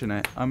mention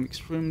it. I am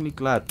extremely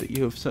glad that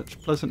you have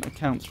such pleasant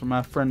accounts from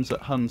our friends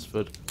at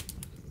Hunsford.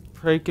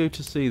 Pray go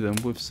to see them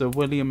with Sir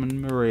William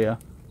and Maria.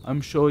 I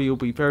am sure you'll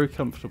be very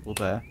comfortable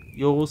there.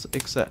 Yours,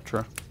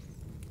 etc.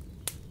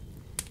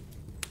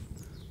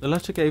 The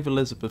letter gave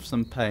Elizabeth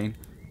some pain,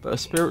 but her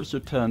spirits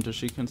returned as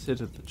she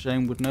considered that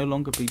Jane would no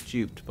longer be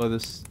duped by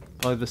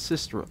the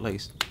sister at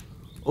least.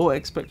 All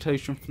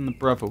expectation from the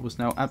brother was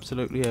now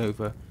absolutely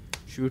over.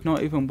 She would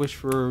not even wish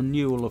for a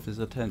renewal of his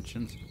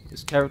attentions.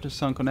 His character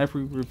sunk on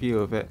every review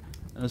of it,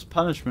 and as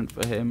punishment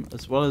for him,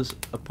 as well as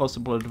a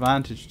possible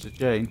advantage to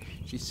Jane,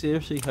 she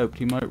seriously hoped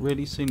he might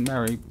really soon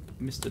marry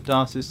Mr.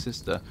 Darcy's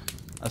sister,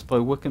 as by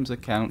Wickham's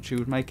account she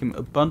would make him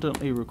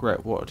abundantly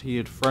regret what he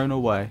had thrown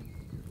away.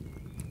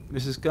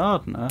 Mrs.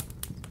 Gardiner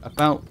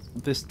about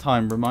this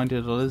time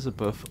reminded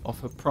Elizabeth of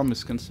her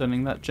promise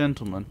concerning that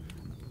gentleman,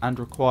 and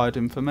required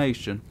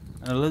information.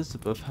 and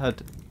Elizabeth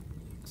had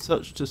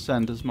such to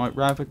send as might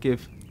rather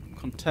give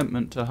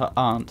contentment to her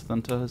aunt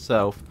than to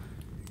herself.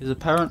 His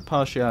apparent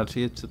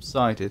partiality had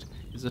subsided,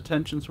 his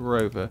attentions were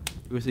over,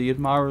 he was the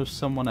admirer of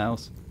someone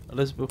else.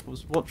 Elizabeth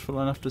was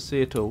watchful enough to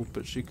see it all,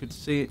 but she could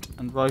see it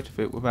and write of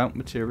it without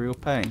material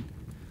pain.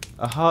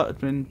 Her heart had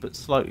been but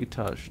slightly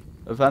touched.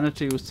 Her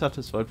vanity was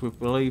satisfied with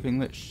believing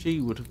that she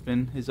would have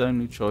been his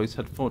only choice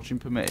had fortune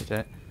permitted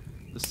it.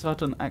 The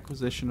sudden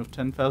acquisition of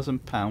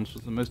 £10,000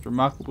 was the most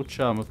remarkable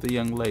charm of the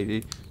young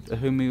lady to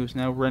whom he was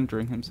now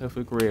rendering himself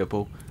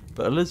agreeable,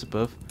 but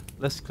Elizabeth,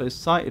 less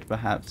close-sighted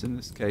perhaps in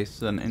this case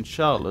than in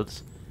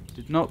Charlotte's,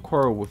 did not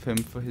quarrel with him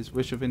for his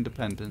wish of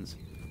independence.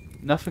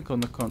 Nothing, on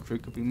the contrary,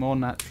 could be more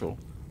natural,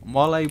 and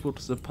while able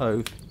to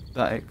suppose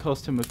that it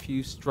cost him a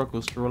few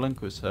struggles to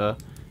relinquish her,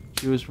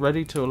 she was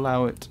ready to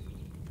allow it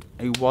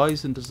a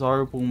wise and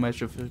desirable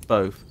measure for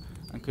both,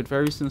 and could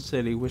very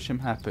sincerely wish him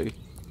happy.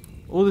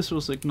 All this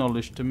was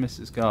acknowledged to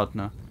Mrs.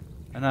 Gardiner,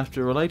 and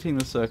after relating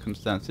the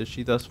circumstances,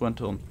 she thus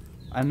went on.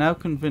 I am now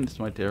convinced,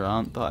 my dear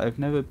aunt, that I have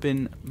never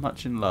been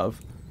much in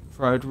love,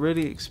 for I had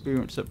really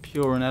experienced that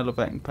pure and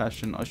elevating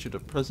passion I should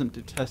at present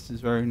detest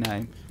his very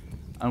name,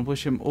 and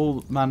wish him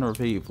all manner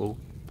of evil.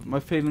 But my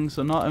feelings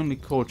are not only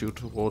cordial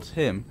towards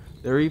him,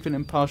 they are even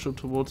impartial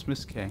towards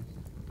Miss King.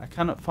 I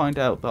cannot find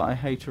out that I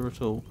hate her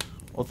at all,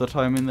 or that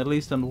I am in the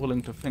least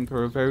unwilling to think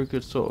her a very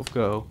good sort of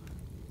girl.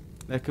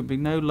 There can be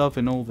no love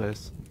in all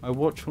this. My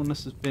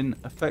watchfulness has been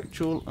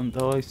effectual, and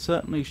though I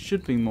certainly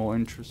should be a more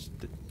interesting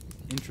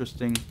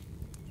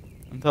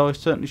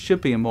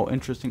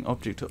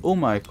object to all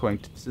my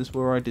acquaintances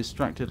were I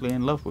distractedly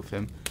in love with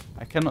him,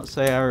 I cannot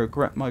say I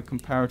regret my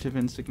comparative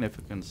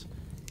insignificance.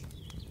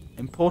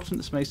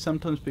 Importance may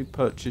sometimes be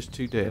purchased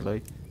too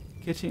dearly.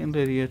 Kitty and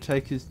Lydia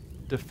take his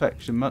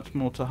defection much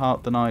more to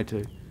heart than I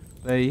do.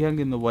 They are young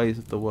in the ways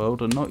of the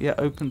world, and not yet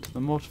open to the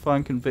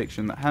mortifying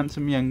conviction that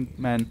handsome young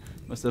men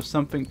must have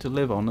something to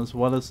live on as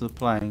well as the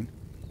plain.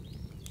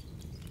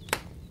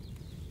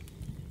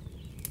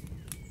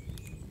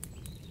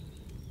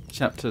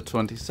 Chapter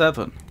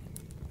 27.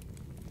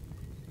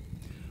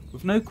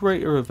 With no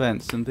greater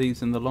events than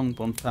these in the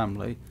Longbourn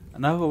family,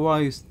 and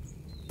otherwise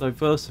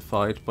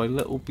diversified by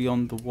little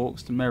beyond the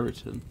walks to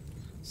Meryton,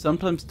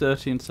 sometimes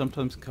dirty and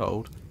sometimes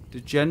cold,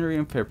 did January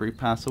and February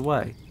pass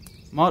away.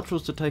 March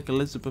was to take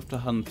Elizabeth to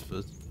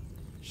Hunsford.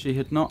 She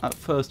had not at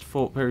first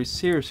thought very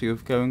seriously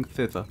of going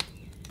thither,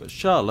 but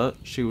Charlotte,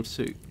 she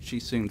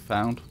soon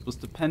found, was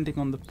depending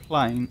on the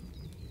plan,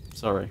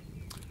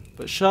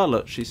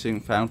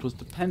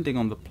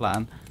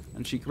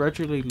 and she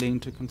gradually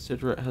leaned to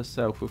consider it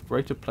herself with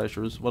greater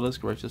pleasure as well as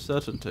greater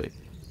certainty.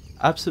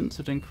 Absence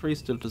had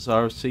increased her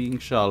desire of seeing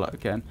Charlotte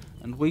again,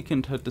 and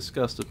weakened her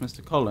disgust of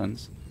Mr.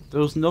 Collins.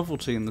 There was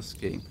novelty in the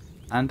scheme,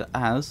 and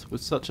as,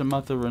 with such a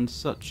mother and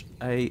such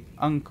a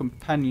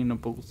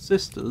uncompanionable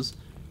sisters,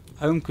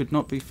 home could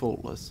not be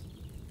faultless.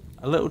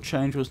 A little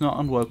change was not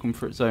unwelcome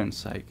for its own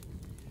sake.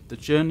 The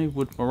journey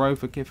would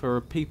moreover give her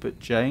a peep at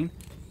Jane,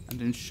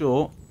 and in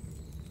short,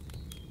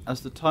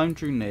 as the time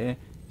drew near,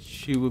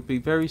 she would be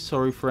very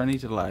sorry for any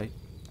delay.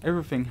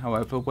 Everything,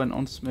 however, went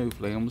on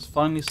smoothly, and was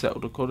finally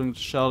settled according to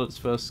Charlotte's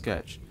first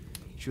sketch.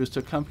 She was to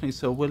accompany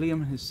Sir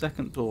William and his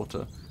second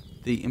daughter.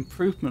 The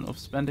improvement of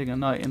spending a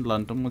night in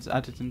London was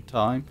added in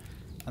time,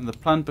 and the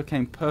plan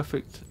became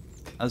perfect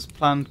as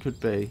plan could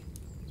be.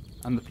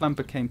 And the plan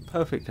became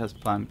perfect as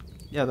plan...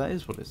 Yeah, that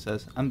is what it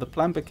says. And the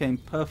plan became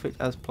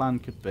perfect as plan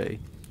could be.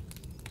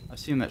 I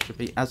assume that should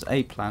be as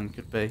a plan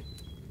could be.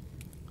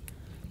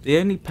 The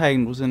only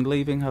pain was in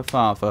leaving her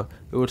father,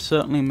 who would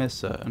certainly miss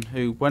her, and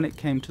who, when it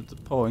came to the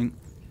point,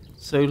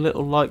 so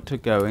little liked her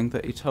going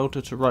that he told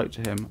her to write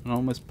to him, and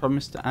almost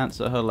promised to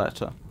answer her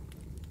letter.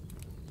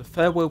 The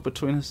farewell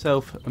between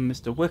herself and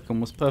Mr. Wickham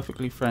was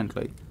perfectly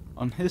friendly.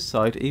 On his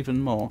side,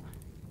 even more.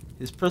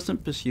 His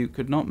present pursuit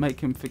could not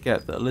make him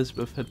forget that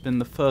Elizabeth had been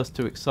the first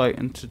to excite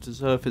and to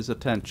deserve his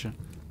attention,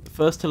 the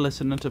first to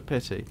listen and to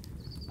pity,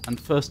 and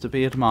first to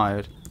be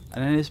admired,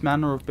 and in his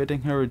manner of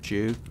bidding her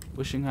adieu,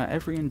 wishing her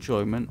every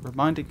enjoyment,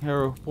 reminding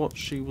her of what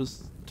she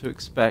was to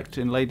expect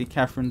in Lady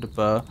Catherine de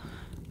Bourgh,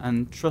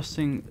 and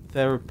trusting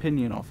their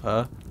opinion of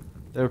her,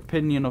 their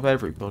opinion of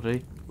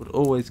everybody, would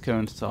always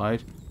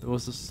coincide, there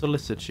was a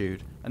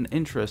solicitude, an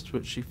interest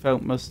which she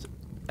felt must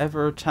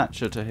ever attach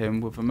her to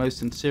him with a most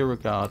sincere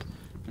regard,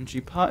 and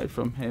she parted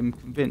from him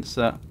convinced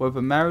that,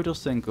 whether married or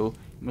single,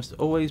 he must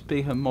always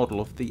be her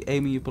model of the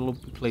amiable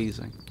and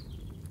pleasing.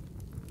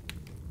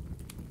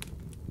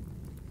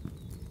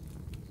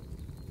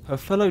 Her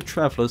fellow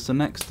travellers the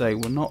next day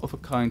were not of a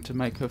kind to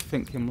make her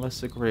think him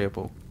less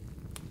agreeable.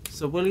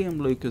 Sir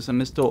William Lucas and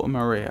his daughter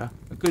Maria,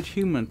 a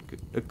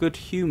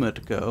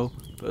good-humoured girl,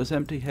 but as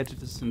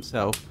empty-headed as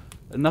himself,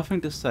 had nothing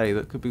to say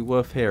that could be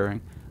worth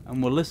hearing,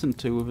 and were listened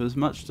to with as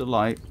much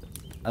delight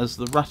as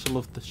the rattle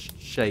of the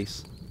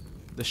chaise.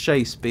 The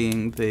chaise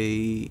being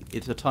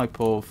it's a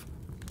type of,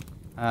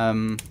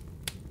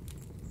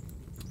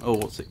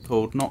 what's it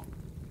called? Not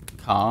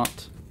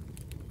cart.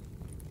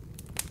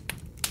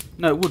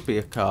 No, it would be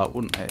a cart,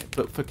 wouldn't it?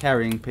 But for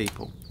carrying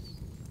people.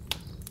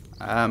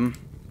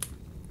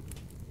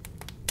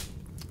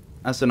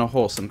 As in a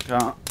horse and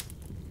cart.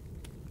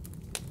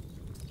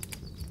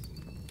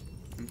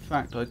 In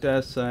fact, I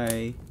dare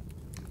say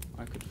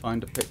I could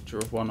find a picture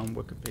of one on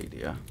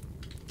Wikipedia.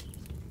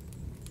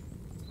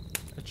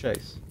 A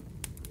chase.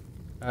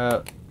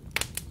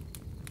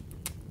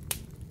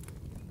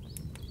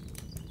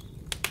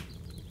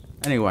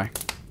 Anyway.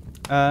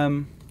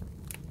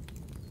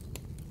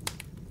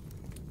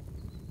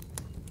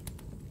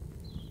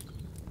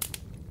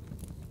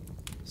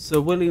 Sir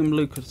William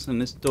Lucas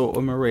and his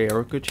daughter Maria,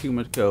 a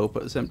good-humoured girl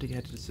but as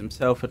empty-headed as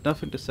himself, had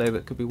nothing to say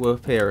that could be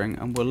worth hearing,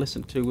 and were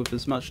listened to with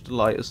as much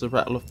delight as the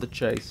rattle of the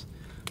chase.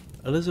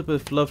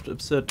 Elizabeth loved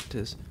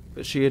absurdities,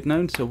 but she had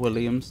known Sir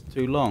William's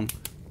too long.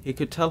 He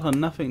could tell her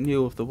nothing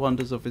new of the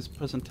wonders of his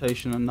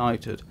presentation and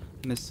knighthood,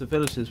 and his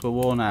civilities were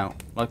worn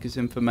out, like his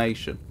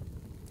information.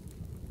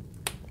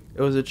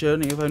 It was a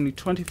journey of only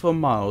 24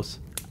 miles,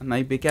 and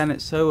they began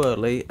it so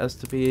early as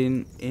to be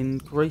in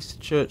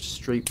Gracechurch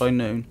Street by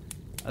noon.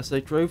 As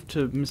they drove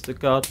to Mr.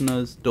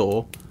 Gardiner's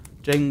door,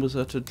 Jane was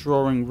at a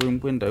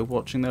drawing-room window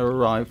watching their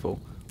arrival.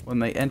 When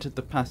they entered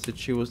the passage,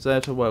 she was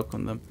there to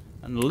welcome them,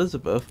 and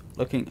Elizabeth,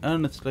 looking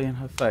earnestly in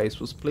her face,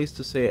 was pleased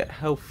to see it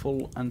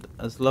healthful and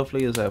as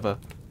lovely as ever.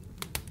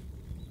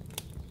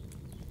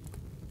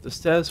 On the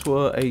stairs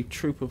were a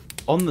troop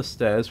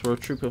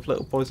of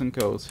little boys and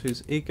girls,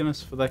 whose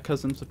eagerness for their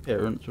cousin's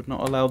appearance would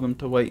not allow them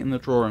to wait in the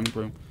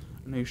drawing-room,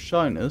 and whose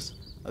shyness,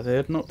 as they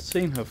had not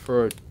seen her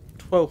for a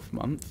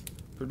 12-month,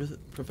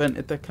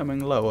 prevented their coming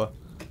lower.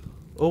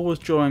 All was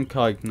joy and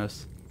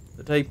kindness.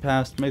 The day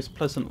passed most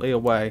pleasantly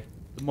away,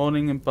 the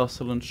morning in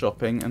bustle and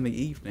shopping, and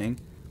the evening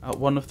at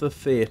one of the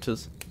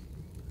theatres.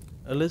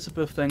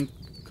 Elizabeth then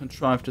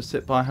contrived to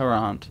sit by her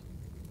aunt.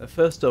 Their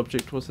first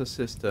object was her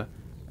sister,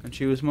 and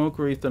she was more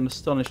grieved than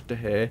astonished to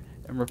hear,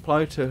 in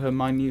reply to her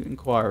minute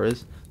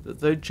inquiries, that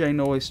though Jane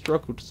always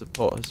struggled to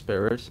support her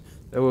spirits,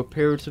 there were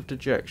periods of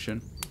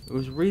dejection. It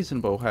was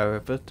reasonable,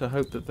 however, to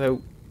hope that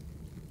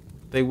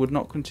they would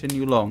not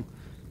continue long.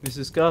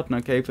 Mrs.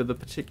 Gardiner gave her the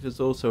particulars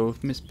also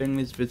of Miss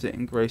Bingley's visit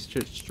in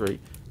Gracechurch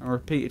Street, and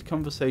repeated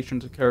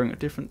conversations occurring at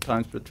different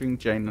times between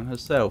Jane and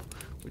herself,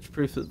 which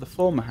proved that the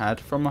former had,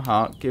 from her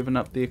heart, given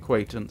up the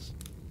acquaintance.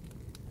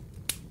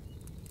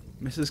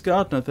 Mrs.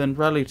 Gardiner then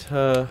rallied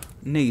her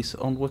niece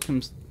on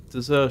Wickham's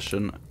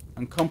desertion,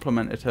 and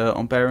complimented her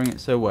on bearing it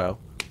so well.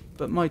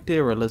 "But my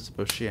dear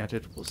Elizabeth," she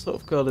added, "what sort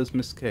of girl is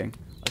Miss King?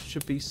 I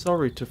should be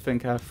sorry to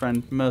think our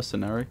friend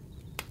mercenary."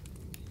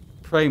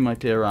 "Pray, my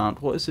dear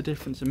aunt, what is the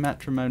difference in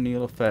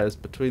matrimonial affairs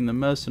between the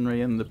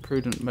mercenary and the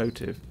prudent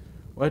motive?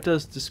 Where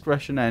does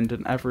discretion end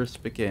and avarice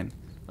begin?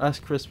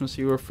 Last Christmas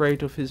you were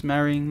afraid of his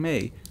marrying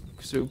me,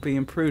 because it would be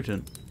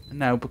imprudent, and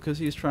now, because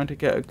he is trying to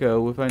get a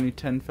girl with only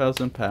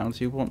 £10,000,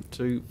 you want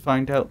to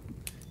find out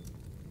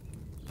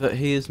that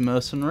he is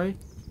mercenary?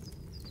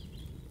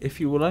 If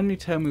you will only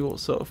tell me what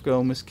sort of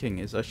girl Miss King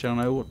is, I shall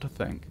know what to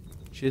think.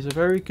 She is a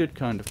very good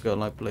kind of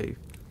girl, I believe.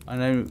 I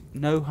know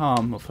no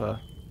harm of her.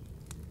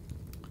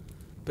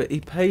 But he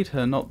paid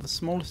her not the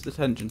smallest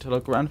attention till her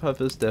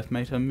grandfather's death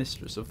made her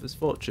mistress of his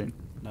fortune.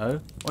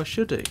 No, why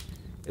should he?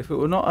 If it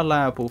were not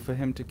allowable for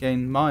him to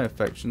gain my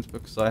affections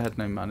because I had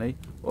no money,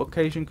 what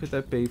occasion could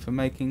there be for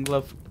making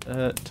love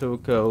to a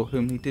girl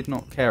whom he did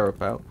not care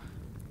about,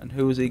 and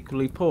who was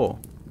equally poor?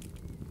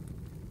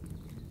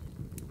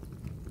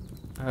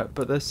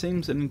 But there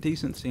seems an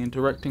indecency in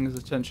directing his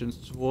attentions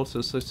towards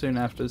her so soon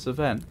after this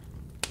event.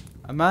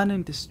 A man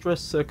in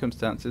distressed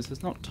circumstances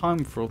has not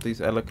time for all these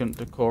elegant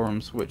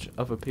decorums which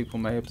other people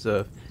may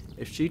observe.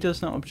 If she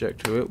does not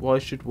object to it, why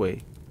should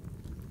we?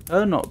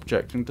 Her not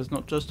objecting does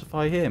not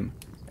justify him.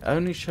 It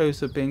only shows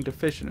her being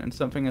deficient in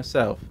something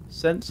herself,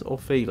 sense or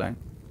feeling.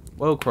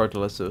 Well, cried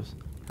Elizabeth,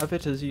 have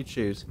it as you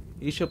choose.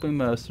 He shall be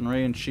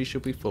mercenary and she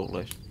shall be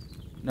foolish.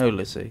 No,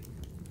 Lizzie,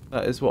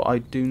 that is what I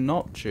do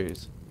not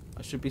choose.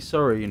 I should be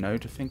sorry, you know,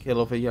 to think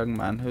ill of a young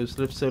man who has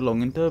lived so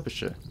long in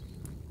Derbyshire.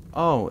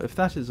 Oh, if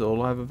that is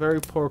all, I have a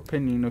very poor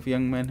opinion of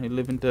young men who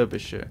live in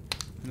Derbyshire,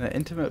 and their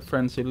intimate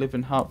friends who live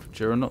in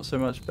Hertfordshire are not so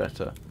much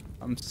better.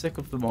 I'm sick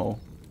of them all.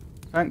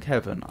 Thank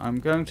heaven, I am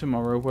going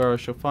tomorrow where I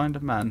shall find a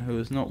man who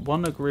has not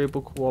one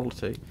agreeable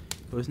quality,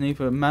 who has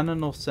neither manner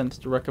nor sense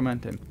to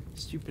recommend him.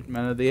 Stupid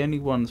men are the only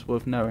ones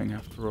worth knowing,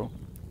 after all.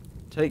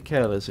 Take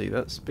care, Lizzie,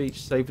 that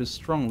speech savours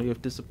strongly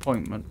of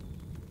disappointment.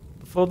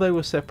 Before they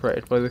were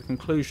separated by the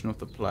conclusion of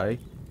the play,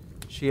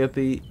 she had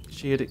the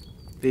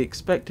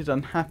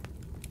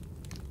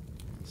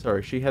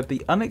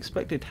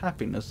unexpected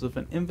happiness of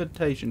an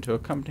invitation to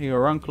accompany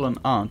her uncle and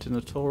aunt in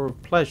a tour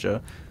of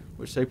pleasure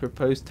which they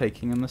proposed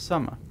taking in the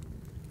summer.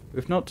 "We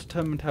have not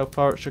determined how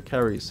far it shall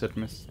carry," said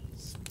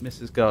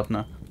Mrs.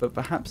 Gardiner, "but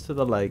perhaps to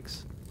the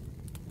lakes."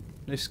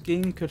 No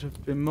scheme could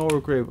have been more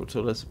agreeable to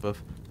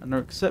Elizabeth, and her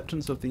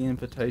acceptance of the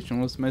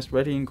invitation was most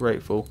ready and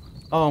grateful.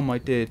 "Oh, my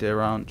dear, dear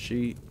aunt,"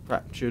 she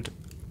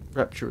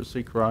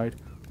rapturously cried,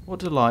 "what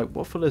delight,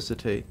 what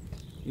felicity!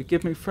 You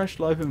give me fresh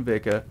life and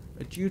vigour,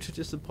 adieu to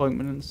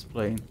disappointment and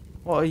spleen.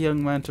 What a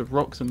young man to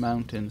rocks and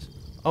mountains!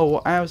 Oh,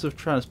 what hours of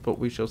transport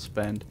we shall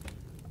spend!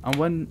 And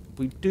when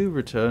we do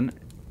return,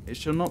 it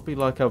shall not be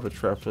like other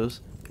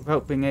travellers.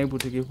 without being able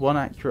to give one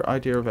accurate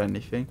idea of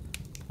anything.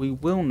 We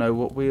will know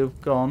what we have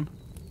gone.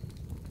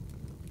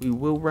 We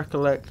will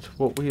recollect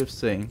what we have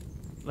seen.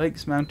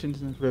 Lakes,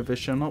 mountains, and rivers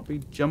shall not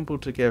be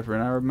jumbled together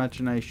in our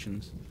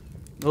imaginations.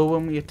 Nor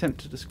when we attempt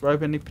to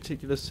describe any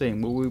particular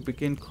scene will we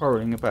begin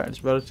quarrelling about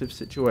its relative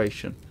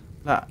situation.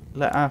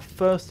 Let our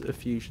first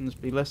effusions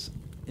be less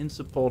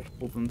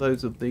insupportable than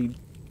those of the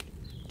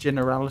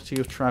generality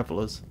of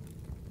travellers.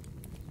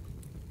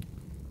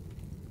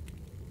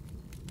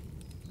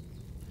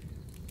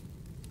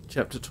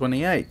 Chapter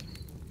 28.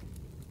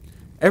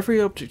 Every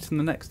object in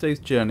the next day's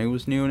journey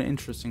was new and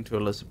interesting to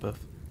Elizabeth,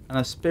 and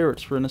her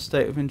spirits were in a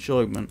state of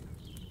enjoyment,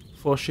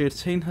 for she had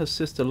seen her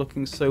sister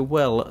looking so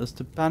well as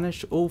to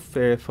banish all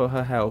fear for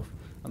her health,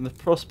 and the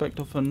prospect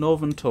of her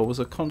northern tour was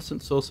a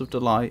constant source of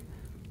delight.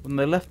 When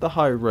they left the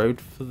high road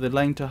for the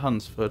lane to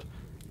Hunsford,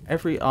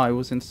 every eye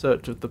was in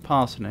search of the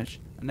parsonage,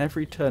 and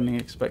every turning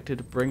expected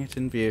to bring it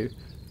in view.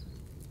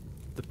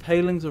 The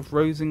palings of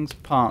Rosings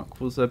Park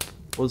was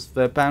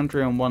their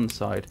boundary on one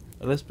side.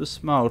 Elizabeth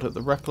smiled at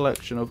the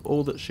recollection of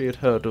all that she had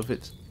heard of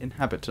its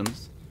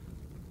inhabitants.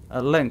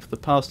 At length the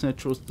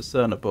parsonage was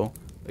discernible,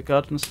 the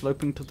garden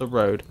sloping to the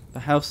road,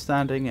 the house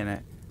standing in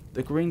it,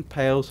 the green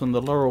pales and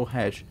the laurel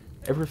hedge,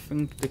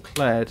 everything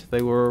declared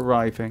they were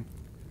arriving.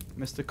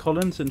 Mr.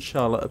 Collins and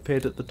Charlotte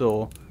appeared at the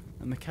door,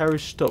 and the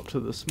carriage stopped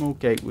at the small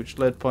gate which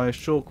led by a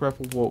short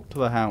gravel walk to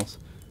the house,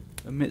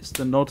 amidst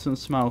the nods and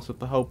smiles of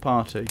the whole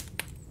party.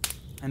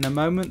 In a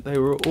moment they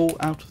were all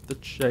out of the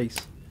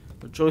chaise,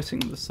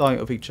 rejoicing at the sight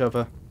of each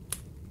other.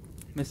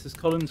 Mrs.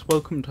 Collins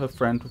welcomed her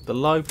friend with the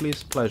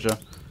liveliest pleasure,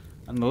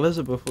 and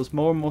Elizabeth was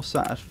more and more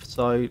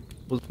satisfied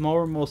with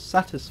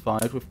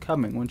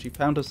coming when she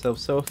found herself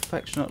so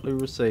affectionately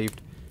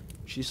received.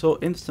 She saw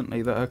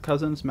instantly that her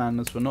cousin's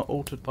manners were not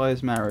altered by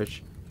his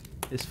marriage.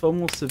 His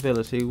formal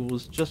civility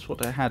was just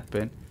what it had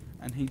been,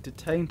 and he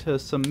detained her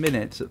some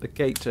minutes at the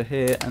gate to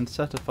hear and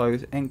satisfy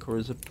his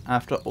enquiries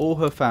after all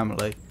her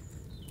family.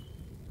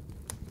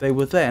 They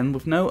were then,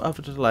 with no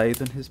other delay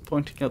than his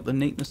pointing out the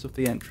neatness of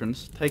the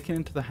entrance, taken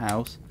into the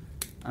house,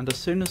 and as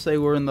soon as they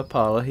were in the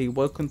parlour he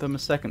welcomed them a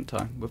second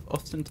time, with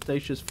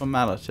ostentatious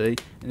formality,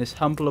 in his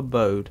humble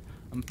abode,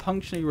 and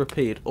punctually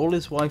repeated all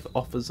his wife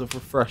offers of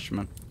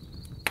refreshment.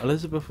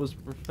 Elizabeth was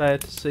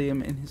prepared to see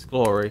him in his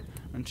glory,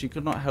 and she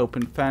could not help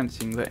in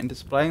fancying that in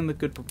displaying the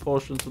good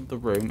proportions of the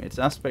room, its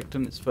aspect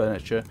and its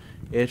furniture,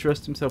 he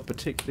addressed himself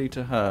particularly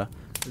to her,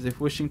 as if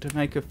wishing to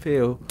make her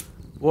feel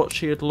what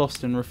she had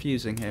lost in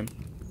refusing him.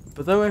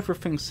 But though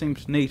everything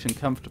seemed neat and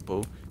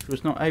comfortable, she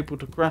was not able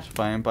to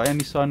gratify him by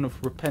any sign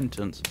of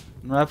repentance,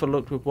 and rather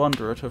looked with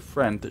wonder at her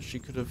friend that she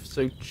could have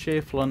so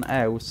cheerful an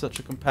air with such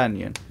a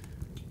companion.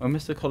 When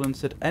Mr. Collins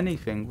said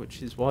anything which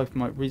his wife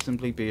might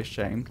reasonably be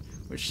ashamed,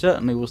 which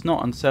certainly was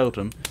not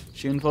unseldom,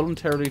 she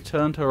involuntarily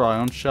turned her eye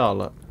on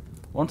Charlotte.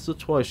 Once or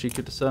twice she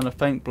could discern a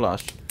faint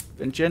blush,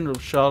 but in general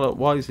Charlotte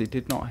wisely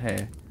did not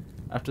hear.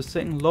 After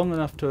sitting long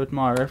enough to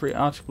admire every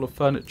article of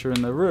furniture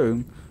in the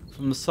room,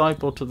 from the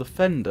sideboard to the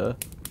fender.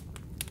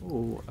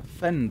 Ooh, a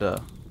fender.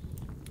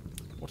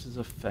 What is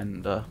a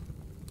fender?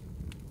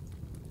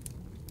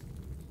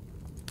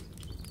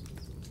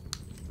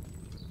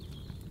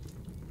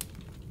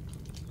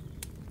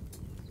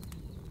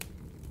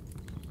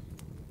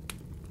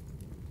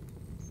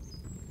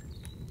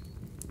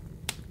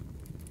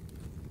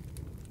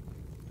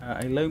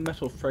 A low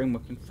metal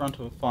framework in front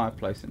of a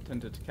fireplace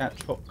intended to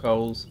catch hot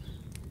coals,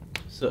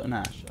 soot and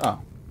ash.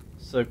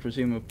 So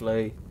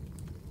presumably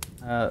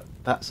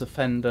that's a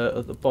fender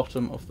at the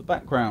bottom of the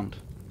background.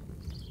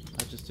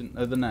 I just didn't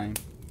know the name.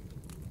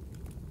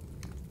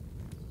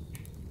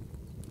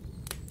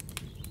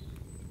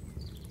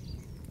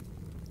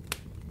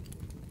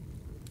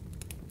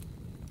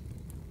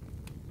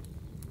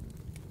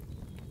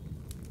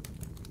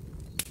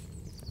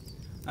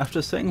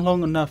 After sitting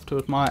long enough to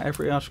admire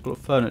every article of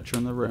furniture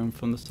in the room,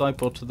 from the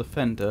sideboard to the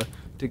fender,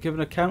 to give an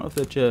account of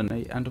their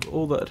journey and of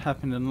all that had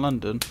happened in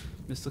London,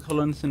 Mr.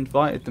 Collins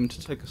invited them to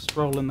take a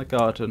stroll in the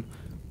garden,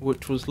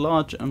 which was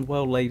large and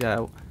well laid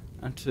out,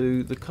 and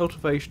to the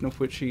cultivation of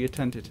which he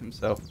attended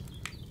himself.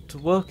 To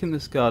work in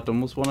this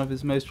garden was one of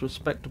his most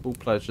respectable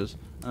pleasures,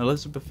 and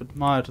Elizabeth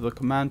admired the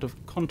command of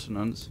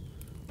countenance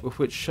with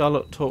which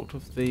Charlotte talked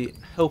of the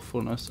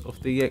healthfulness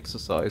of the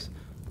exercise,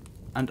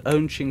 and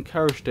owned she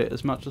encouraged it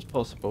as much as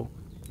possible.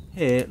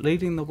 Here,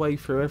 leading the way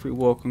through every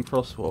walk and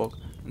crosswalk,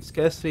 and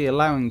scarcely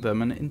allowing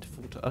them an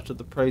interval to utter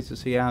the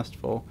praises he asked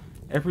for,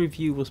 every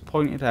view was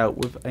pointed out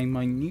with a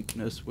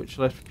minuteness which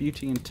left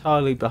beauty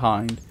entirely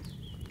behind.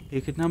 He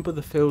could number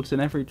the fields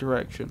in every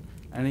direction,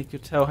 and he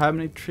could tell how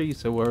many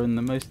trees there were in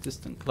the most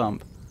distant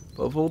clump,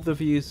 but of all the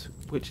views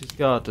which his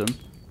garden,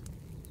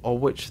 or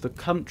which the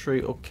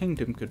country or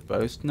kingdom could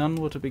boast, none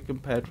were to be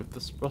compared with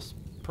the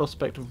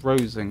prospect of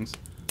Rosings,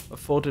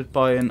 afforded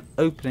by an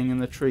opening in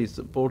the trees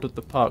that bordered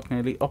the park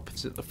nearly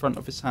opposite the front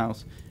of his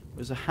house. It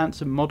was a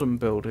handsome modern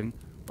building,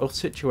 well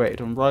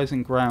situated on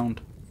rising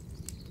ground.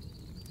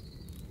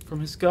 From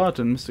his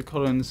garden Mr.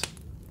 Collins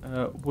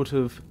would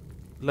have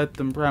led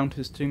them round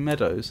his two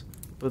meadows,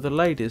 but the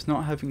ladies,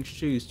 not having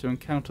shoes to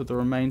encounter the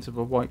remains of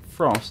a white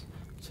frost,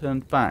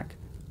 turned back,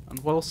 and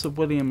while Sir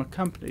William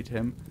accompanied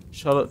him,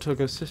 Charlotte took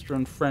her sister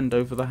and friend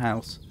over the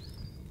house.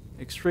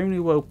 Extremely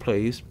well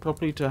pleased,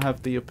 probably to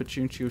have the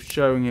opportunity of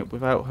showing it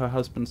without her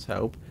husband's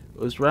help, it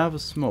was rather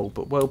small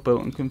but well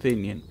built and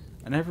convenient,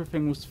 and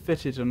everything was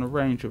fitted and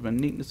arranged with a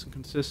neatness and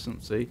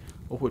consistency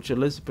of which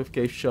Elizabeth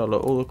gave Charlotte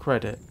all the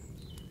credit.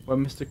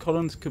 When Mr.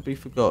 Collins could be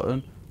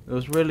forgotten, there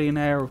was really an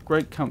air of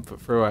great comfort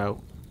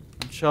throughout,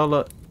 and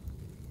Charlotte's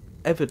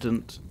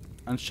evident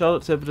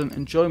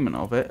enjoyment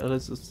of it,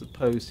 Elizabeth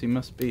supposed he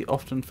must be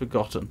often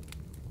forgotten.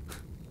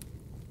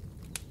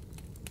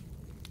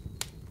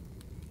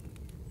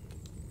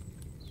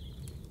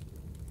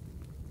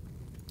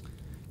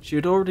 She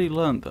had already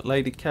learnt that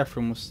Lady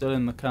Catherine was still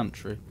in the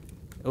country.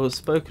 It was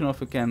spoken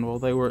of again while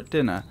they were at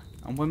dinner,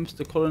 and when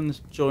Mr.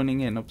 Collins,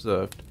 joining in,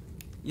 observed,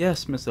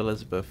 "Yes, Miss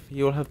Elizabeth,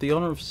 you will have the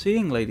honour of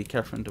seeing Lady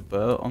Catherine de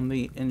Bourgh on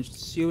the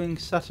ensuing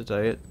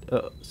Sunday at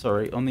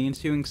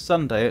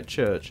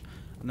church,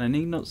 and I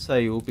need not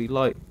say you will be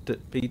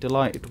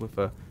delighted with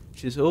her.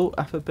 She is all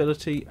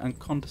affability and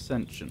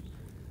condescension,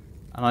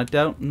 and I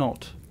doubt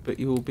not but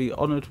you will be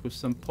honoured with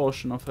some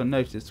portion of her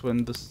notice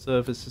when the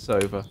service is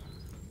over.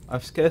 I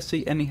have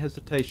scarcely any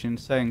hesitation in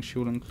saying she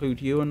will include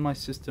you and my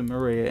sister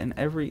Maria in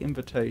every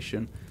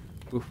invitation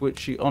with which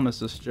she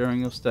honours us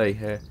during your stay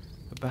here.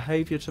 Her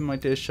behaviour to my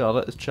dear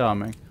Charlotte is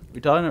charming. We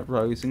dine at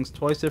Rosings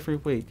twice every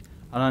week,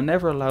 and are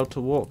never allowed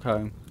to walk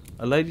home.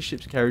 Her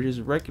ladyship's carriage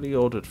is regularly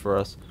ordered for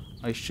us.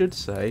 I should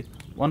say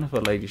one of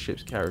her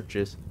ladyship's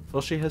carriages,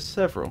 for she has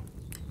several.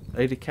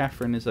 Lady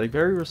Catherine is a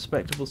very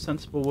respectable,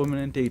 sensible woman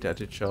indeed,"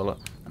 added Charlotte,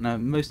 "and a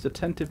most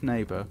attentive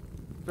neighbour."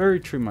 "Very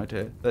true, my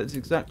dear. That is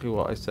exactly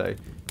what I say.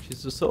 She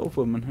is the sort of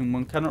woman whom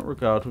one cannot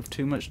regard with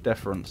too much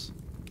deference."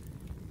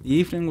 The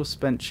evening was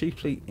spent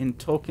chiefly in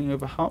talking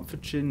over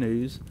Hertfordshire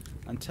news,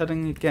 and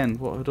telling again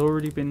what had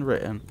already been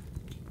written,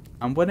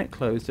 and when it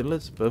closed,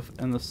 Elizabeth,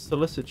 in the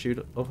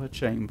solitude of her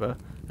chamber,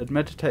 had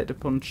meditated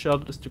upon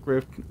Charlotte's degree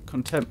of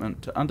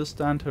contentment to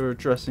understand her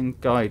addressing,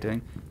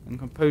 guiding, and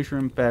composure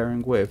in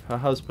bearing with her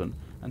husband,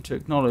 and to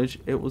acknowledge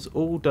it was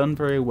all done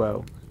very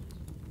well.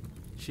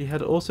 She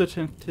had also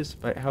to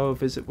anticipate how her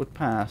visit would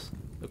pass,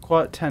 the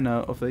quiet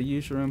tenor of their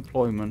usual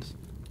employments,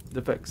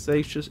 the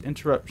vexatious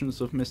interruptions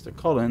of Mr.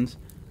 Collins,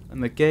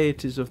 and the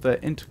gaieties of their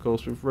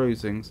intercourse with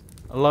Rosings.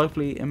 A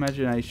lively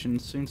imagination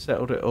soon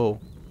settled it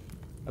all.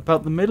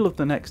 About the middle of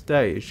the next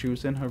day, as she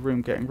was in her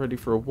room getting ready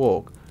for a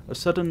walk, a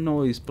sudden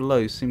noise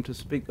below seemed to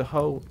speak the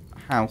whole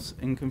house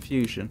in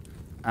confusion,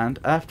 and,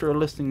 after a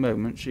listening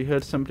moment, she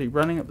heard somebody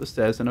running up the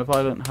stairs in a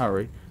violent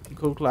hurry, and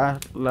called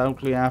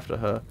loudly after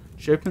her.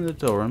 She opened the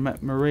door and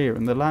met Maria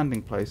in the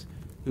landing-place,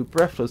 who,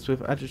 breathless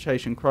with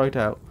agitation, cried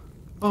out,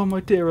 "Oh, my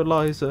dear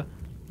Eliza,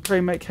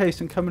 pray make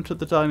haste and come into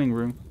the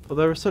dining-room, for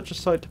there is such a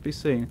sight to be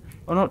seen.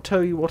 I'll not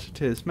tell you what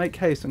it is. Make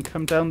haste and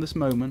come down this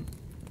moment."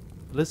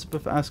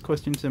 Elizabeth asked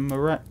questions in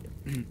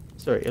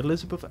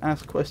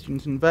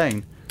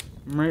vain.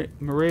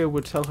 Maria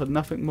would tell her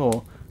nothing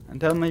more, and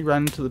down they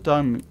ran into the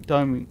dining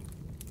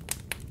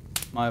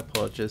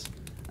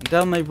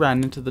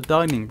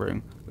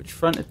room, which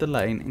fronted the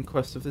lane, in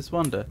quest of this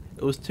wonder.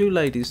 It was two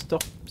ladies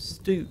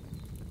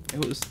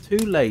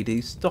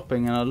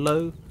stopping in a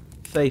low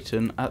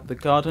phaeton at the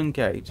garden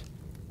gate.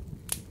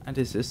 "And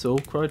is this all?"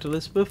 cried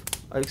Elizabeth.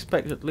 "I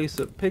expect at least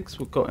that pigs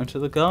were got into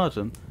the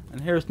garden,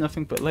 and here is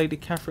nothing but Lady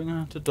Catherine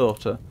and her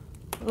daughter."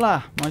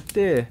 "La, my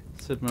dear,"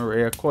 said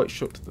Maria, quite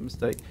shocked at the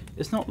mistake,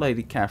 "it's not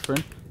Lady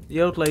Catherine.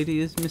 The old lady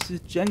is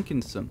Mrs.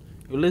 Jenkinson,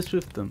 who lives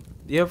with them.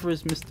 The other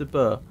is Miss de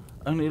Bourgh.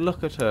 Only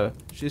look at her.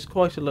 She is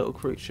quite a little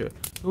creature.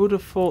 Who would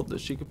have thought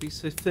that she could be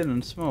so thin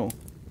and small?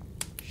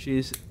 She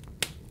is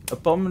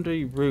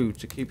abominably rude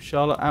to keep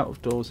Charlotte out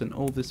of doors in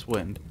all this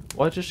wind.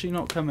 Why does she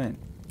not come in?"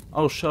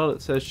 "Oh,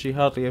 Charlotte says she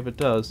hardly ever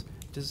does.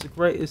 It is the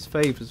greatest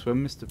favours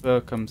when Mr. Burr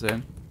comes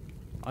in."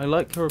 "I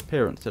like her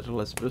appearance," said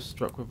Elizabeth,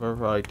 struck with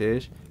her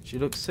ideas. "She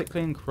looks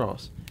sickly and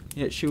cross,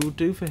 yet she will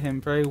do for him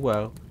very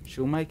well. She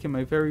will make him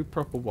a very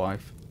proper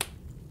wife."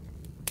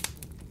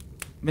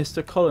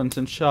 Mr. Collins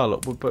and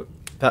Charlotte were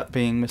that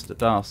being Mr.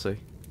 Darcy.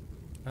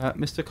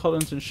 Mr.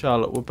 Collins and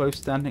Charlotte were both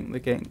standing at the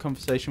gate in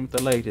conversation with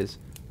the ladies,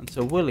 and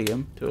Sir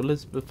William, to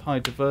Elizabeth's high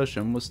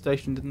diversion, was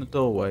stationed in the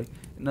doorway,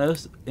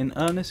 in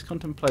earnest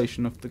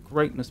contemplation of the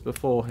greatness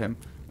before him,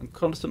 and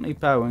constantly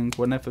bowing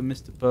whenever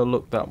Mr. Burr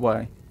looked that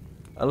way.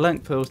 At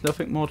length there was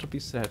nothing more to be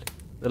said.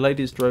 The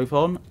ladies drove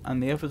on,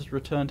 and the others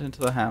returned into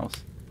the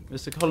house.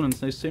 Mr.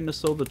 Collins no sooner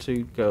saw the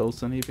two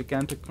girls than he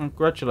began to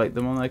congratulate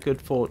them on their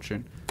good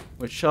fortune,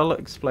 which Charlotte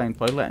explained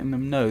by letting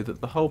them know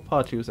that the whole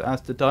party was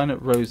asked to dine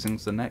at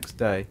Rosings the next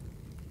day.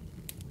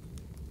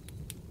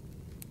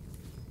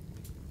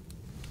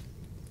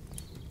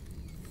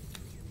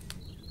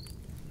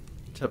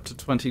 Chapter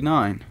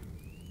 29.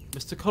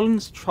 Mr.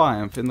 Collins'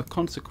 triumph in the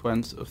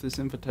consequence of this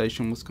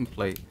invitation was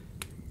complete.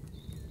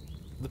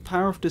 The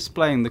power of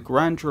displaying the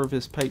grandeur of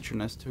his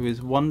patroness to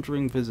his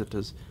wondering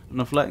visitors,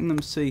 and of letting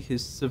them see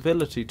his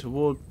civility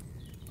toward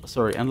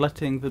and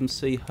letting them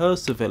see her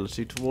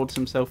civility towards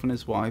himself and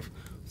his wife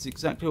was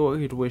exactly what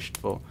he had wished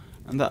for,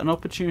 and that an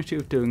opportunity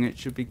of doing it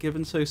should be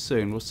given so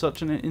soon was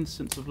such an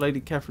instance of Lady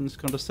Catherine's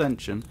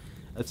condescension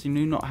as he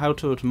knew not how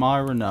to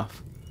admire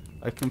enough.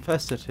 I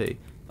confess, said he,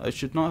 that I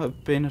should not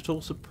have been at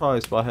all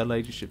surprised by her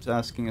ladyship's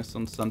asking us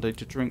on Sunday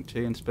to drink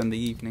tea and spend the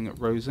evening at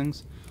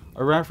Rosings.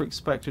 I rather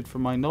expected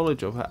from my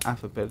knowledge of her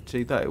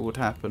affability that it would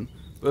happen,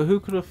 but who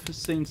could have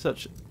foreseen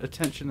such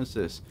attention as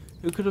this?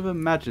 Who could have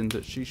imagined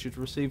that she should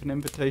receive an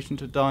invitation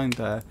to dine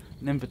there,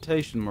 an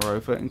invitation,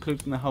 moreover,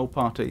 including the whole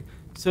party,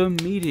 so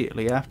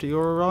immediately after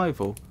your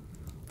arrival?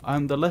 I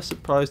am the less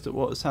surprised at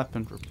what has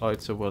happened,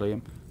 replied Sir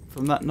William,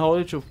 from that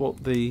knowledge of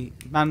what the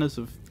manners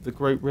of the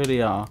great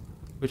really are,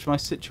 which my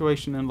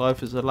situation in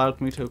life has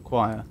allowed me to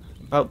acquire.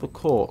 About the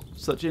court,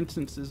 such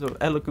instances of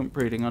elegant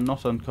breeding are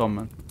not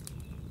uncommon.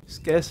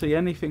 Scarcely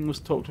anything was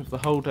talked of the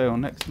whole day or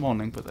next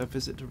morning but their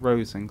visit to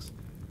Rosings.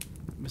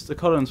 Mr.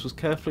 Collins was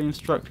carefully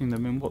instructing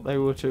them in what they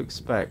were to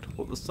expect,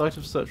 what the sight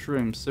of such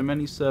rooms, so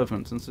many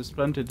servants, and so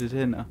splendid a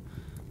dinner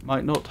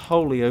might not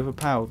wholly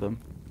overpower them.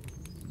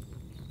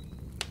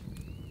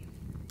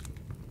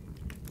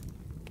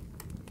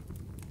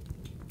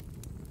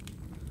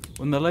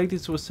 When the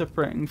ladies were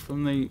separating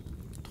from the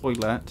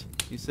toilette,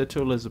 he said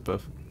to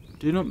Elizabeth,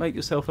 "Do not make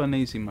yourself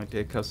uneasy, my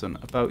dear cousin,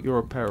 about your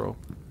apparel.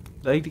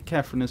 Lady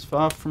Catherine is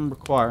far from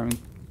requiring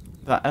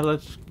that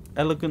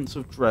elegance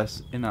of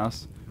dress in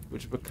us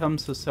which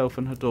becomes herself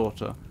and her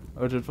daughter.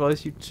 I would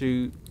advise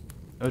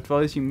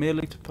you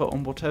merely to put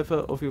on whatever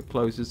of your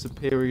clothes is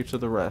superior to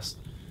the rest.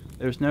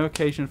 There is no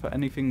occasion for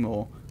anything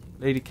more.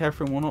 Lady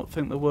Catherine will not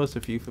think the worse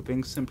of you for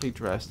being simply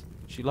dressed.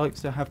 She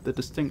likes to have the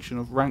distinction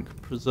of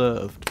rank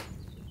preserved."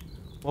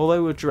 While they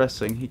were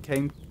dressing, he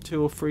came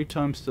 2 or 3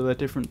 times to their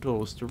different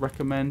doors to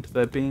recommend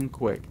their being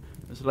quick,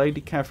 as Lady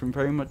Catherine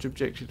very much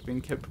objected to being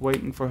kept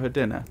waiting for her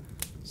dinner.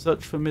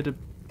 Such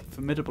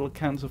formidable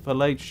accounts of her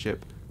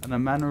ladyship and her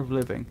manner of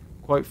living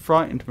quite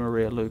frightened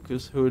Maria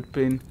Lucas, who had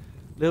been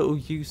little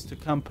used to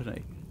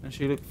company, and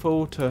she looked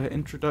forward to her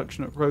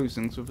introduction at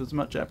Rosings with as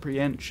much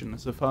apprehension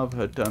as her father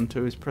had done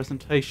to his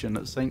presentation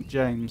at St.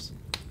 James'.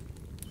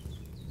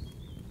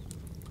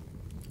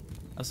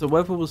 As the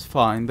weather was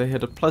fine, they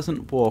had a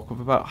pleasant walk of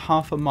about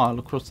half a mile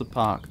across the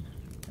park.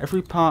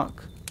 Every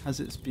park has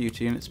its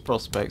beauty and its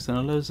prospects, and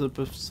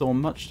Elizabeth saw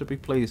much to be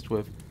pleased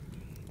with.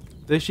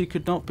 Though she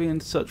could not be in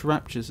such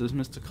raptures as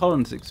Mr.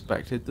 Collins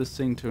expected the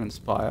scene to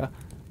inspire,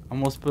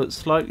 and was but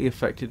slightly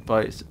affected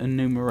by its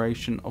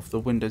enumeration of the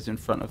windows in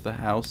front of the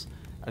house,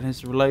 and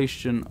his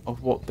relation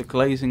of what the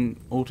glazing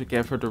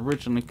altogether had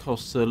originally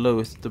cost Sir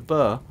Louis de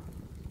Burgh.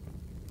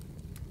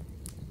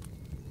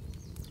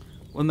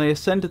 When they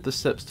ascended the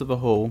steps to the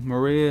hall,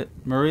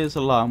 Maria's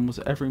alarm was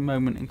every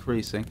moment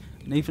increasing,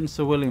 and even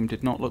Sir William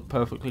did not look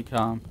perfectly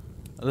calm.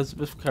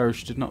 Elizabeth's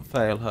courage did not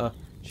fail her.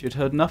 She had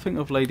heard nothing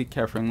of Lady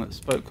Catherine that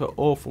spoke her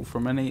awful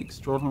from any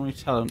extraordinary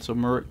talents or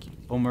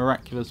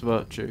miraculous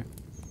virtue,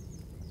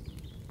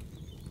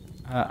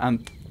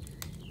 and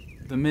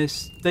the mere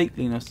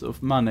stateliness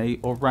of money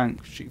or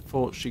rank she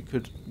thought she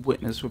could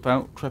witness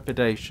without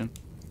trepidation.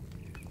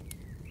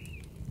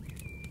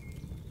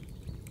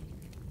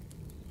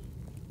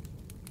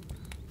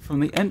 From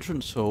the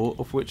entrance hall,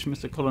 of which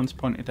Mr. Collins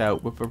pointed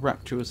out with a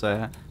rapturous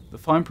air the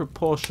fine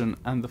proportion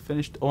and the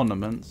finished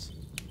ornaments,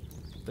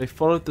 they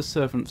followed the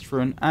servants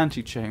through an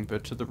antechamber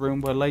to the room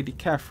where Lady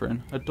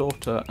Catherine, her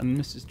daughter, and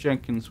Mrs.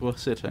 Jenkins were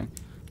sitting.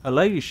 Her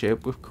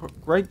ladyship, with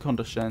great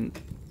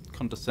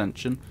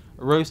condescension,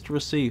 arose to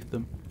receive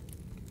them,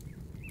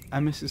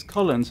 and Mrs.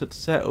 Collins had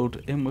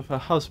settled in with her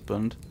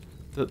husband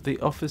that the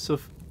office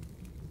of...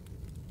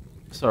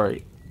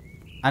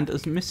 And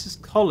as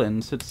Mrs.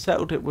 Collins had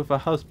settled it with her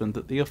husband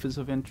that the office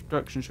of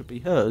introduction should be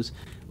hers,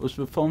 it was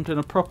performed in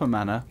a proper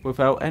manner,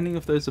 without any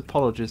of those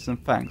apologies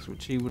and thanks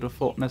which he would have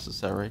thought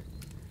necessary.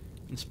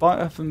 In spite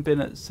of having been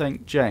at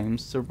St.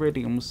 James', Sir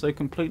William was so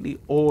completely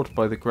awed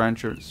by the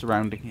grandeur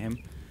surrounding him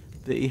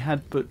that he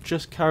had but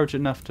just courage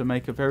enough to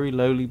make a very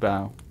low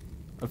bow,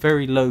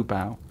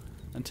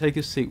 and take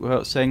his seat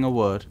without saying a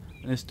word,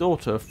 and his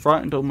daughter,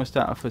 frightened almost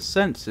out of her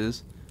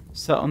senses,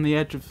 sat on the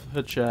edge of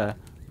her chair,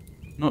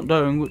 not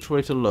knowing which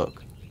way to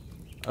look.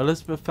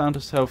 Elizabeth found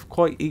herself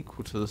quite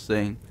equal to the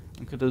scene,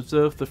 and could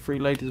observe the 3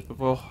 ladies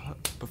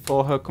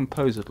before her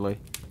composedly.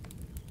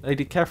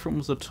 Lady Catherine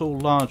was a tall,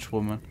 large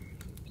woman,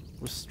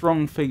 with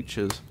strong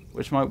features,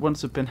 which might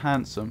once have been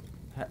handsome.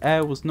 Her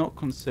air was not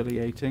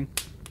conciliating,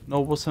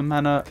 nor was her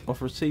manner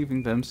of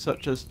receiving them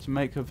such as to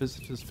make her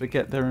visitors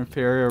forget their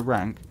inferior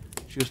rank.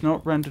 She was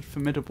not rendered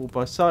formidable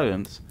by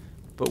silence,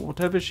 but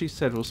whatever she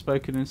said was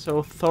spoken in so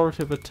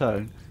authoritative a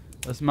tone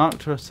as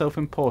marked her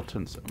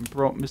self-importance, and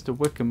brought Mr.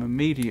 Wickham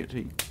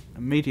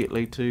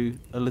immediately to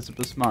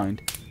Elizabeth's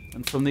mind,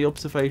 and from the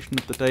observation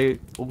of the day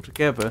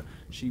altogether,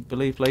 she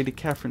believed Lady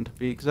Catherine to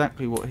be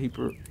exactly what he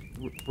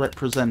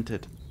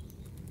represented.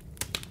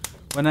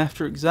 When,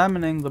 after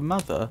examining the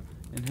mother,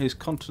 in whose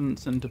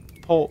countenance and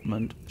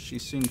deportment she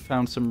soon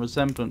found some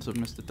resemblance of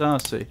Mr.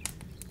 Darcy,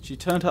 she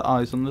turned her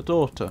eyes on the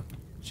daughter,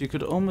 She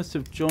could almost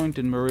have joined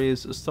in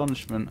Maria's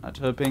astonishment at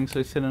her being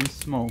so thin and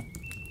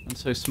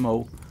so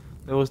small.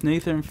 There was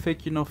neither in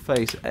figure nor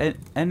face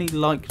any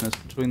likeness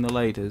between the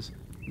ladies.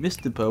 Miss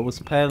de Bourgh was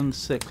pale and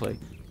sickly.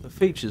 Her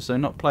features, though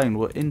not plain,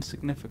 were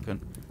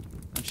insignificant,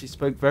 and she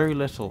spoke very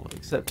little,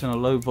 except in a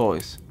low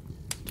voice,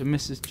 to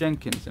Mrs.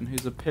 Jenkins, in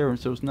whose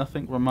appearance there was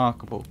nothing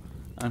remarkable,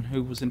 and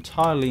who was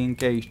entirely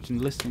engaged in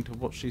listening to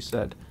what she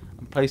said,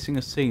 and placing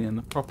a scene in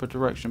the proper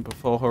direction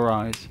before her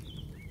eyes.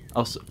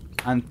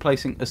 And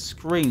placing a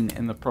screen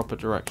in the proper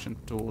direction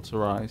towards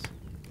her eyes.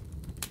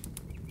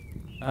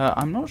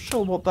 I'm not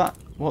sure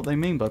what they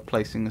mean by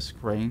placing a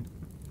screen.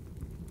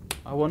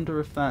 I wonder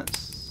if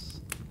that's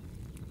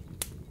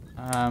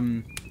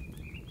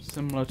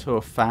similar to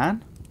a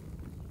fan,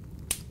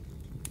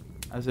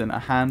 as in a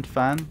hand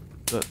fan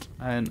that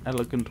an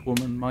elegant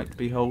woman might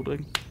be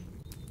holding.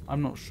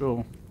 I'm not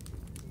sure.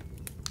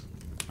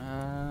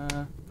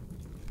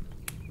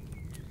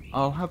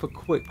 I'll have a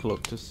quick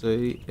look to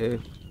see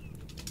if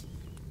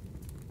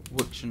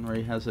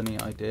Wiktionary has any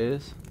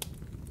ideas.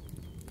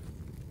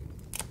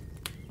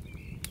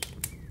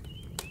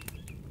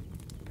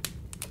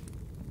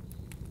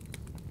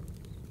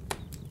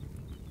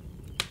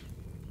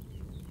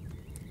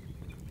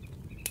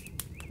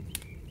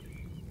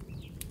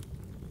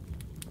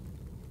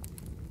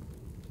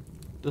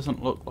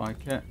 Doesn't look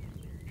like it.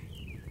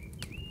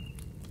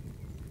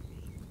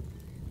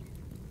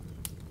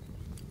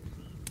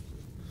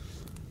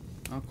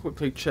 I'll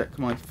quickly check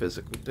my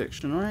physical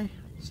dictionary,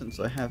 since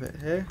I have it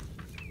here.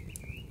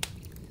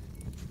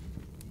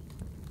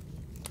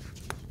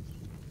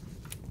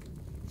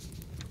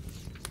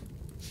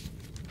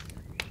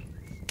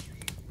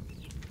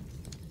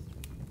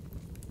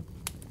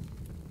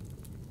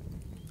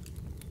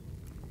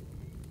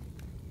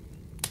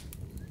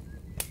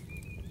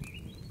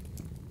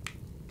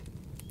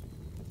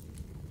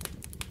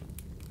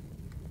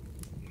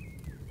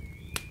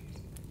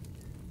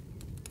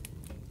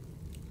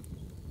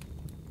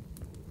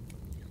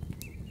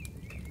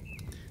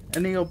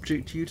 Any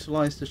object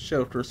utilized as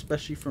shelter,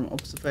 especially from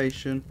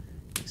observation,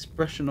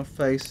 expression of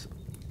face,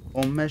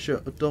 or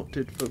measure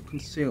adopted for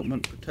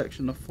concealment,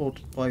 protection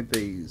afforded by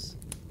these.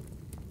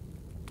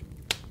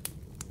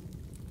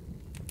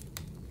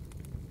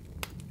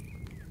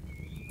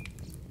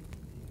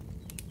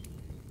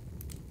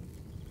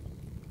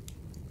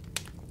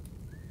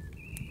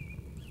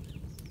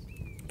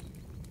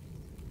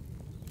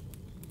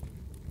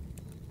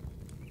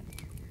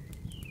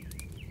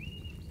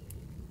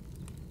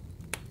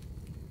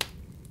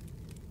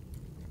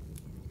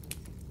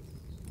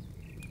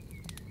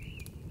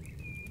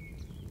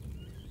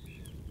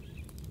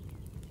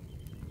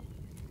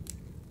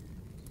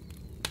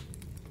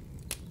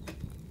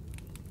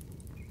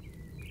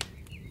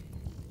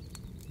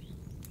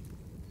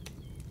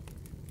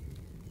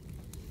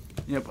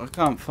 Yep, I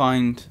can't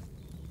find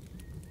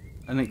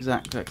an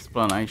exact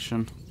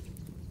explanation.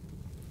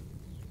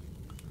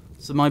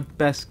 So my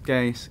best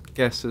guess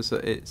is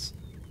that it's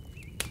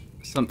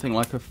something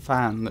like a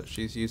fan that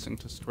she's using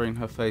to screen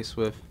her face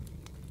with.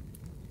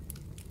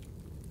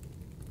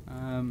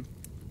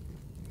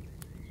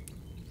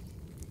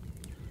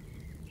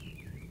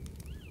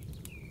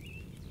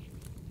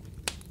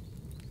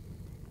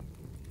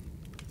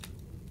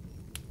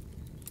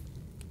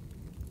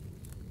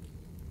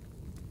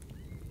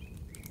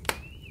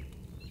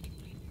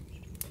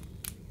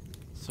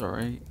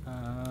 Sorry.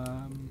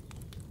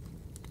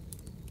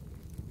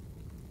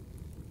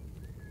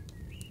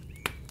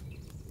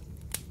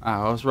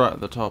 I was right at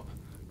the top.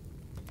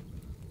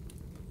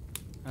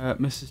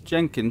 Mrs.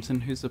 Jenkins,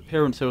 in whose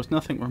appearance there was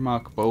nothing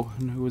remarkable,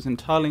 and who was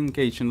entirely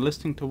engaged in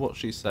listening to what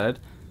she said,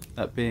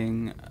 that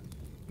being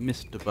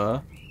Miss de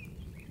Bourgh,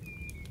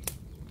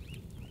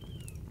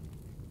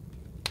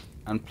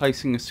 and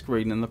placing a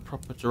screen in the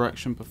proper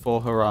direction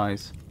before her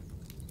eyes.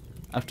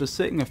 After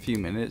sitting a few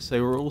minutes, they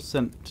were all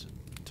sent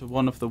to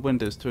one of the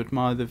windows to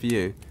admire the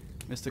view,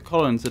 Mr.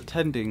 Collins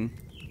attending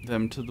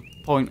them to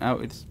point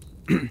out its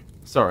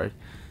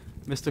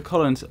Mr.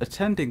 Collins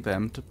attending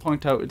them to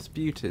point out its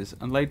beauties,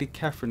 and Lady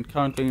Catherine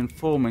kindly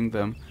informing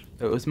them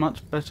that it was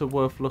much better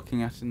worth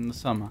looking at in the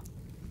summer.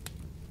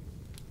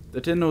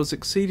 The dinner was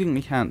exceedingly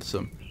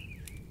handsome,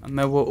 and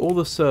there were all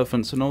the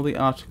servants and all the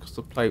articles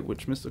of plate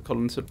which Mr.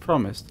 Collins had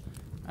promised,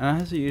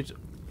 and as he had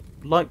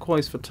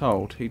likewise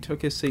foretold, he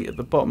took his seat at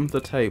the bottom of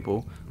the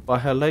table by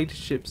her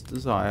ladyship's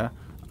desire,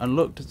 and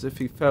looked as if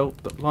he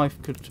felt that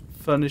life could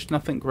furnish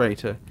nothing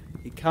greater.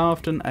 He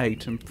carved and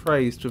ate and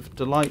praised with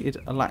delighted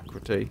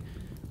alacrity,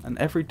 and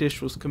every dish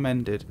was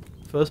commended,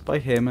 first by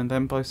him and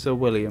then by Sir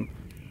William,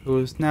 who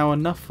was now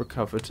enough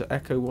recovered to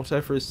echo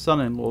whatever his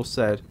son-in-law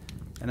said,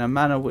 in a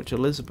manner which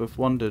Elizabeth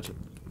wondered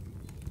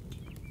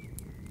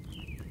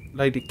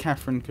Lady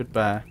Catherine could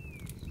bear.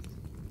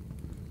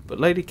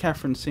 But Lady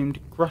Catherine seemed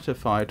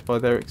gratified by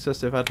their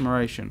excessive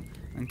admiration,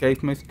 and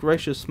gave most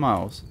gracious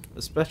smiles,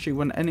 especially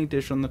when any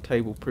dish on the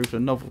table proved a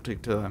novelty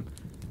to them.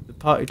 The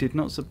party did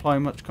not supply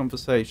much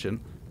conversation.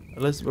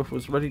 Elizabeth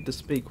was ready to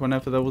speak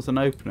whenever there was an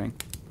opening,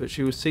 but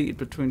she was seated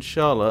between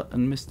Charlotte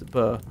and Miss de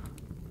Bourgh,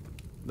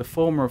 the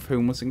former of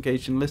whom was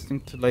engaged in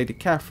listening to Lady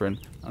Catherine,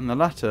 and the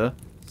latter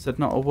said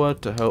not a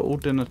word to her all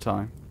dinner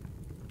time.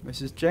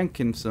 Mrs.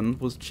 Jenkinson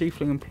was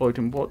chiefly employed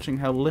in watching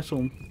how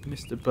little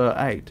Mr. Burr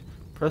ate,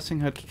 pressing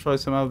her to try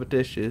some other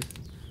dishes,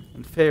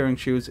 and fearing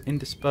she was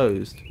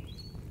indisposed.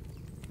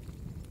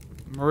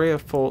 Maria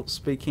thought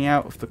speaking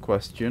out of the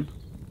question,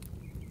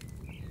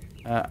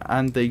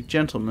 and the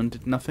gentleman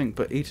did nothing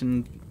but eat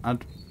and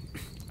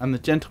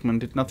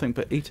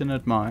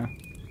admire.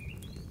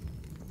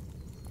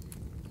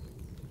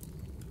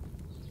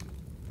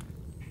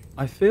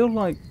 I feel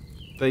like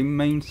they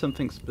mean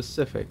something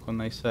specific when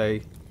they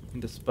say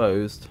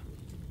indisposed.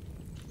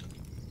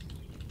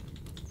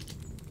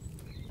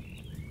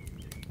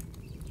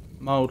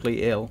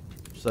 Mildly ill.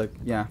 So,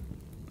 yeah,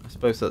 I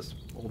suppose that's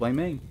all they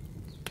mean.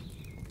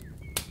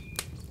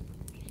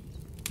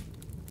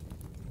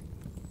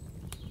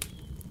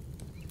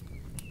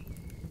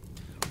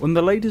 When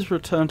the ladies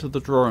returned to the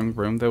drawing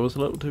room, there was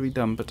little to be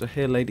done but to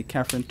hear Lady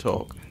Catherine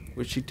talk,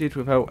 which she did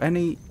without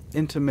any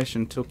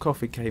intermission till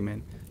coffee came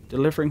in,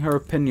 delivering her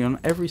opinion on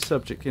every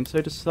subject in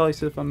so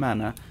decisive a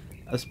manner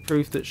as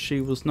proved that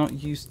she was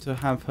not used to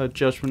have her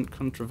judgment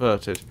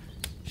controverted.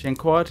 She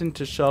inquired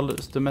into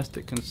Charlotte's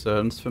domestic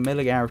concerns,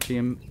 familiarity,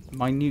 and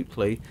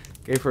minutely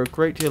gave her a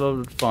great deal of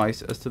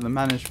advice as to the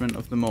management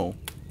of them all,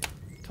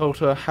 told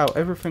her how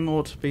everything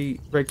ought to be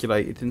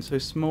regulated in so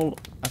small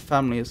a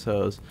family as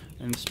hers,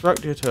 and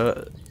instructed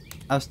her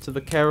as to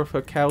the care of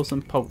her cows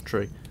and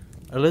poultry.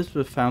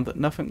 Elizabeth found that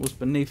nothing was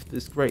beneath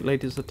this great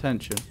lady's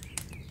attention,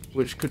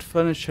 which could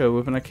furnish her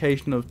with an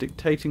occasion of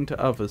dictating to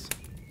others.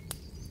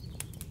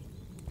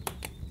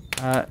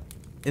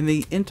 In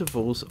the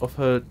intervals of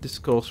her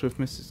discourse with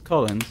Mrs.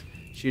 Collins,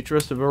 she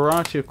addressed a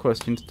variety of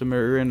questions to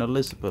Maria and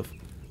Elizabeth,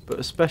 but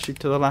especially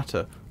to the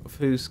latter, of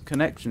whose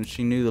connections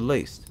she knew the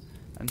least,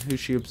 and who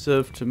she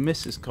observed to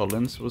Mrs.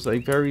 Collins was a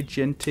very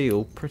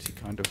genteel, pretty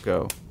kind of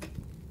girl.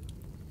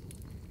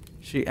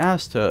 She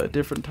asked her at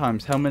different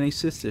times how many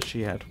sisters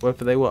she had,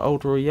 whether they were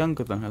older or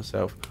younger than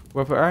herself,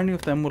 whether any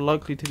of them were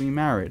likely to be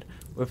married,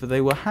 whether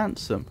they were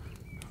handsome,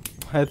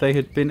 where they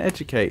had been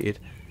educated,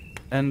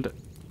 and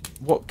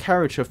what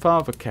carriage her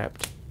father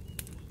kept,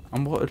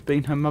 and what had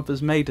been her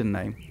mother's maiden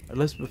name.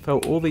 Elizabeth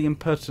felt all the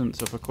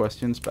impertinence of her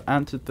questions, but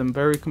answered them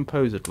very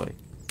composedly.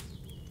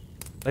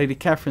 Lady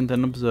Catherine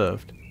then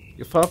observed,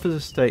 "Your father's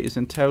estate is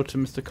entailed to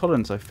Mr.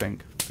 Collins, I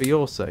think, for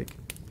your sake."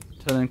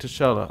 Turning to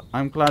Charlotte, "I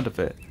am glad of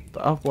it,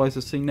 but otherwise I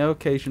see no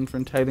occasion for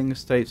entailing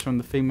estates from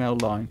the female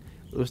line.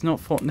 It was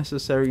not thought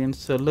necessary in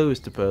Sir Lewis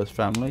de Bourgh's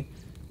family.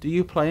 Do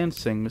you play and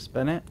sing, Miss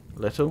Bennet?"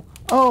 "Little."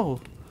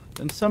 "Oh!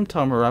 Then some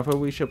time or other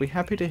we shall be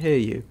happy to hear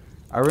you.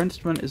 Our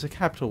instrument is a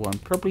capital one,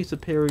 probably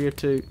superior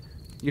to...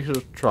 You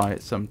shall try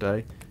it some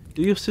day.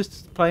 Do your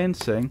sisters play and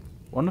sing?"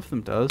 "One of them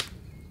does."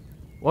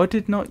 "Why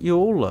did not you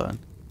all learn?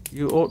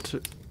 You ought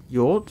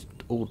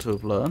all to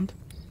have learned.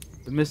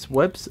 The Miss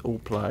Webbs all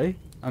play,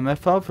 and their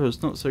father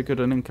has not so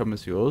good an income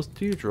as yours.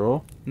 Do you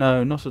draw?"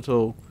 "No, not at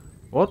all."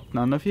 "What,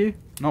 none of you?"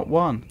 "Not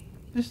one."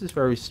 "This is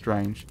very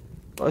strange.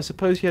 But I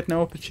suppose you had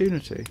no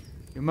opportunity.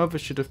 Your mother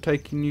should have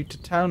taken you to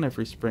town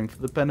every spring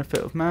for the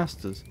benefit of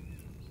masters."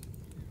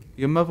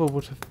 "Your mother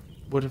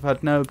would have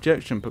had no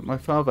objection, but my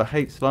father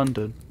hates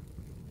London."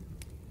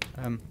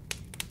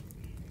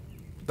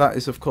 That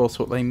is of course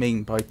what they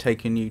mean by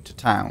taking you to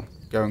town,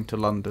 going to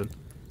London.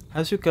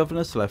 "Has your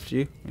governess left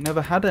you?" "We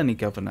never had any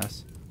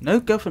governess." "No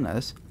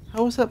governess?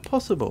 How was that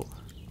possible?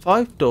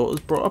 5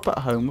 daughters brought up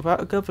at home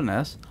without a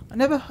governess? I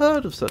never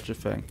heard of such a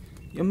thing.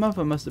 Your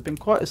mother must have been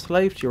quite a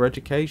slave to your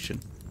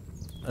education."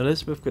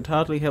 Elizabeth could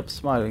hardly help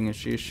smiling as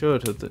she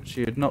assured her that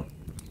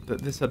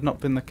this had not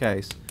been the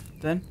case.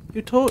 "Then,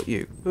 who taught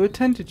you? Who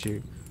attended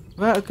you?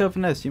 Without a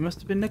governess you must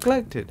have been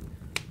neglected."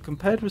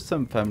 "Compared with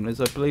some families,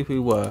 I believe we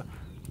were,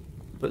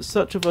 but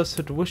such of us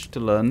had wished to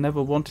learn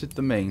never wanted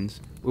the means.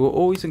 We were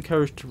always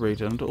encouraged to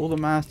read, and all the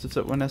masters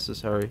that were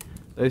necessary.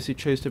 Those who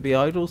chose to be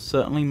idle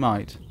certainly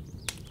might."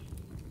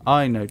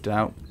 "Ay, no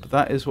doubt, but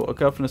that is what a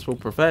governess will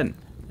prevent,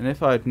 and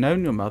if I had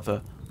known your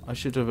mother, I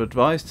should have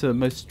advised her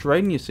most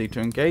strenuously to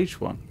engage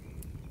one.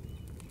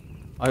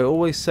 I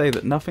always say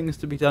that nothing is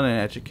to be done in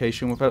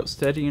education without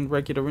steady and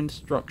regular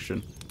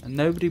instruction, and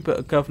nobody but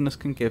a governess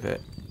can give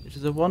it. It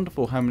is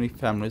wonderful how many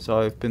families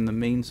I have been the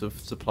means of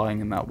supplying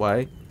in that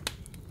way.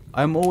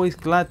 I am always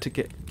glad to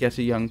get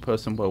a young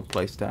person well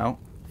placed out.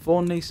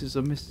 4 nieces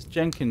of Mrs.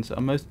 Jenkins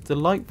are most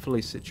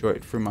delightfully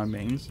situated through my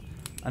means,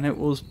 and it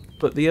was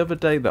but the other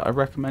day that I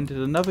recommended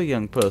another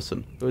young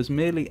person, who was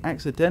merely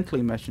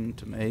accidentally mentioned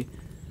to me,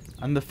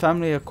 and the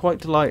family are quite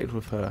delighted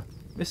with her.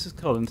 Mrs.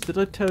 Collins, did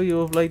I tell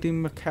you of Lady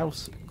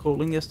Macaus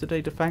calling yesterday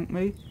to thank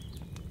me?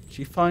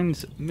 She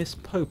finds Miss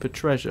Pope a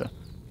treasure.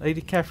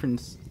 'Lady Catherine,'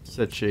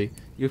 said she,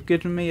 'you have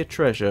given me a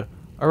treasure.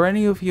 Are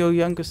any of your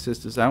younger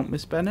sisters out,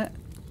 Miss Bennet?'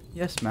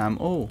 'Yes, ma'am,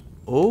 all.'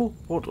 'All?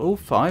 What, all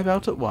 5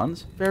 out at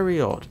once? Very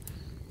odd.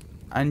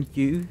 And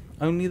you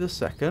only the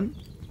second?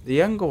 The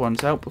younger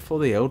ones out before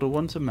the elder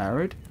ones are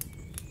married?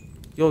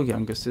 Your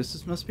younger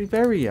sisters must be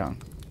very young.'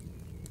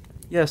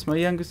 'Yes, my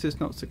youngest is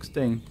not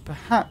 16.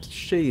 Perhaps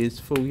she is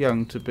full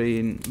young to be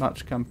in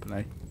much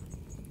company.'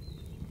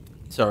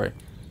 Sorry.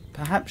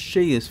 Perhaps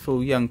she is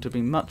full young to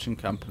be much in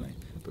company.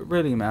 But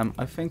really, ma'am,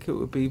 I think it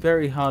would be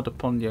very hard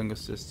upon younger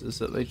sisters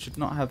that they should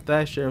not have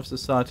their share of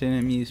society and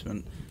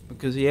amusement,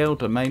 because the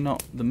elder may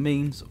not the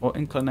means or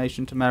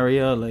inclination to marry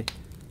early.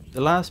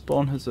 The last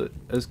born has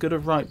as good a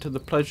right to the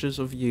pleasures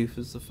of youth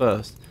as the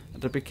first,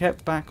 and to be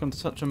kept back on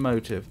such a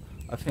motive,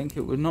 I think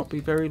it would not be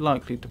very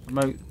likely to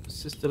promote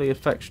sisterly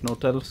affection or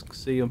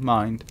delicacy of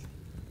mind.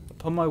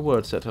 Upon my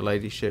word, said her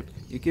ladyship,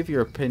 you give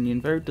your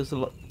opinion very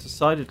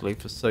decidedly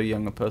for so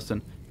young a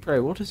person. Pray,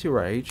 what is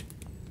your age?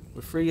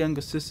 With 3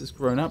 younger sisters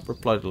grown up,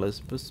 replied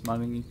Elizabeth,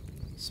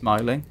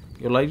 smiling,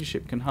 your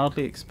ladyship can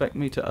hardly expect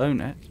me to own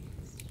it.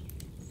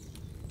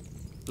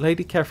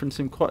 Lady Catherine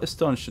seemed quite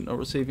astonished at not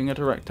receiving a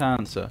direct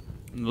answer,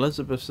 and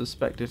Elizabeth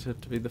suspected her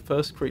to be the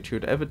first creature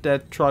who had ever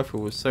dared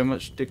trifle with so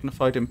much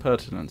dignified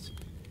impertinence.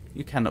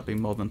 You cannot be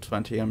more than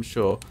 20, I am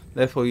sure,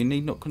 therefore you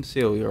need not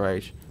conceal your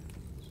age.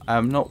 I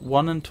am not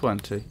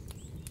 21.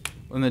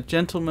 When the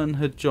gentlemen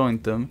had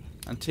joined them,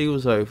 and tea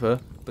was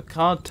over, the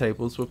card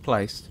tables were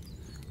placed.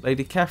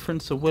 Lady Catherine,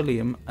 Sir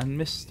William, and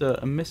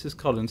Mr. and Mrs.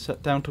 Collins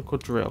sat down to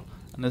quadrille,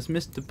 and as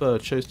Mr.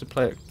 Bird chose to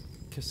play at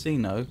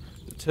casino,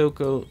 the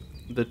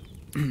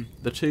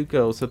two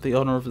girls had the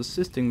honour of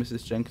assisting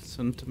Mrs.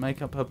 Jenkinson to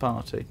make up her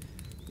party.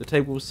 The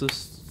table was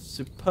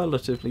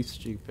superlatively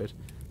stupid.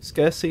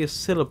 Scarcely a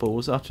syllable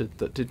was uttered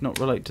that did not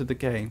relate to the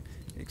game,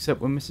 except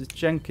when Mrs.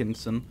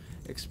 Jenkinson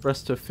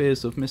expressed her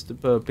fears of Mr.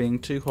 Bird being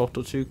too hot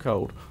or too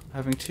cold, or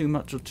having too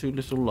much or too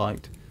little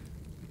light.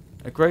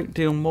 A great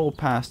deal more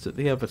passed at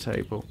the other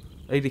table.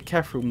 Lady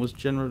Catherine was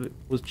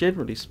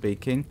generally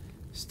speaking,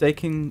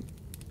 stating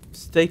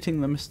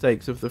the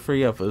mistakes of the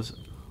 3 others,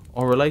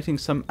 or relating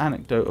some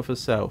anecdote of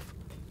herself.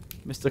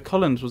 Mr.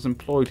 Collins was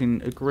employed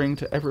in agreeing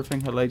to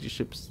everything her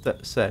ladyship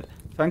said,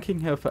 thanking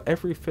her for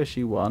every fish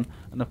he won,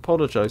 and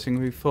apologising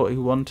if he thought he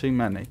won too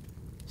many.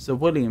 Sir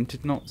William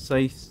did not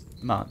say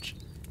much.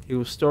 He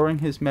was storing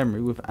his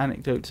memory with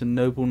anecdotes and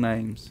noble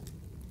names.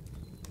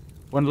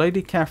 When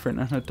Lady Catherine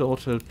and her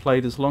daughter had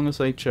played as long as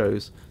they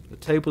chose, the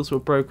tables were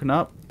broken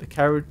up, the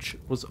carriage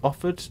was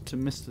offered to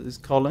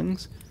Mrs.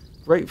 Collins,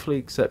 gratefully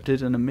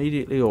accepted and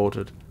immediately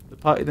ordered. The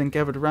party then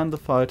gathered round the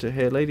fire to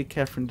hear Lady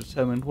Catherine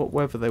determine what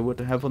weather they were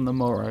to have on the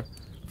morrow.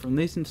 From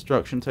these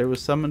instructions they were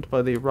summoned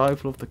by the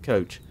arrival of the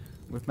coach.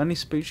 With many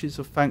speeches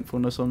of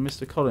thankfulness on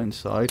Mr. Collins'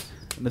 side,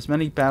 and as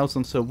many bows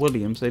on Sir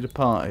William's, they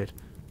departed.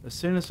 As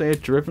soon as they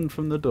had driven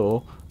from the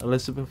door,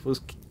 Elizabeth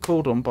was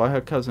called on by her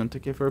cousin to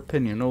give her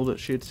opinion on all that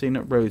she had seen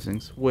at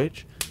Rosings,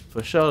 which,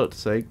 for Charlotte's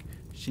sake,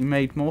 she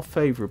made more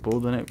favourable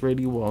than it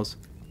really was.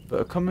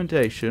 But a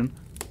commendation,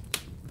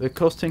 though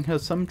costing her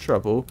some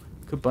trouble,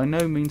 could by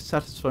no means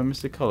satisfy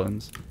Mr.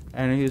 Collins,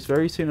 and he was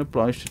very soon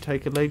obliged to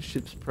take her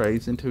ladyship's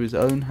praise into his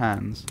own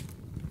hands.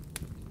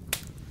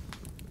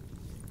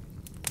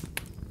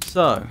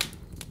 So,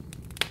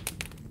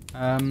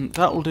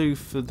 that will do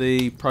for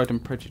the Pride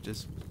and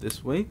Prejudice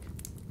this week.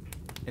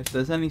 If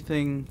there's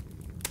anything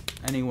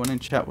anyone in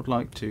chat would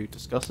like to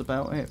discuss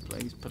about it,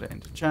 please put it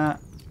into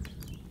chat.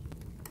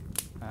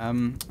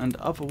 And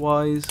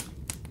otherwise,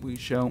 we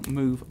shall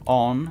move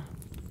on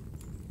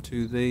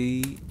to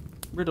the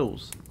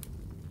riddles.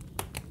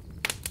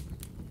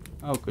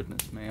 Oh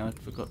goodness me, I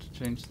forgot to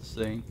change the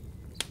scene.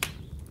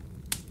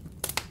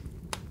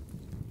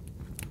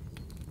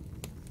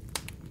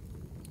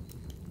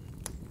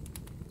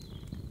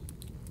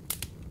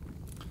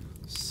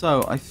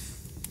 So, I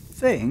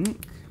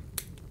think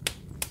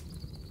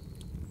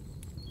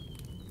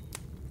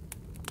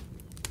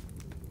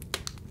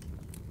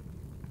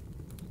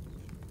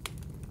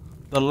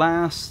the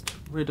last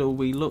riddle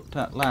we looked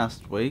at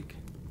last week,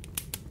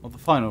 or the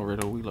final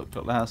riddle we looked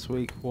at last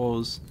week,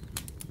 was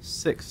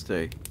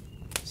 60.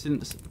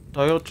 Since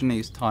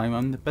Diogenes' time,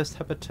 I'm the best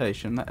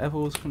habitation that ever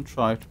was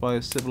contrived by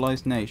a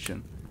civilized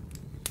nation.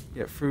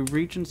 Yet through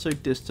regions so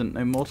distant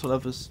no mortal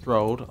ever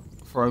strolled,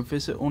 for I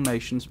visit all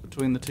nations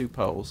between the 2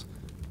 poles.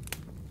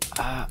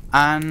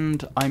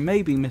 And I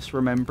may be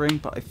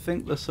misremembering, but I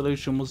think the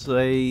solution was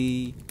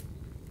a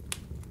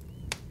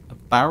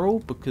barrel,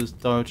 because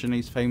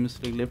Diogenes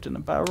famously lived in a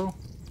barrel.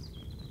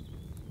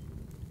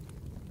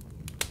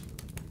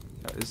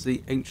 That is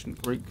the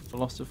ancient Greek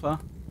philosopher.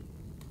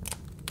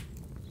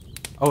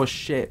 Oh, a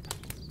ship.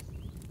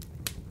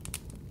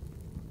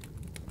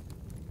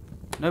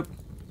 Nope.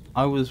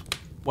 I was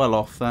well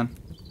off then.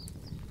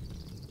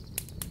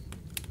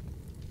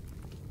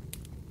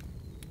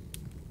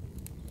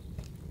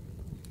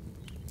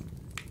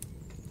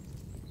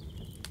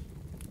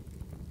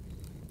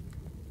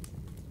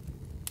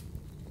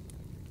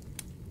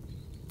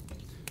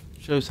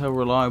 Shows how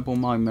reliable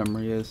my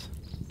memory is.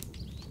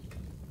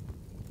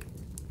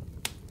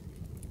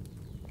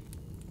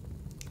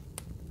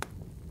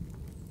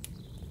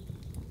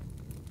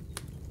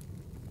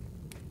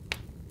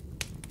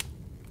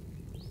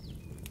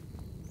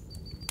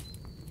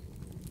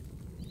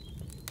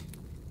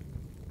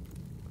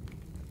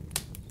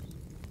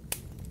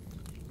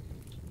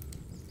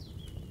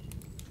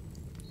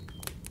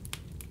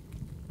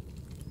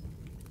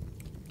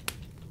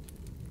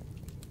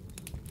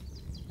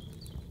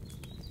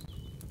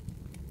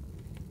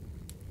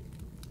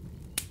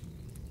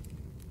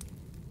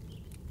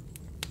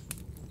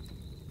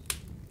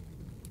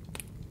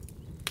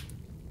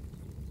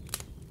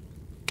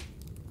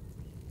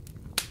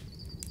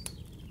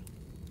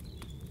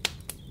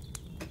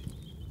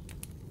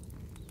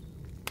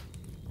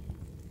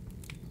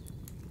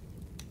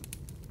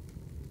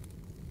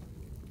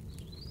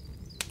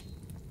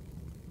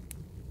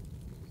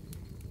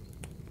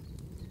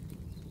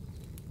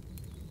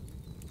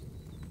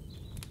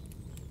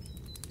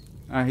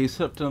 He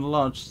slept in a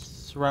large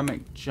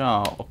ceramic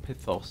jar or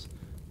pithos,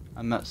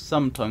 and that's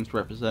sometimes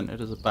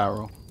represented as a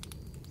barrel.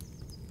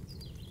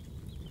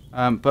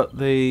 But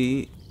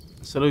the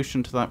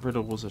solution to that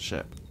riddle was a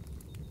ship.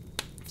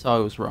 So I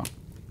was wrong.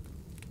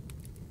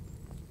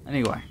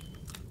 Anyway.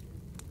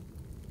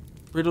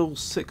 Riddle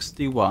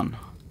 61.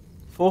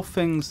 4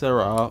 things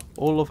there are,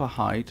 all of a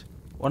height,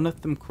 one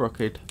of them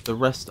crooked, the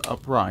rest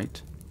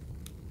upright.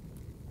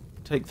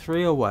 Take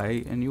 3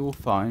 away, and you will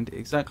find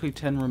exactly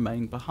 10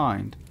 remain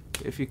behind.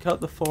 But if you cut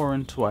the 4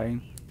 in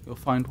twain, you'll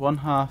find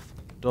 1/2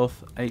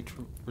 doth 8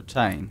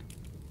 retain.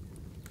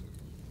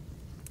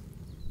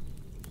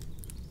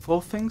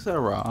 4 things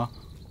there are,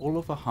 all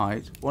of a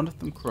height, one of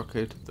them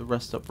crooked, the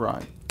rest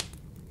upright.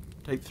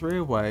 Take 3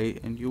 away,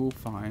 and you will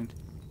find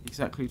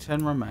exactly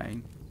 10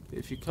 remain. But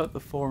if you cut the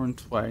 4 in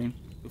twain,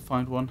 you'll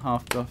find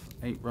 1/2 doth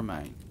 8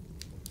 remain.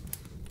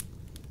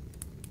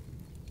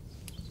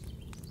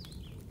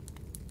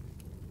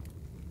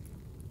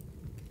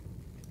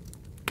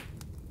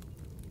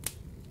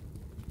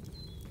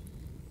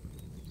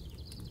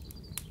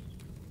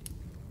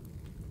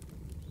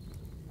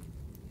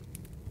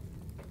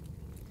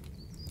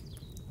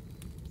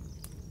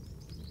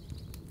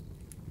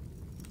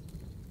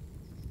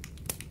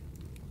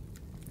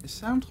 It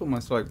sounds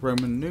almost like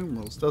Roman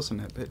numerals, doesn't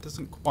it? But it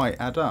doesn't quite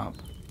add up.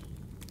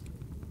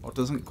 Or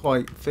doesn't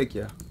quite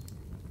figure.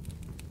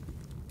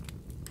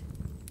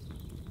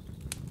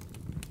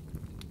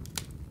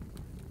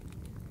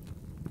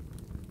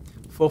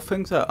 Four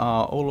things there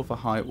are, all of a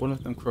height, one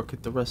of them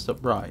crooked, the rest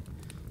upright.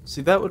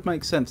 See, that would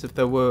make sense if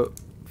there were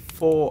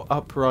 4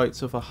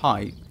 uprights of a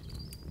height,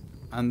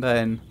 and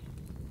then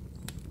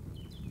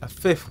a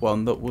 5th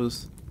one that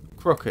was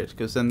crooked,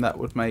 because then that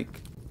would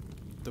make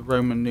the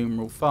Roman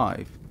numeral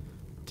 5.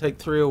 Take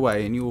 3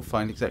 away and you will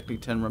find exactly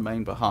 10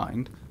 remain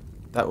behind.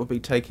 That would be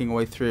taking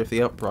away 3 of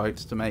the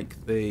uprights to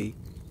make the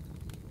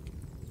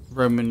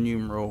Roman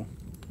numeral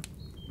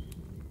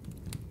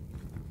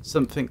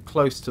something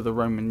close to the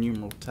Roman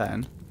numeral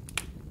 10.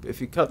 But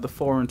if you cut the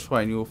 4 in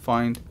twain, you will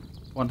find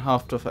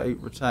 1/2 doth 8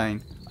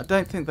 retain. I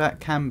don't think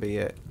that can be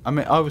it. I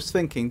mean, I was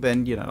thinking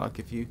then, you know, like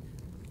if you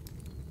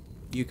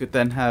could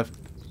then have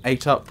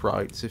 8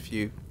 uprights if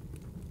you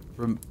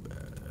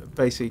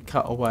basically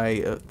cut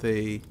away at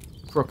the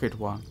crooked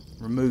one,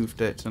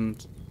 removed it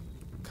and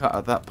cut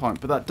at that point,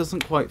 but that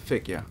doesn't quite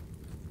figure.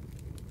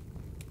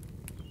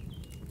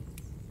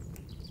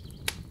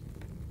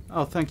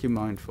 Oh, thank you,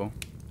 Mindful.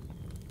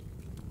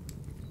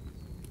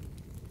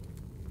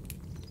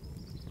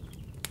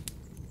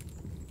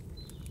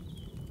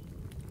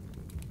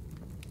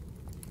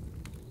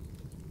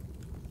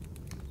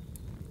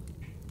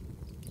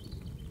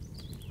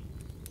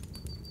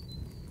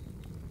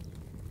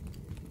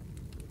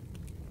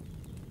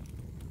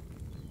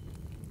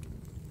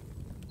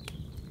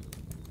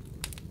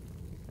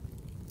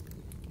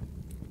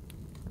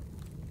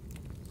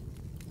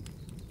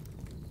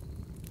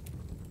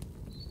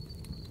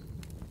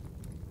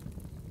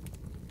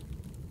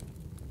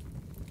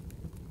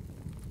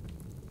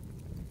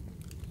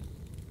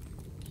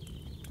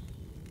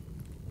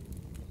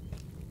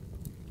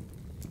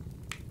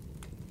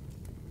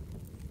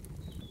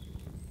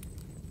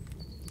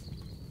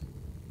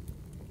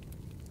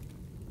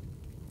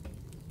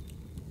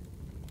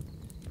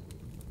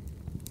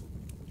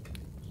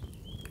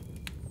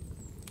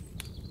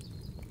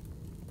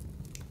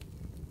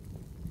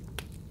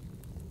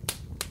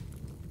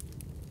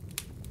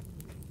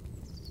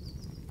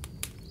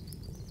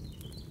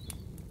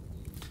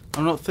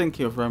 I'm not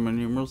thinking of Roman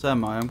numerals,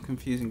 am I? I'm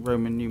confusing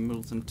Roman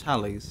numerals and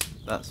tallies.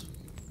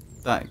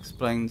 That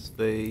explains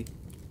the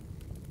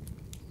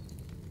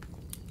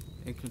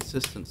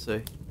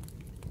inconsistency.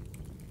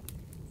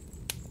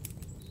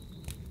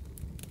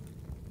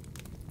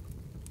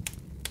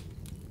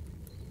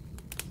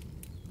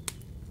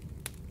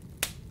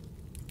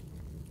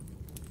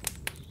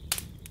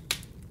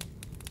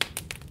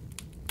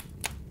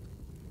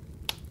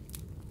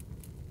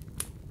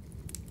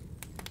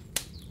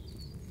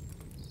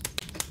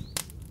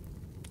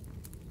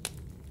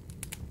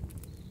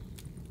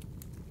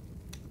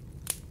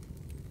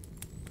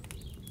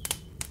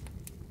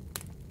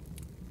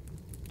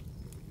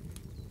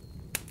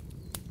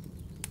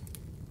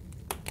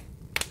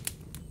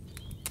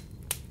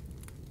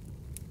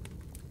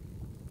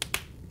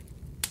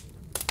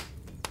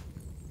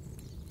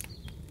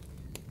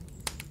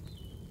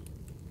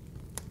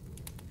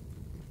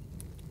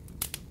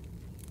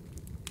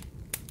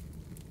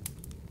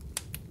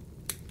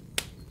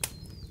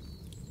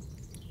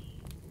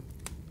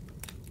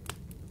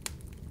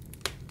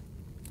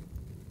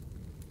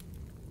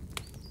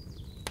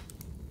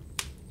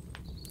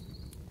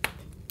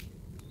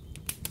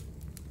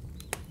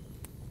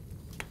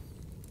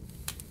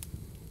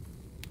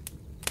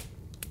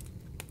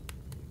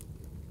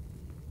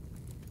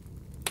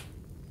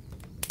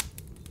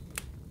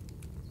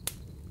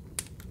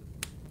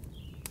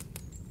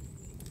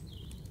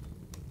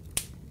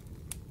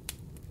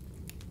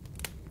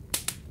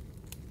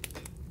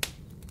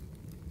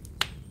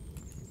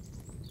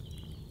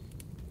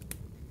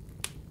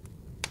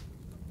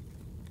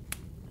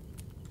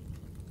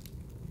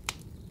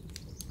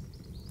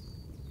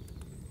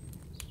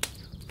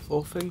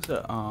 Four things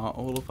that are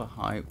all of a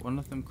height, one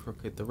of them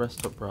crooked, the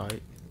rest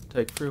upright.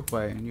 Take 3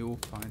 away and you will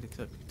find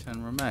exactly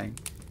 10 remain.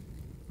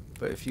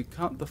 But if you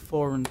cut the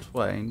 4 in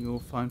twain, you will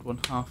find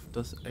 1/2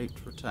 does 8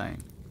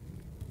 retain.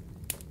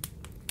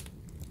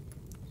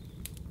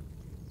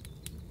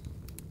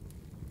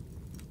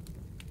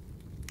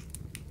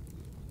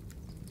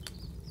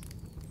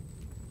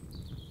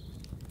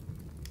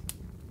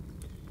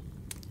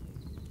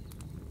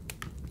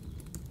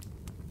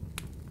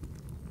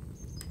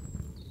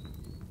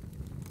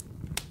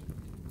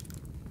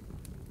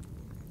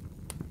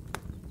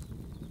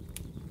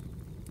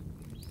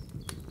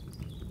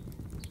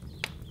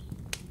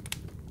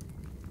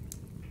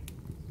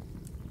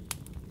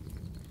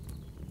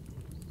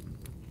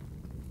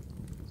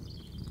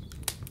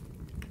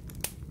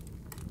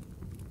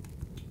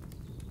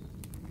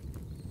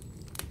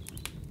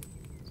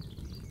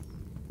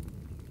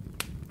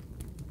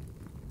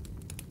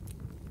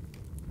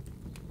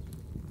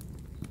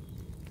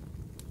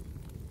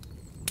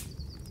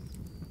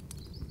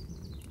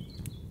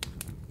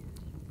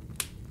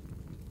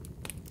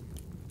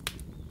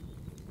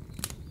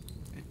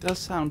 It does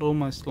sound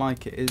almost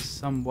like it is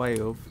some way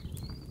of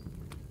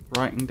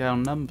writing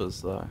down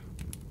numbers though.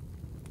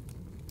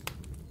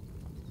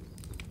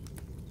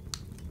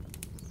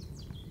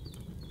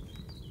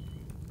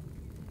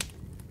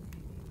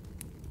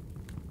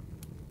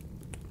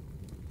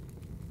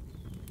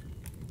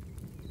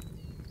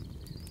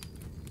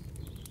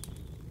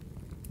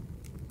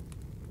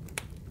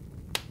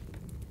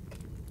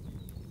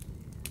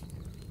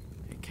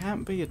 It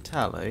can't be a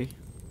tally,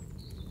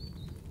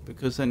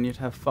 because then you'd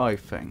have 5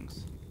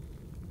 things.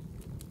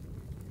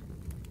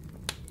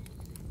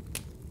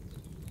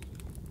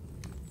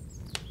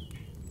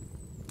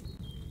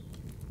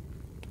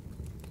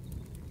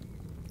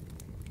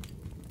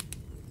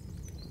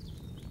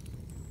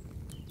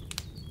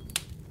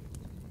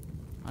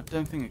 I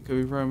don't think it could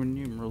be Roman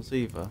numerals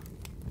either.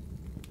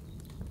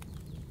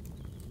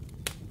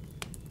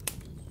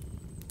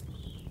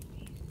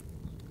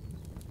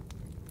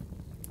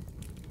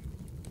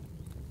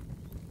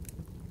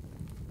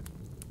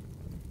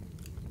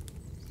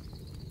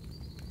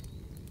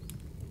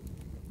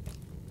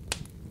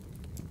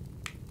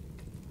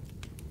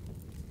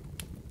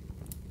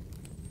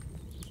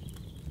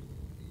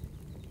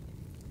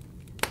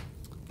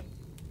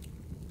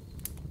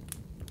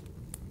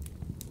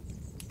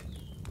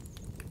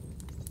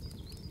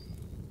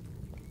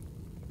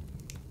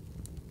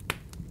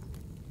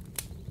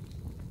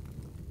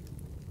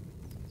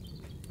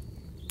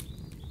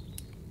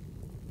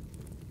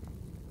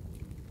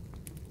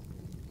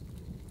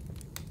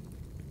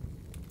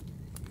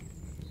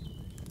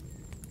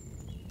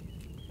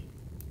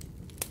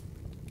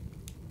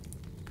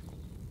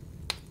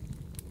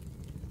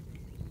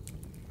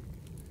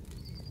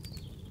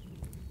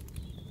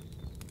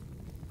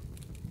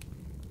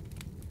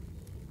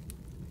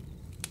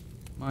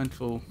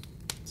 Mindful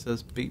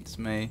says beats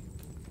me.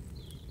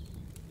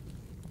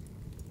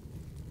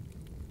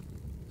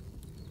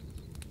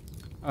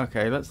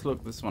 Okay, let's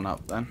look this one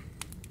up then.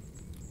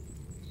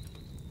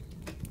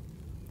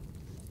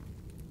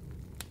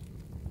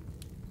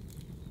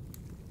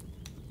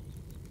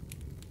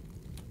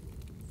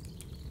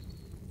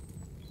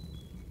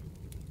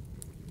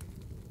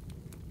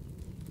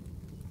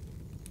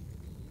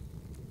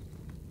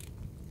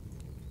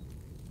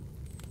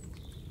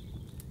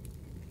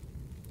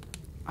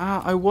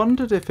 I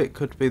wondered if it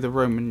could be the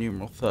Roman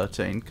numeral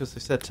 13, because they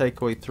said take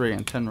away 3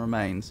 and 10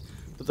 remains.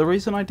 But the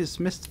reason I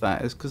dismissed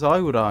that is because I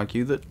would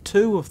argue that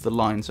 2 of the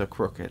lines are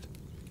crooked,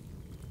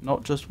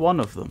 not just one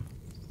of them.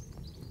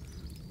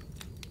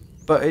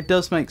 But it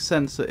does make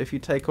sense that if you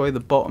take away the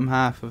bottom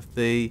half of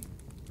the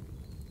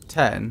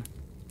 10,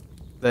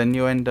 then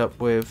you end up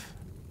with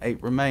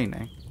 8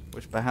 remaining,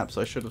 which perhaps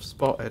I should have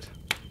spotted.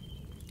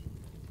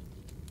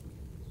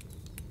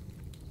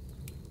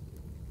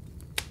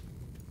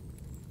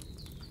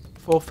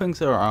 Four things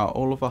there are,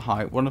 all of a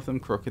height, one of them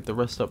crooked, the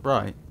rest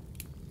upright.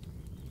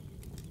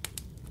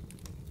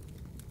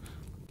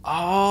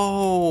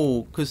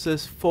 Oh, because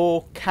there's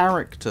 4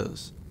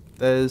 characters.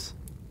 There's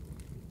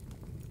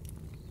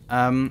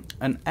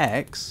an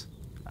X,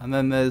 and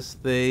then there's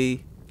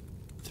the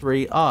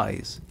 3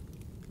 eyes.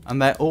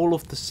 And they're all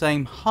of the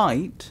same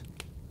height,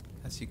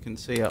 as you can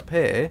see up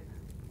here,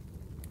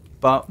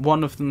 but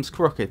one of them's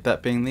crooked,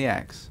 that being the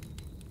X.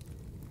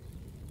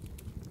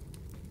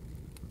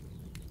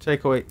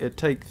 Take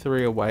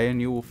 3 away and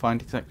you will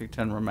find exactly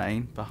 10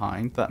 remain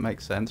behind. That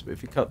makes sense, but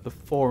if you cut the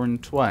 4 in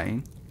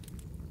twain,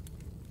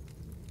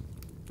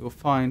 you'll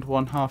find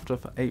 1/2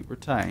 of 8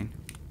 retain.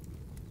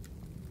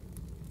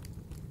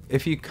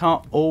 If you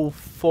cut all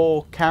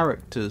 4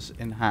 characters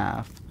in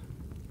half,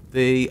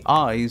 the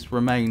eyes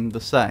remain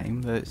the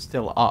same. They're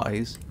still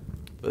eyes,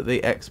 but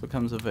the X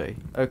becomes a V.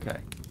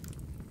 Okay.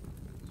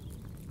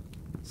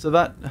 So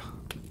that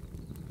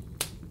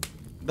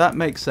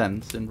makes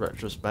sense in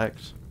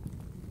retrospect.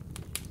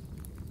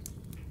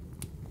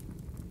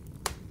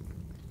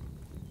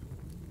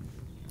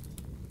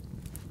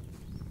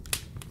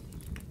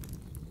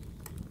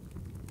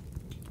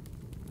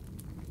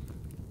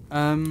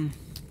 Um,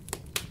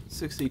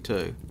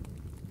 62.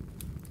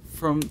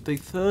 From the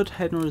third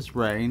Henry's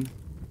reign,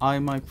 I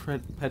my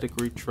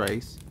pedigree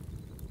trace,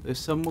 though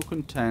some will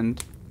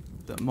contend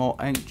that more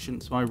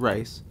ancient's my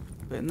race,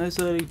 but in those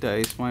early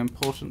days my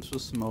importance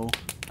was small,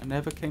 I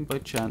never came by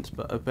chance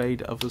but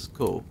obeyed others'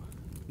 call.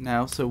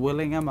 Now so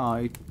willing am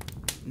I,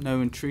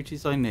 no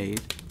entreaties I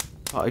need,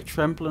 but I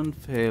tremble and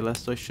fear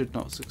lest I should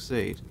not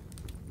succeed.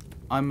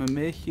 I'm a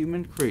mere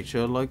human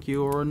creature like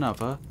you or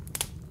another,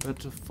 but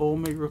to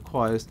form me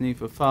requires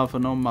neither father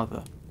nor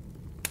mother.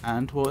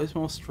 And, what is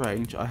more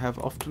strange, I have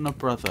often a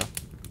brother.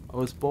 I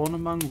was born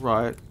among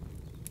riot,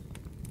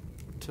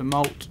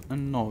 tumult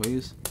and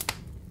noise,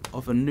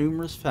 of a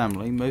numerous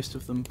family, most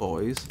of them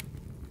boys.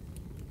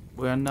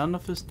 We are none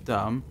of us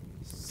dumb,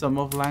 some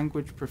of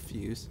language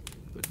profuse,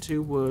 but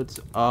 2 words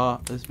are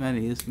as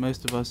many as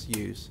most of us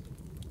use.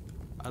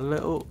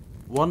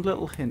 One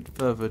little hint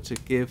further to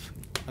give,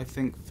 I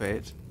think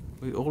fit,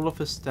 we all of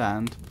us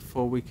stand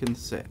before we can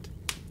sit.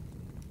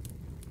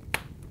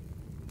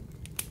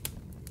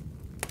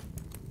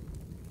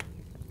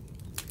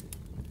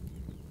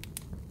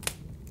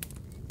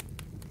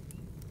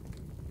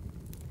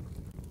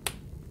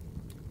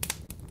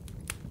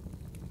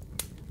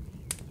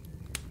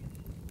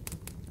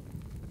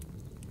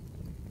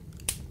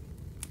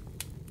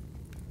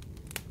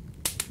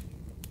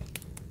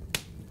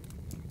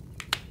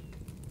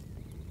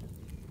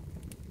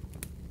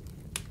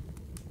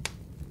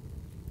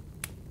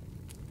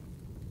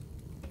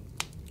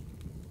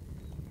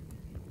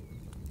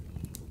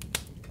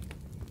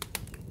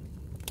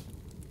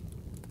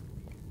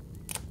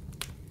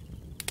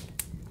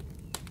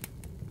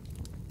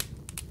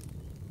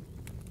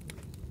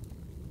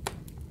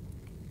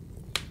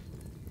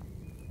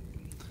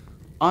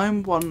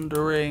 I'm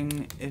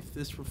wondering if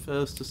this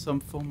refers to some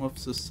form of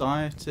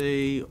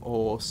society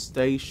or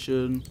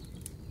station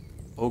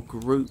or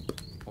group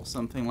or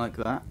something like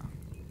that.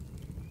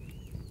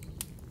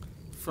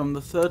 From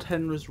the third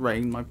Henry's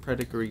reign, my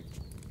pedigree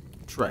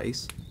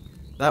trace.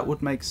 That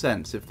would make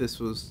sense if this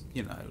was,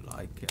 you know,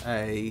 like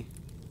a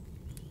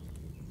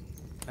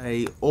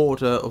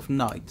order of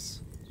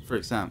knights, for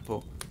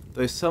example.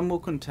 Though some will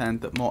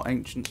contend that more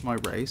ancient's my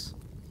race,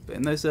 but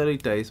in those early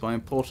days my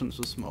importance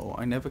was small,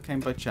 I never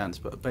came by chance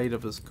but obeyed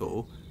others'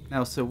 call.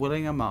 Now so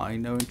willing am I,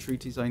 no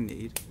entreaties I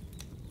need.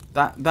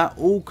 That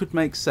all could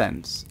make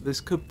sense. This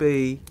could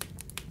be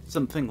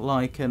something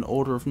like an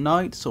order of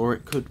knights, or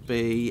it could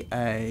be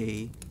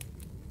a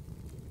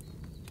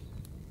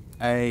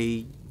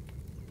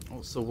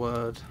what's the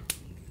word?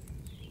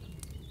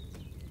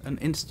 An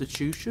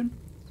institution?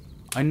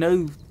 I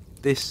know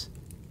the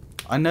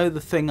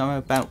thing I'm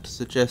about to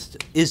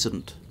suggest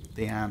isn't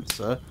the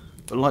answer,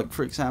 but like,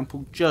 for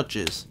example,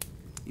 judges.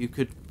 You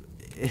could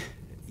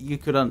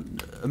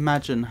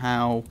imagine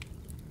how,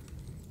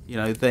 you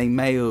know, they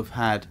may have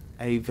had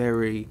a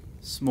very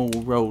small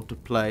role to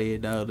play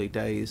in early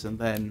days and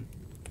then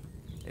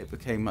it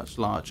became much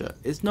larger.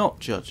 It's not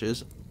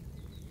judges.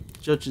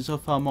 Judges are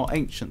far more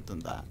ancient than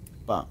that,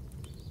 but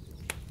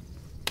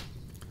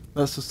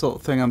that's the sort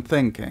of thing I'm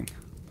thinking.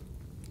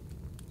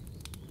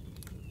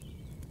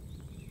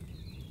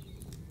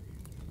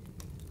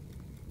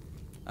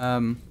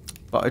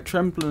 But I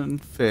tremble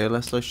and fear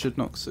lest I should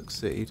not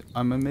succeed.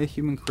 I'm a mere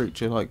human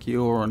creature like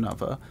you or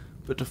another,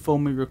 but to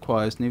form me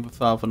requires neither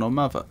father nor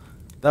mother.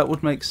 That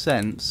would make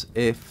sense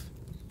if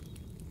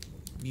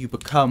you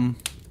become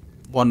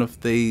one of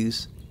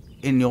these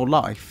in your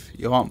life.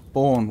 You aren't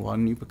born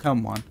one, you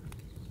become one.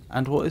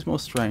 And what is more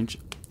strange,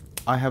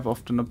 I have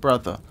often a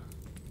brother.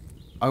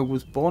 I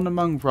was born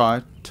among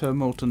riot,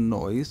 tumult and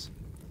noise.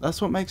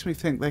 That's what makes me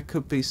think there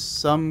could be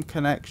some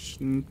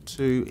connection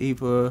to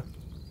either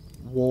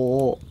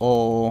war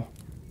or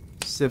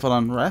civil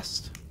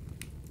unrest.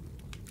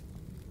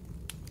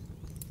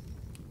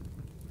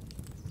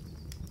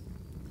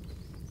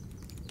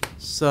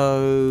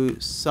 So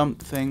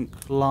something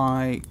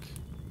like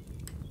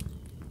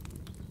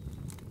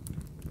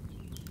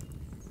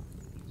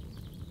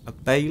a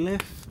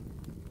bailiff.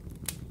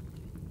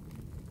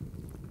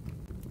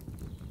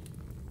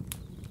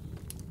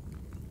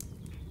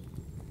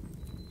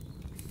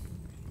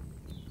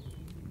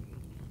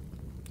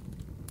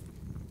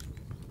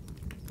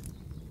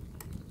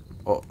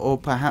 Or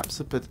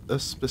perhaps a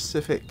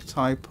specific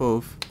type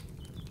of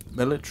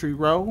military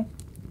role.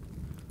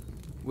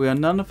 We are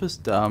none of us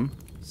dumb,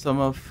 some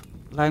of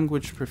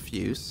language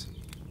profuse,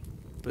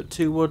 but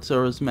 2 words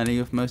are as many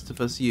as most of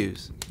us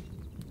use.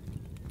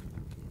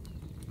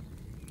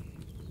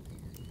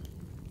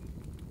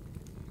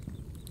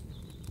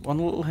 One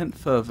little hint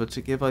further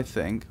to give, I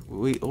think,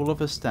 we all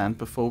of us stand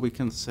before we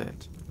can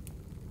sit.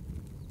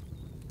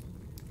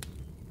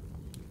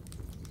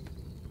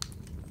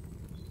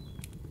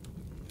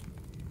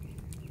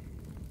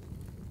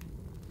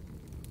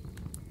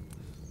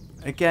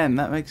 Again,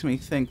 that makes me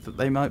think that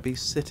they might be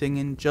sitting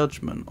in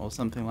judgment or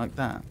something like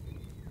that.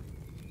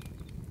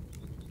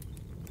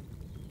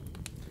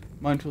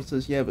 Mindful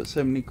says, yeah, but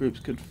so many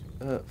groups could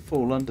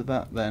fall under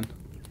that then.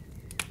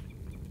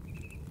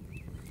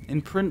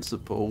 In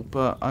principle,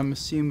 but I'm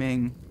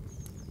assuming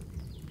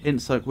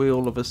hints like we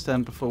all of us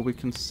stand before we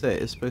can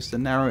sit is supposed to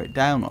narrow it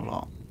down a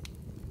lot.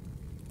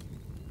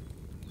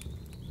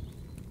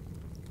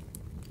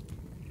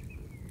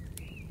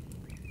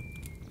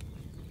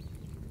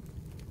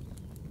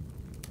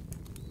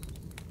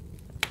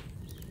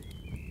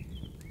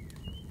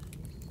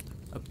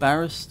 A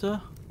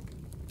barrister?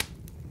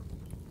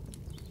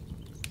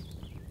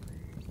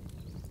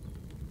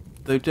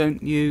 Though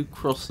don't you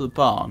cross the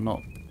bar,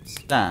 not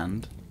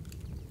stand?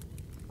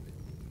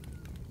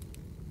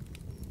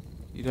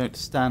 You don't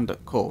stand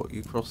at court,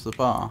 you cross the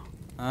bar.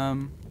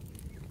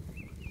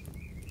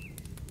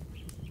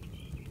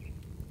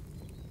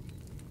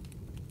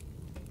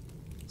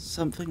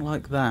 Something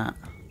like that.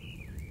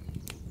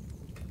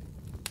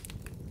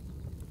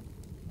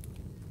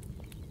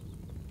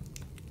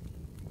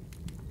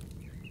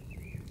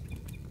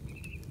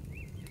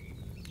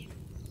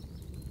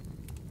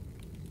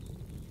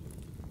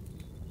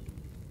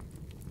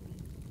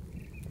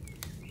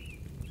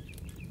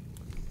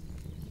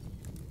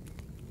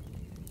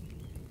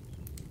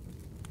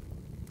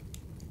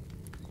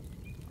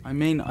 I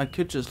mean, I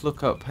could just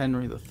look up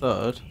Henry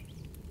III.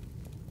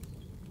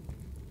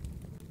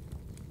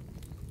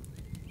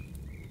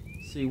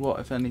 See what,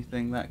 if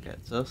anything, that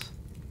gets us.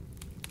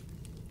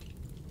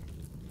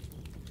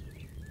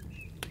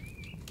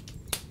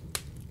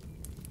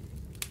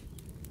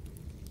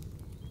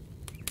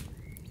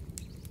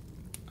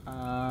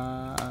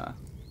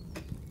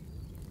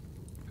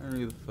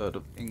 Henry III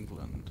of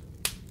England.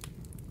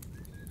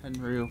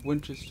 Henry of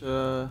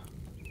Winchester,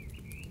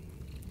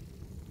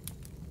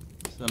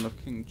 son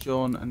of King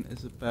John and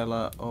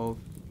Isabella of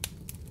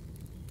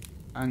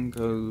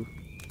Angoulême.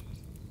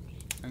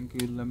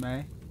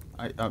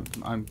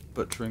 I'm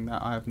butchering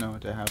that. I have no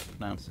idea how to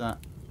pronounce that.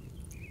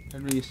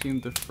 Henry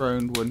assumed the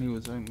throne when he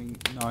was only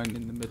 9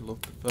 in the middle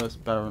of the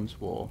First Barons'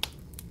 War.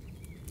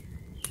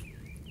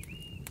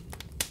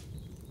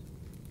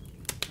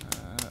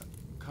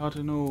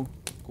 Cardinal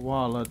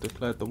Guala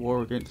declared the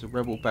war against the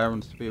rebel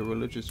barons to be a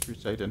religious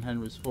crusade, and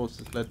Henry's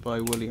forces, led by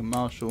William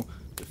Marshall,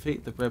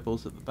 defeat the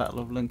rebels at the Battle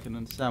of Lincoln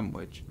and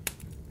Sandwich.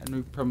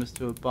 Henry promised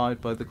to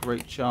abide by the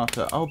Great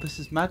Charter. Oh, this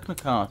is Magna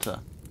Carta.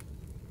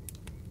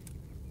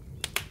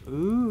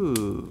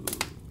 Ooh.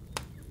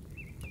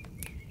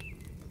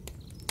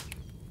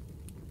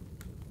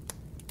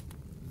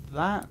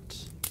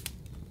 That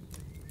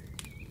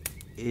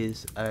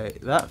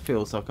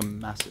feels like a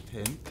massive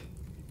hint,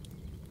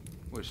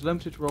 which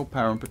limited royal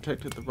power and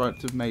protected the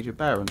rights of major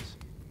barons.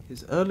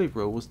 His early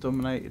rule was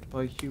dominated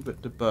by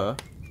Hubert de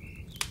Burgh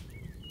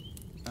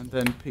and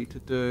then Peter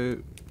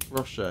de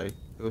Rocher,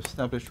 who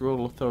established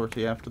royal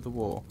authority after the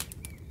war.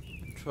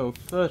 In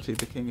 1230,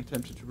 the king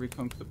attempted to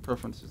reconquer the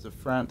provinces of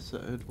France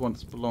that had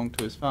once belonged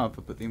to his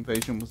father, but the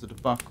invasion was a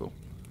debacle.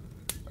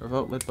 A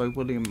revolt led by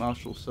William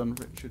Marshall's son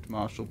Richard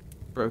Marshall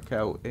broke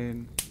out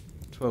in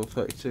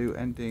 1232,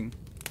 ending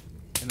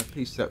in a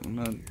peace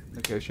settlement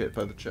negotiated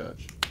by the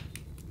church.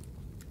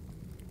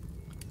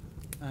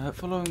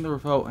 Following the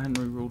revolt,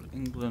 Henry ruled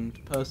England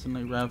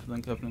personally rather than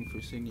governing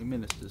through senior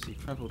ministers. He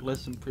travelled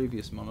less than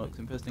previous monarchs,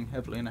 investing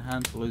heavily in a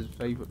handful of his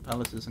favourite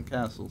palaces and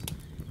castles.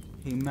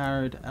 He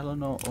married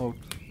Eleanor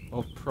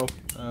of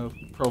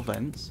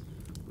Provence,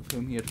 with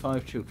whom he had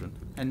 5 children.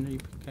 Henry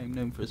became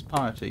known for his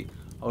piety,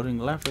 holding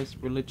lavish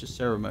religious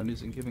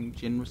ceremonies and giving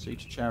generously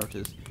to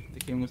charities. The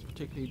king was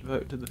particularly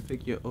devoted to the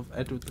figure of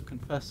Edward the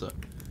Confessor,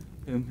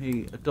 whom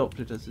he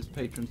adopted as his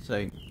patron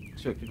saint. He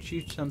extracted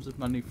huge sums of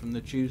money from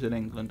the Jews in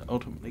England,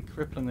 ultimately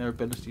crippling their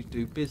ability to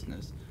do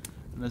business.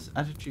 And as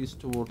attitudes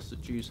towards the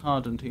Jews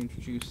hardened, he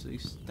introduced the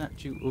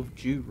Statute of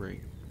Jewry,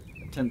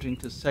 attempting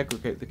to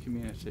segregate the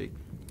community.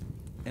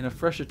 In a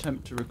fresh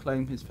attempt to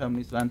reclaim his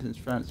family's land in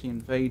France, he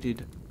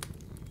invaded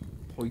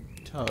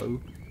Poitou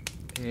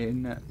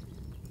in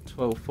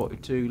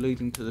 1242,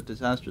 leading to the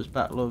disastrous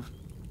Battle of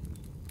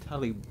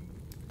Talbot.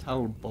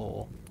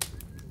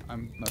 I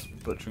must be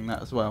butchering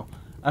that as well.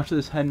 After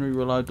this, Henry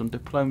relied on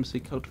diplomacy,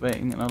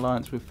 cultivating an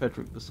alliance with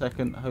Frederick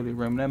II, Holy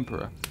Roman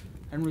Emperor.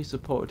 Henry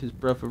supported his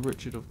brother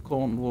Richard of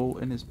Cornwall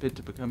in his bid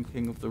to become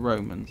King of the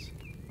Romans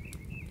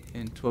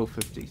in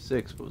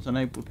 1256, but was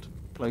unable to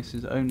place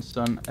his own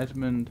son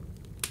Edmund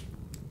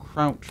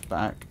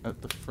Crouchback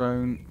at the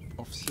throne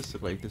of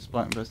Sicily.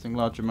 Despite investing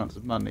large amounts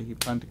of money, he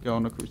planned to go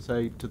on a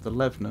crusade to the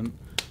Levant,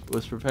 but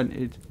was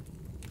prevented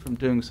from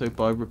doing so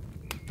by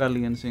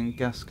rebellions in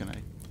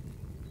Gascony.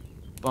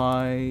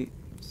 By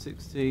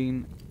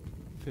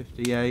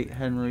 1658,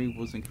 Henry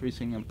was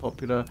increasingly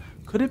unpopular.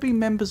 Could it be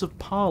members of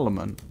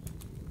Parliament?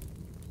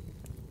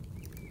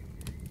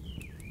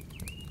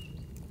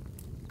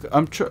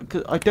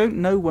 I don't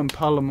know when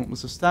Parliament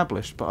was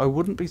established, but I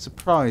wouldn't be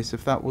surprised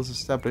if that was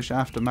established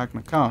after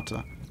Magna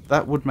Carta.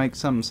 That would make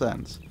some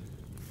sense.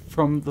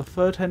 From the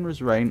third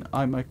Henry's reign,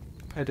 I my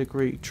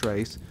pedigree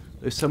trace,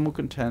 though some will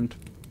contend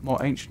more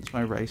ancient is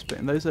my race, but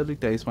in those early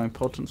days my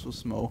importance was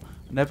small.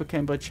 I never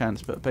came by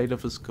chance, but obeyed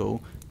others'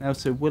 call. Now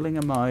so willing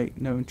am I,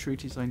 no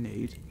entreaties I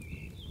need.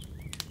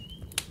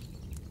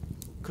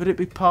 Could it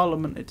be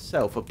Parliament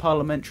itself, a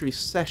parliamentary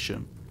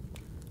session?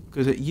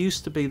 Because it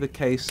used to be the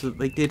case that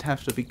they did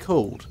have to be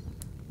called.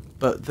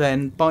 but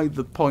then by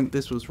the point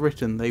this was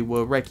written, they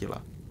were regular.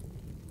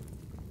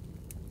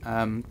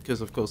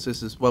 Because of course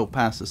this is well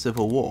past the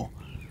Civil War.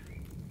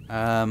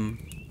 I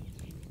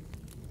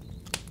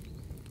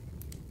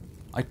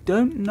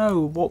don't know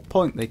what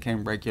point they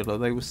came regular.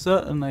 They were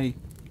certainly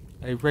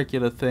a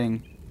regular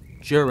thing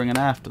during and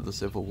after the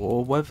Civil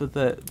War. Whether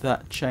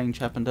that change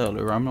happened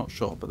earlier, I'm not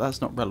sure, but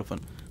that's not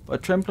relevant. But I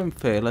tremble in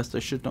fear lest I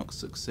should not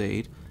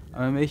succeed.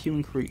 I am a mere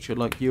human creature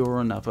like you or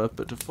another,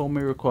 but to form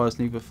me requires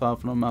neither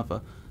father nor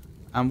mother.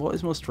 And what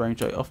is more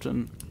strange,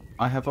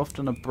 I have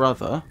often a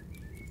brother.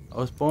 I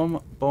was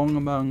born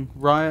among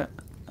riot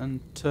and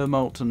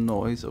tumult and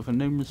noise of a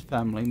numerous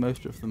family,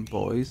 most of them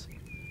boys.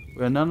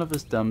 We are none of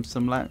us dumb,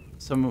 some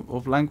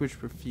of language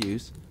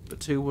profuse, but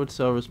 2 words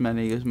are as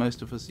many as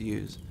most of us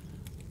use.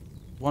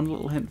 One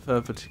little hint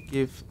further to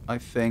give, I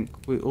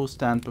think, we all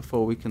stand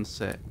before we can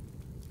sit.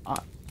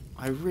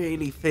 I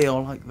really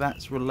feel like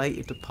that's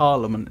related to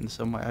Parliament in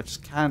some way. I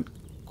just can't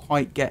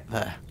quite get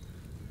there.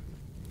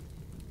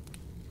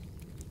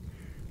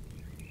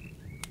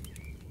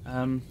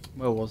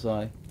 Where was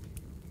I?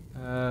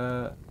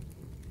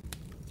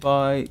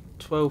 By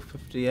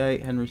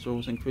 1258, Henry's rule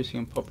was increasing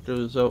unpopular as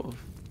a result of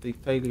the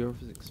failure of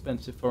his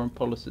expensive foreign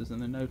policies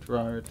and the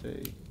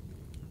notoriety.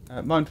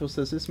 Mindful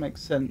says this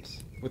makes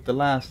sense with the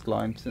last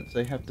line, since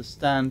they have to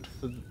stand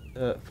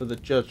for the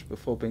judge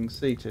before being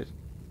seated.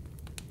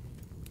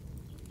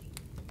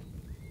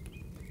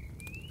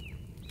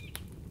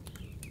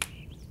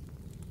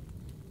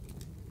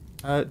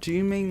 Do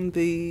you mean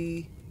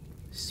the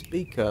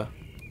Speaker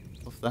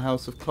of the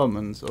House of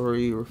Commons, or are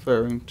you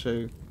referring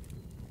to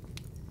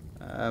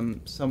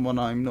someone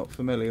I'm not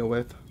familiar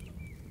with?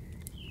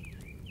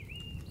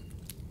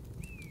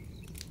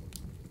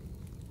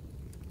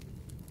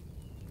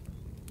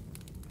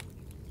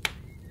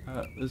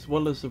 As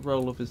well as the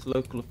role of his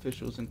local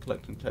officials in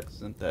collecting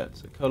taxes and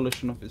debts, a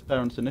coalition of his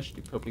barons,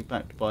 initially probably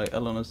backed by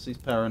Eleanor,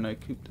 seized power in a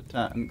coup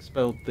d'etat and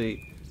expelled the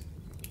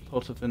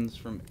Potovans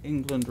from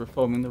England,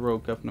 reforming the royal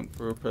government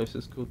through a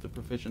process called the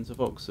Provisions of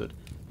Oxford.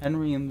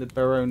 Henry and the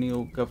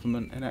baronial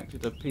government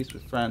enacted a peace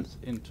with France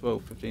in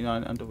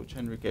 1259, under which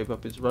Henry gave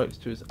up his rights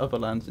to his other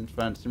lands in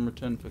France in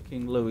return for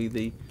King Louis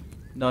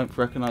IX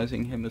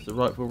recognising him as the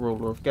rightful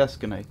ruler of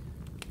Gascony.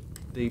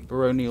 The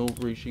baronial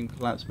regime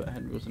collapsed, but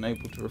Henry was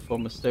unable to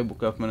reform a stable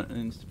government, and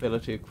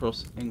instability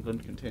across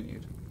England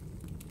continued.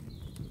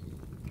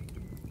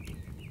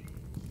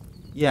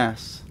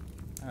 Yes,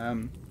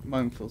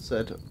 Mindful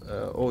said,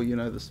 or you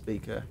know, the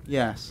Speaker.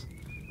 Yes.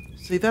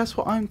 See, that's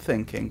what I'm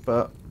thinking,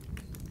 but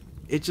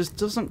it just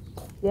doesn't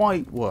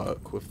quite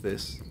work with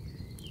this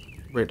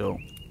riddle.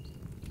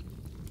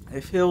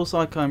 It feels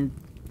like I'm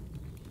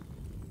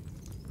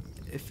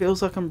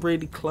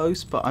really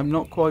close, but I'm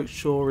not quite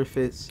sure if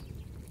it's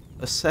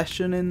a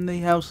session in the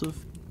House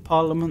of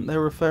Parliament they're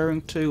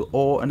referring to,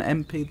 or an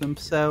MP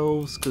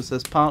themselves, because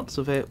there's parts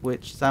of it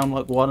which sound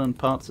like one and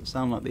parts that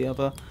sound like the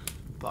other.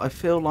 But I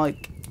feel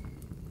like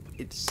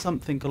it's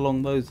something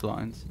along those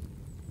lines.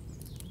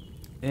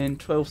 In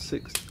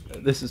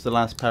 1260, this is the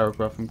last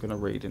paragraph I'm going to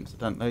read,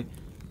 incidentally.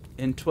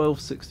 In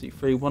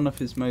 1263, one of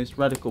his most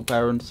radical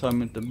barons,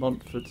 Simon de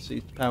Montfort,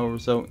 seized power,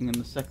 resulting in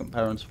the Second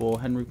Barons' War.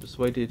 Henry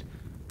persuaded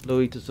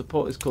Louis to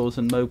support his cause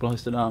and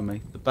mobilised an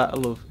army. The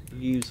Battle of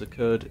Lewes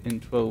occurred in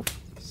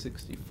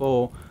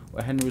 1264,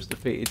 where Henry was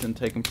defeated and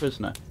taken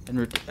prisoner.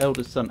 Henry's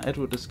eldest son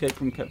Edward escaped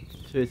from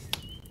captivity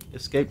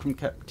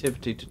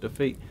to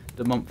defeat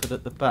de Montfort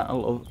at the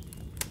Battle of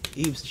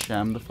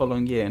Evesham the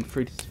following year and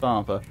freed his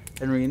father.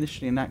 Henry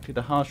initially enacted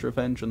a harsh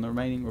revenge on the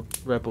remaining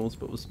rebels,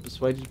 but was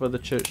persuaded by the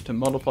church to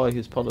modify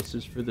his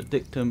policies through the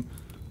dictum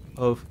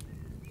of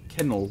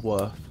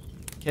Kenilworth.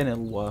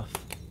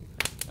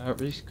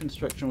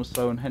 Reconstruction was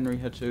slow, and Henry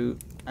had to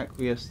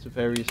acquiesce to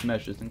various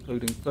measures,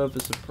 including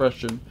further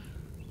suppression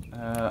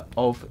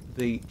of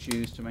the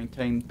Jews to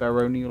maintain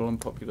baronial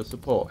and popular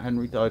support.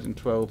 Henry died in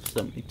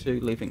 1272,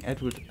 leaving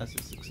Edward as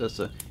his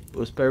successor. He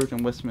was buried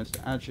in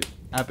Westminster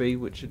Abbey,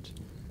 which had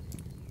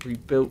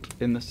rebuilt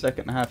in the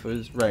second half of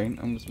his reign,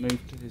 and was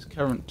moved to his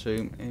current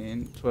tomb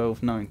in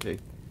 1290.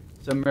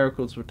 Some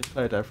miracles were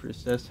declared after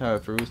his death,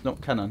 however, he was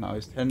not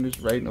canonised. Henry's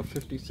reign of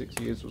 56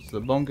 years was the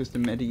longest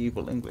in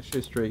medieval English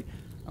history,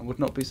 and would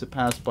not be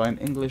surpassed by an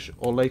English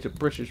or later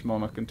British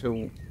monarch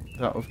until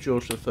that of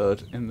George III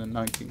in the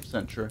 19th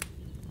century.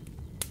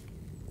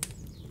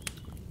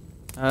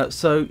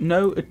 So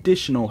no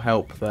additional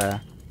help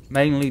there,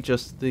 mainly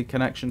just the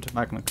connection to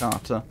Magna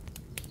Carta.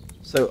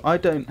 So I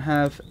don't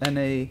have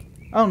any...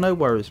 Oh, no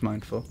worries,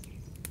 Mindful.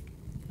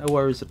 No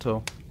worries at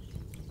all.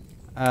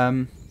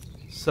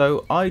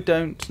 So I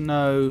don't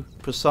know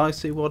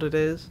precisely what it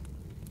is.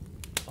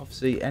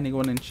 Obviously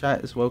anyone in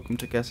chat is welcome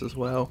to guess as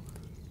well.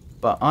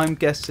 But I'm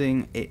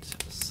guessing it's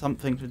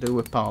something to do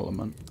with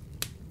Parliament.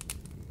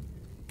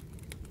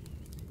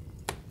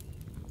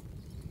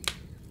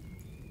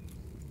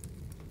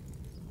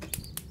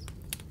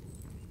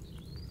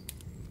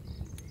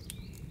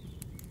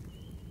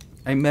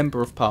 A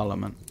member of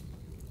Parliament.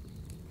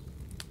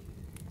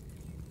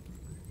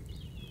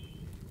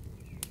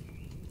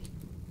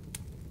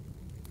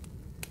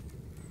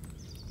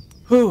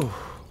 Whew.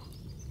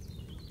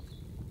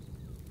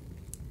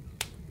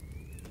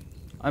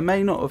 I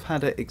may not have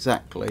had it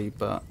exactly,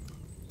 but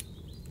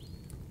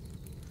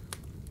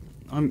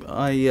I'm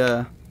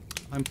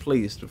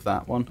pleased with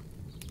that one.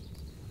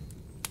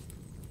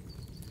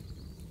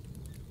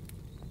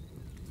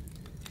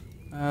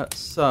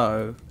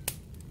 So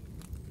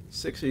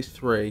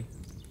 63.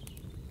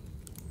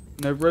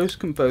 No rose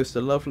can boast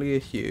a lovelier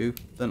hue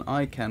than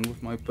I can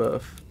with my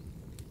birth,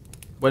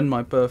 when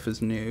my birth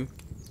is new.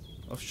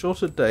 Of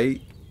shorter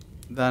date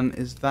than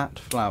is that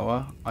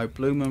flower, I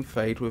bloom and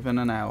fade within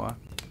an hour.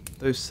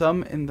 Though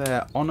some in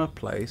their honour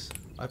place,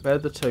 I bear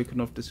the token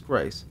of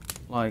disgrace,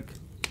 like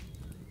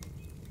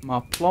my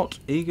plot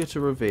eager to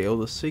reveal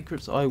the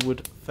secrets I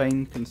would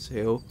fain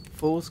conceal.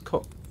 Fools,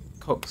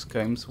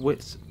 coxcombs,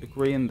 wits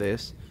agree in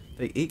this,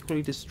 they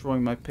equally destroy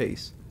my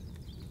peace.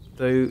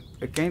 Though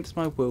against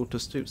my will to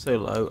stoop so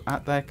low,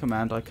 at their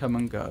command I come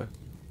and go.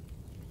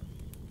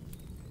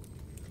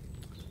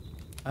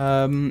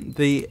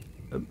 The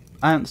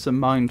answer,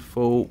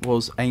 mindful,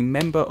 was a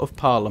member of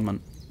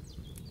parliament.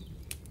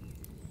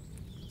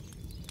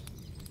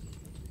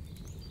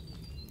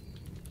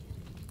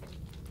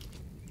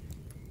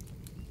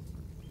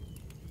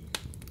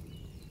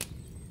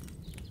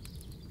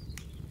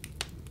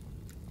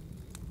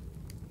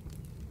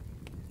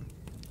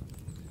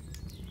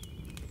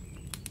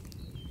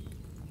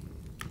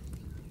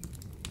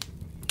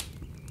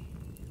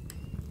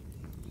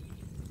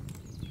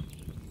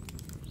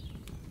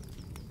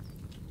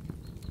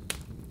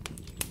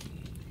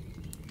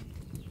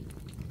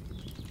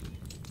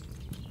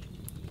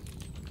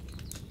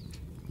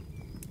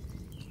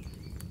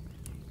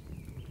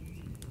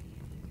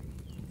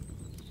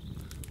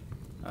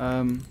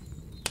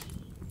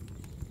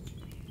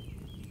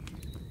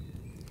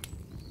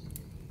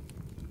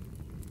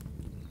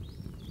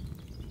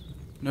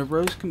 No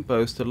rose can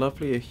boast a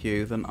lovelier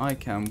hue than I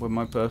can when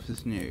my birth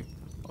is new.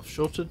 Of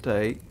shorter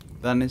date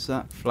than is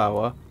that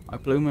flower, I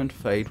bloom and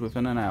fade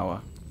within an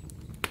hour.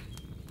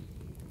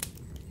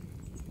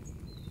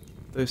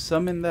 Though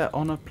some in their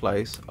honour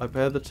place, I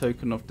bear the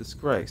token of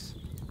disgrace,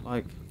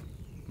 like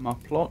my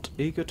plot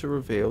eager to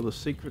reveal the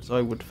secrets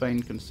I would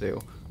fain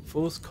conceal.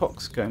 Fools,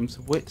 coxcombs,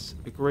 wits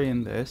agree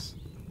in this.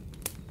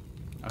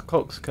 A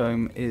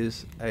coxcomb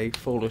is a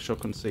foolish or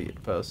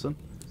conceited person.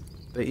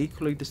 They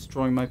equally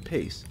destroy my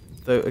peace.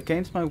 Though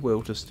against my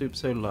will to stoop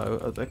so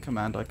low, at their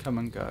command I come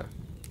and go.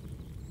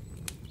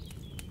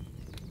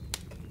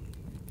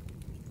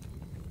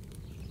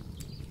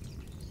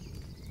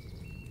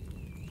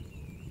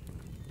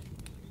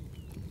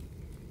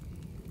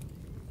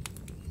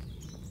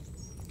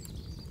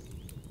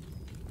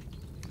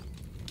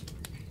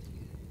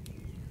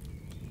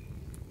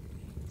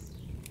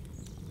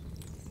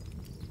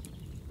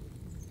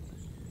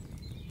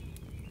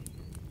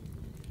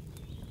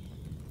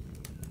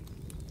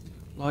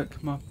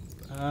 Like my...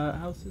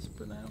 how's this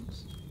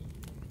pronounced?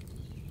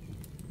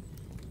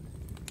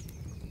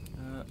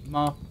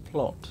 My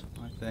plot,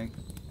 I think.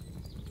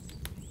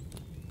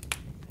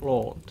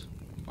 Plot.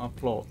 My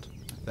plot,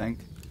 I think.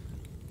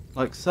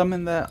 Like some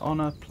in their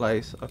honour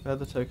place, I bear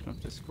the token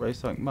of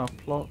disgrace, like my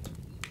plot,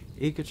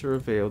 eager to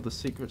reveal the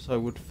secrets I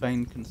would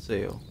fain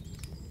conceal.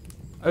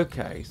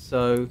 Okay,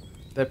 so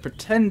they're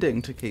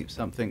pretending to keep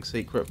something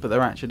secret, but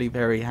they're actually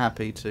very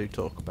happy to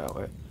talk about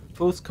it.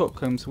 Fools,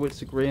 coxcombs,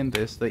 wits agree in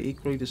this, they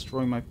equally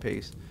destroy my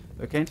peace.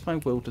 Against my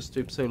will to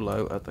stoop so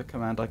low, at their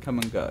command I come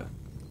and go.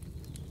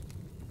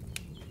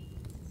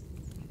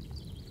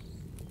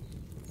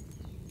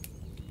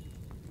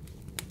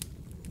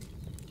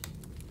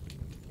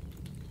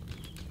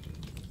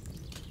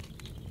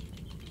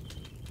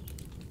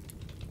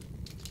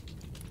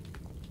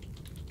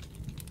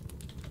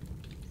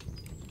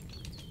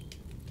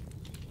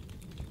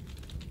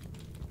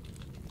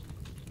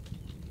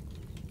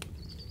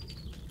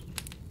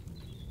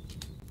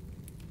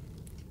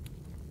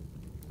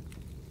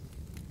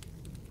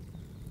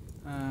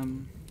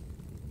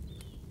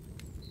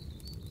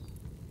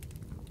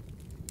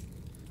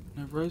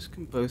 No rose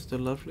can boast a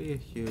lovelier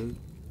hue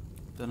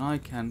than I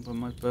can when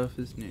my birth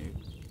is new.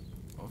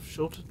 Of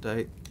shorter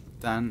date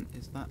than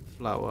is that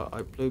flower,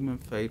 I bloom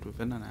and fade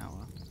within an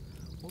hour.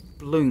 What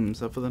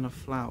blooms other than a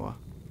flower?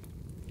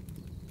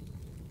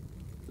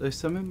 Though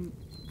some in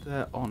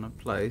their honour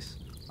place,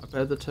 I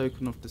bear the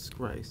token of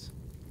disgrace.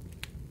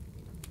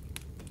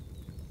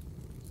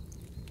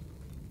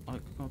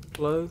 Like my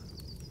plow,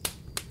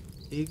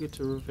 eager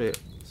to reveal...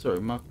 Sorry,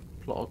 my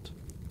plot.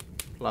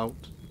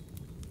 Plout.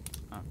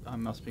 I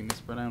must be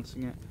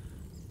mispronouncing it.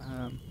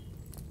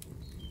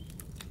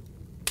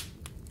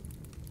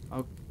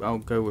 I'll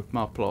go with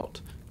my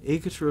plot.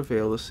 Eager to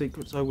reveal the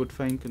secrets I would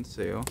fain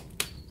conceal.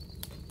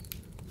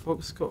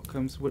 Fox,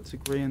 coxcombs, wits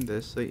agree in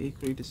this, they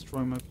equally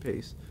destroy my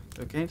peace.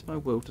 Though against my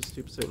will to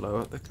stoop so low,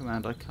 at their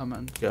command I come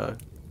and go.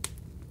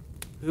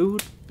 Who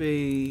would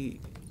be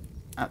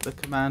at the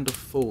command of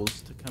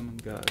fools to come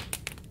and go?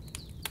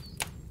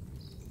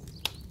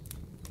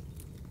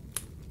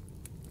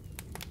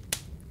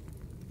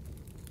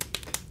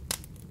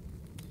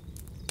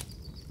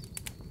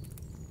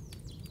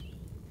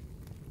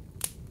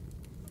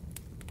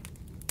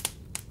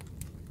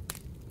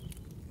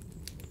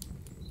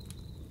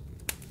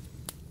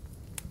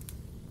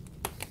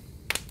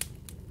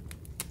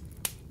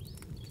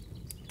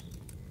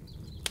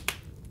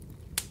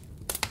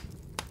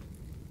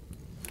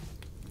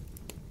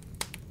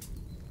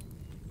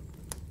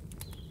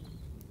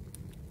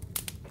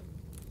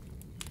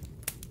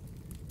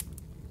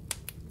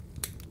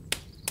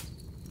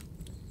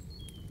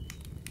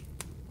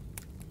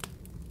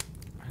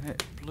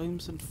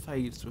 Blooms and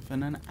fades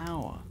within an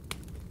hour.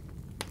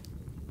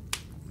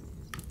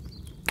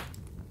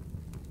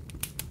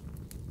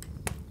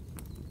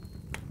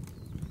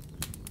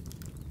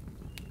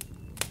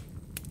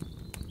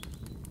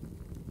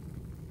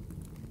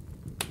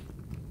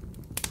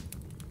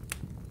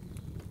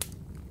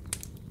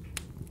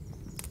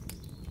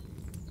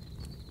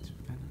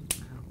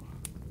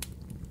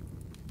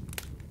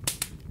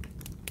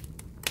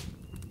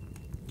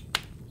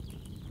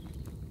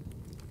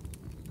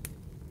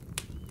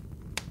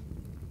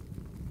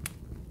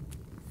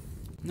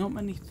 Not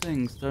many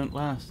things don't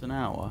last an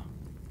hour.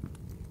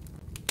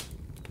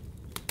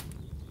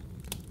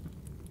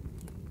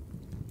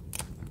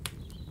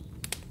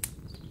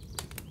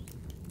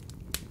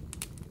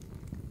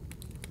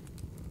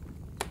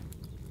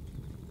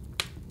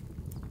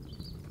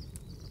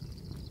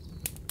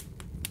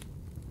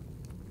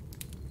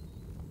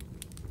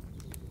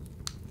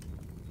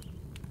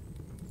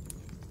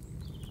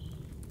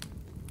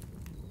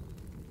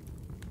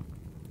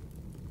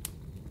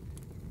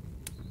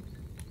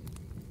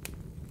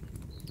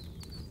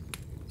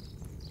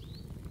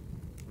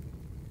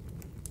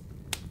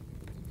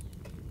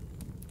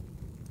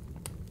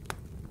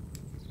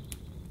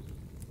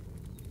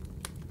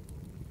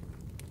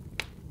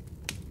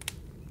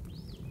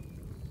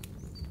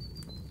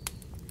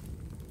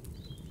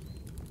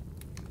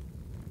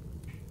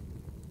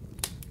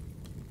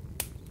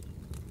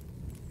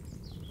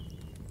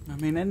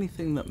 I mean,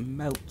 anything that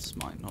melts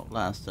might not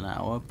last an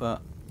hour,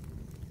 but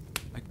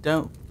I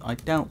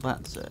doubt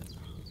that's it.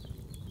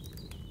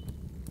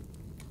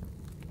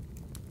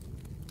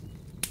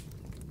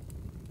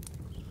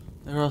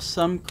 There are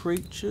some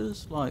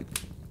creatures, like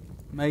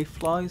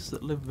mayflies,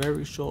 that live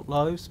very short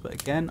lives, but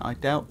again, I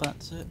doubt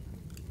that's it.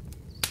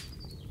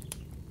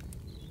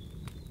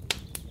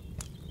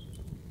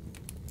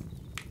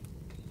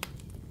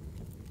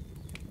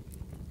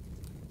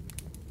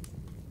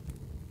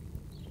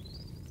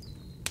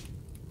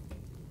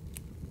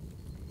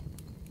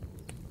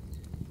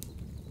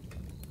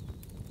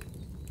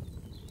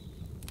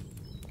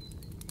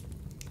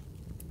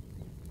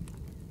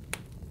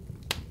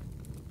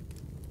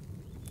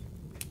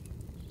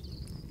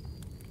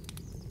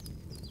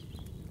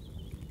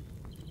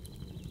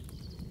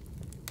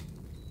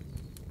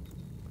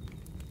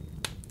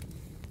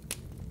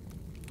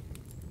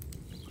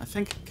 I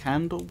think a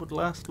candle would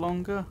last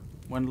longer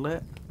when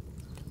lit,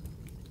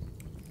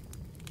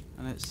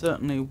 and it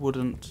certainly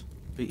wouldn't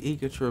be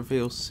eager to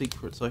reveal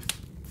secrets I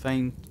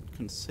fain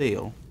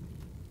conceal.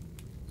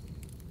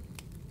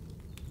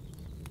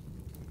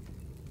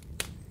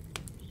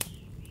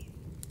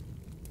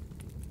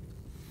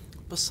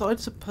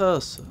 Besides a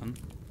person,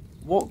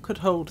 what could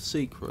hold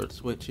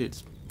secrets which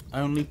it's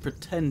only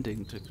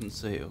pretending to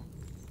conceal?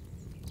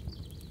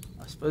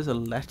 I suppose a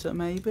letter,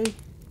 maybe?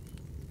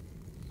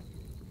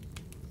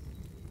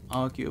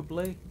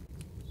 Arguably.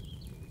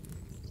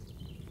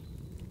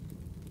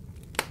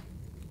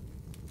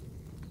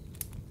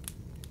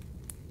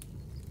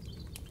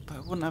 But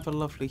it wouldn't have a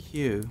lovely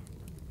hue.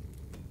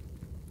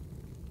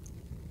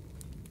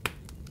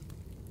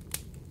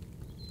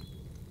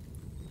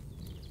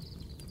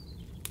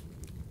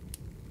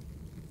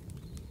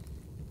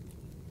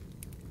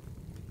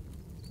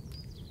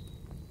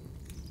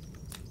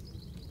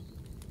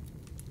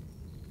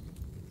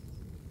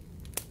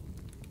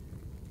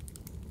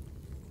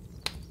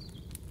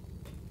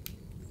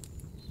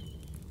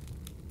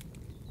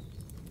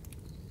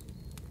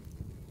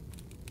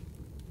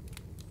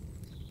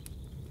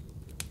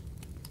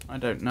 I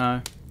don't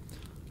know.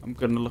 I'm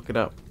going to look it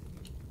up.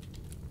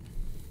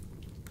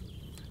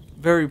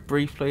 Very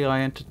briefly,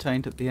 I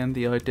entertained at the end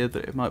the idea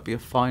that it might be a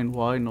fine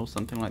wine or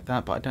something like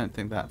that, but I don't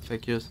think that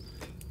figures.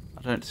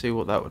 I don't see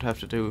what that would have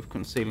to do with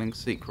concealing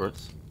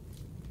secrets.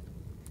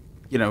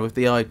 You know, with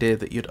the idea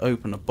that you'd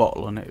open a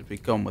bottle and it would be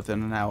gone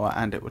within an hour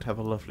and it would have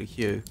a lovely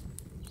hue.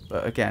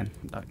 But again,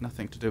 like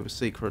nothing to do with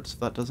secrets,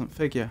 that doesn't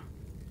figure.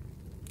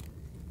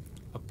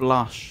 A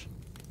blush.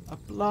 A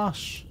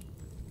blush!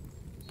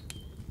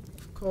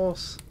 Of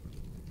course.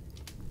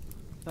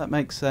 That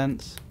makes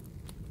sense.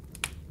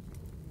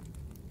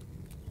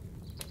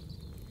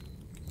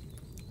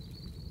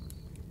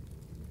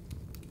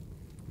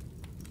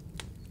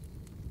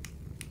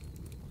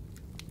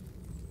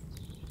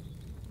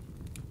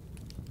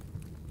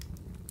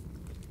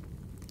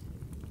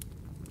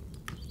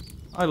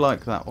 I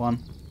like that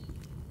one.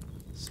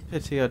 It's a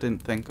pity I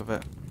didn't think of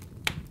it.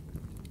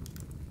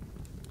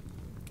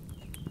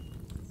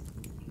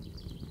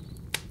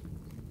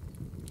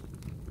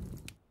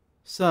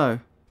 So,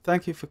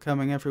 thank you for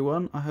coming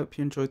everyone. I hope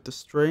you enjoyed the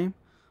stream.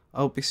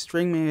 I'll be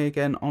streaming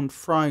again on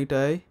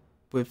Friday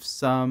with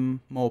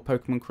some more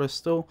Pokemon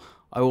Crystal.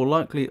 I will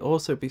likely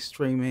also be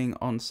streaming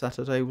on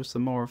Saturday with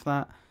some more of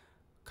that.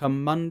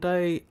 Come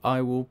Monday,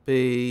 I will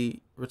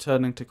be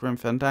returning to Grim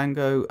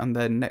Fandango, and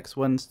then next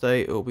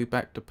Wednesday it will be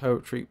back to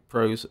Poetry,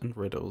 Prose and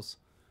Riddles.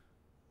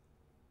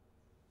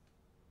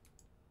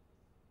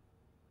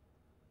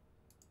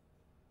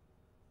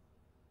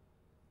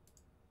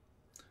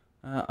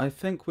 I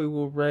think we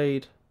will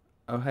raid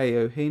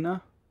Ohio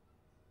Hina.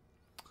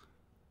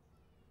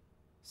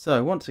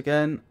 So once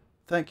again,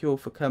 thank you all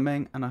for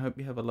coming, and I hope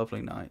you have a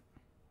lovely night.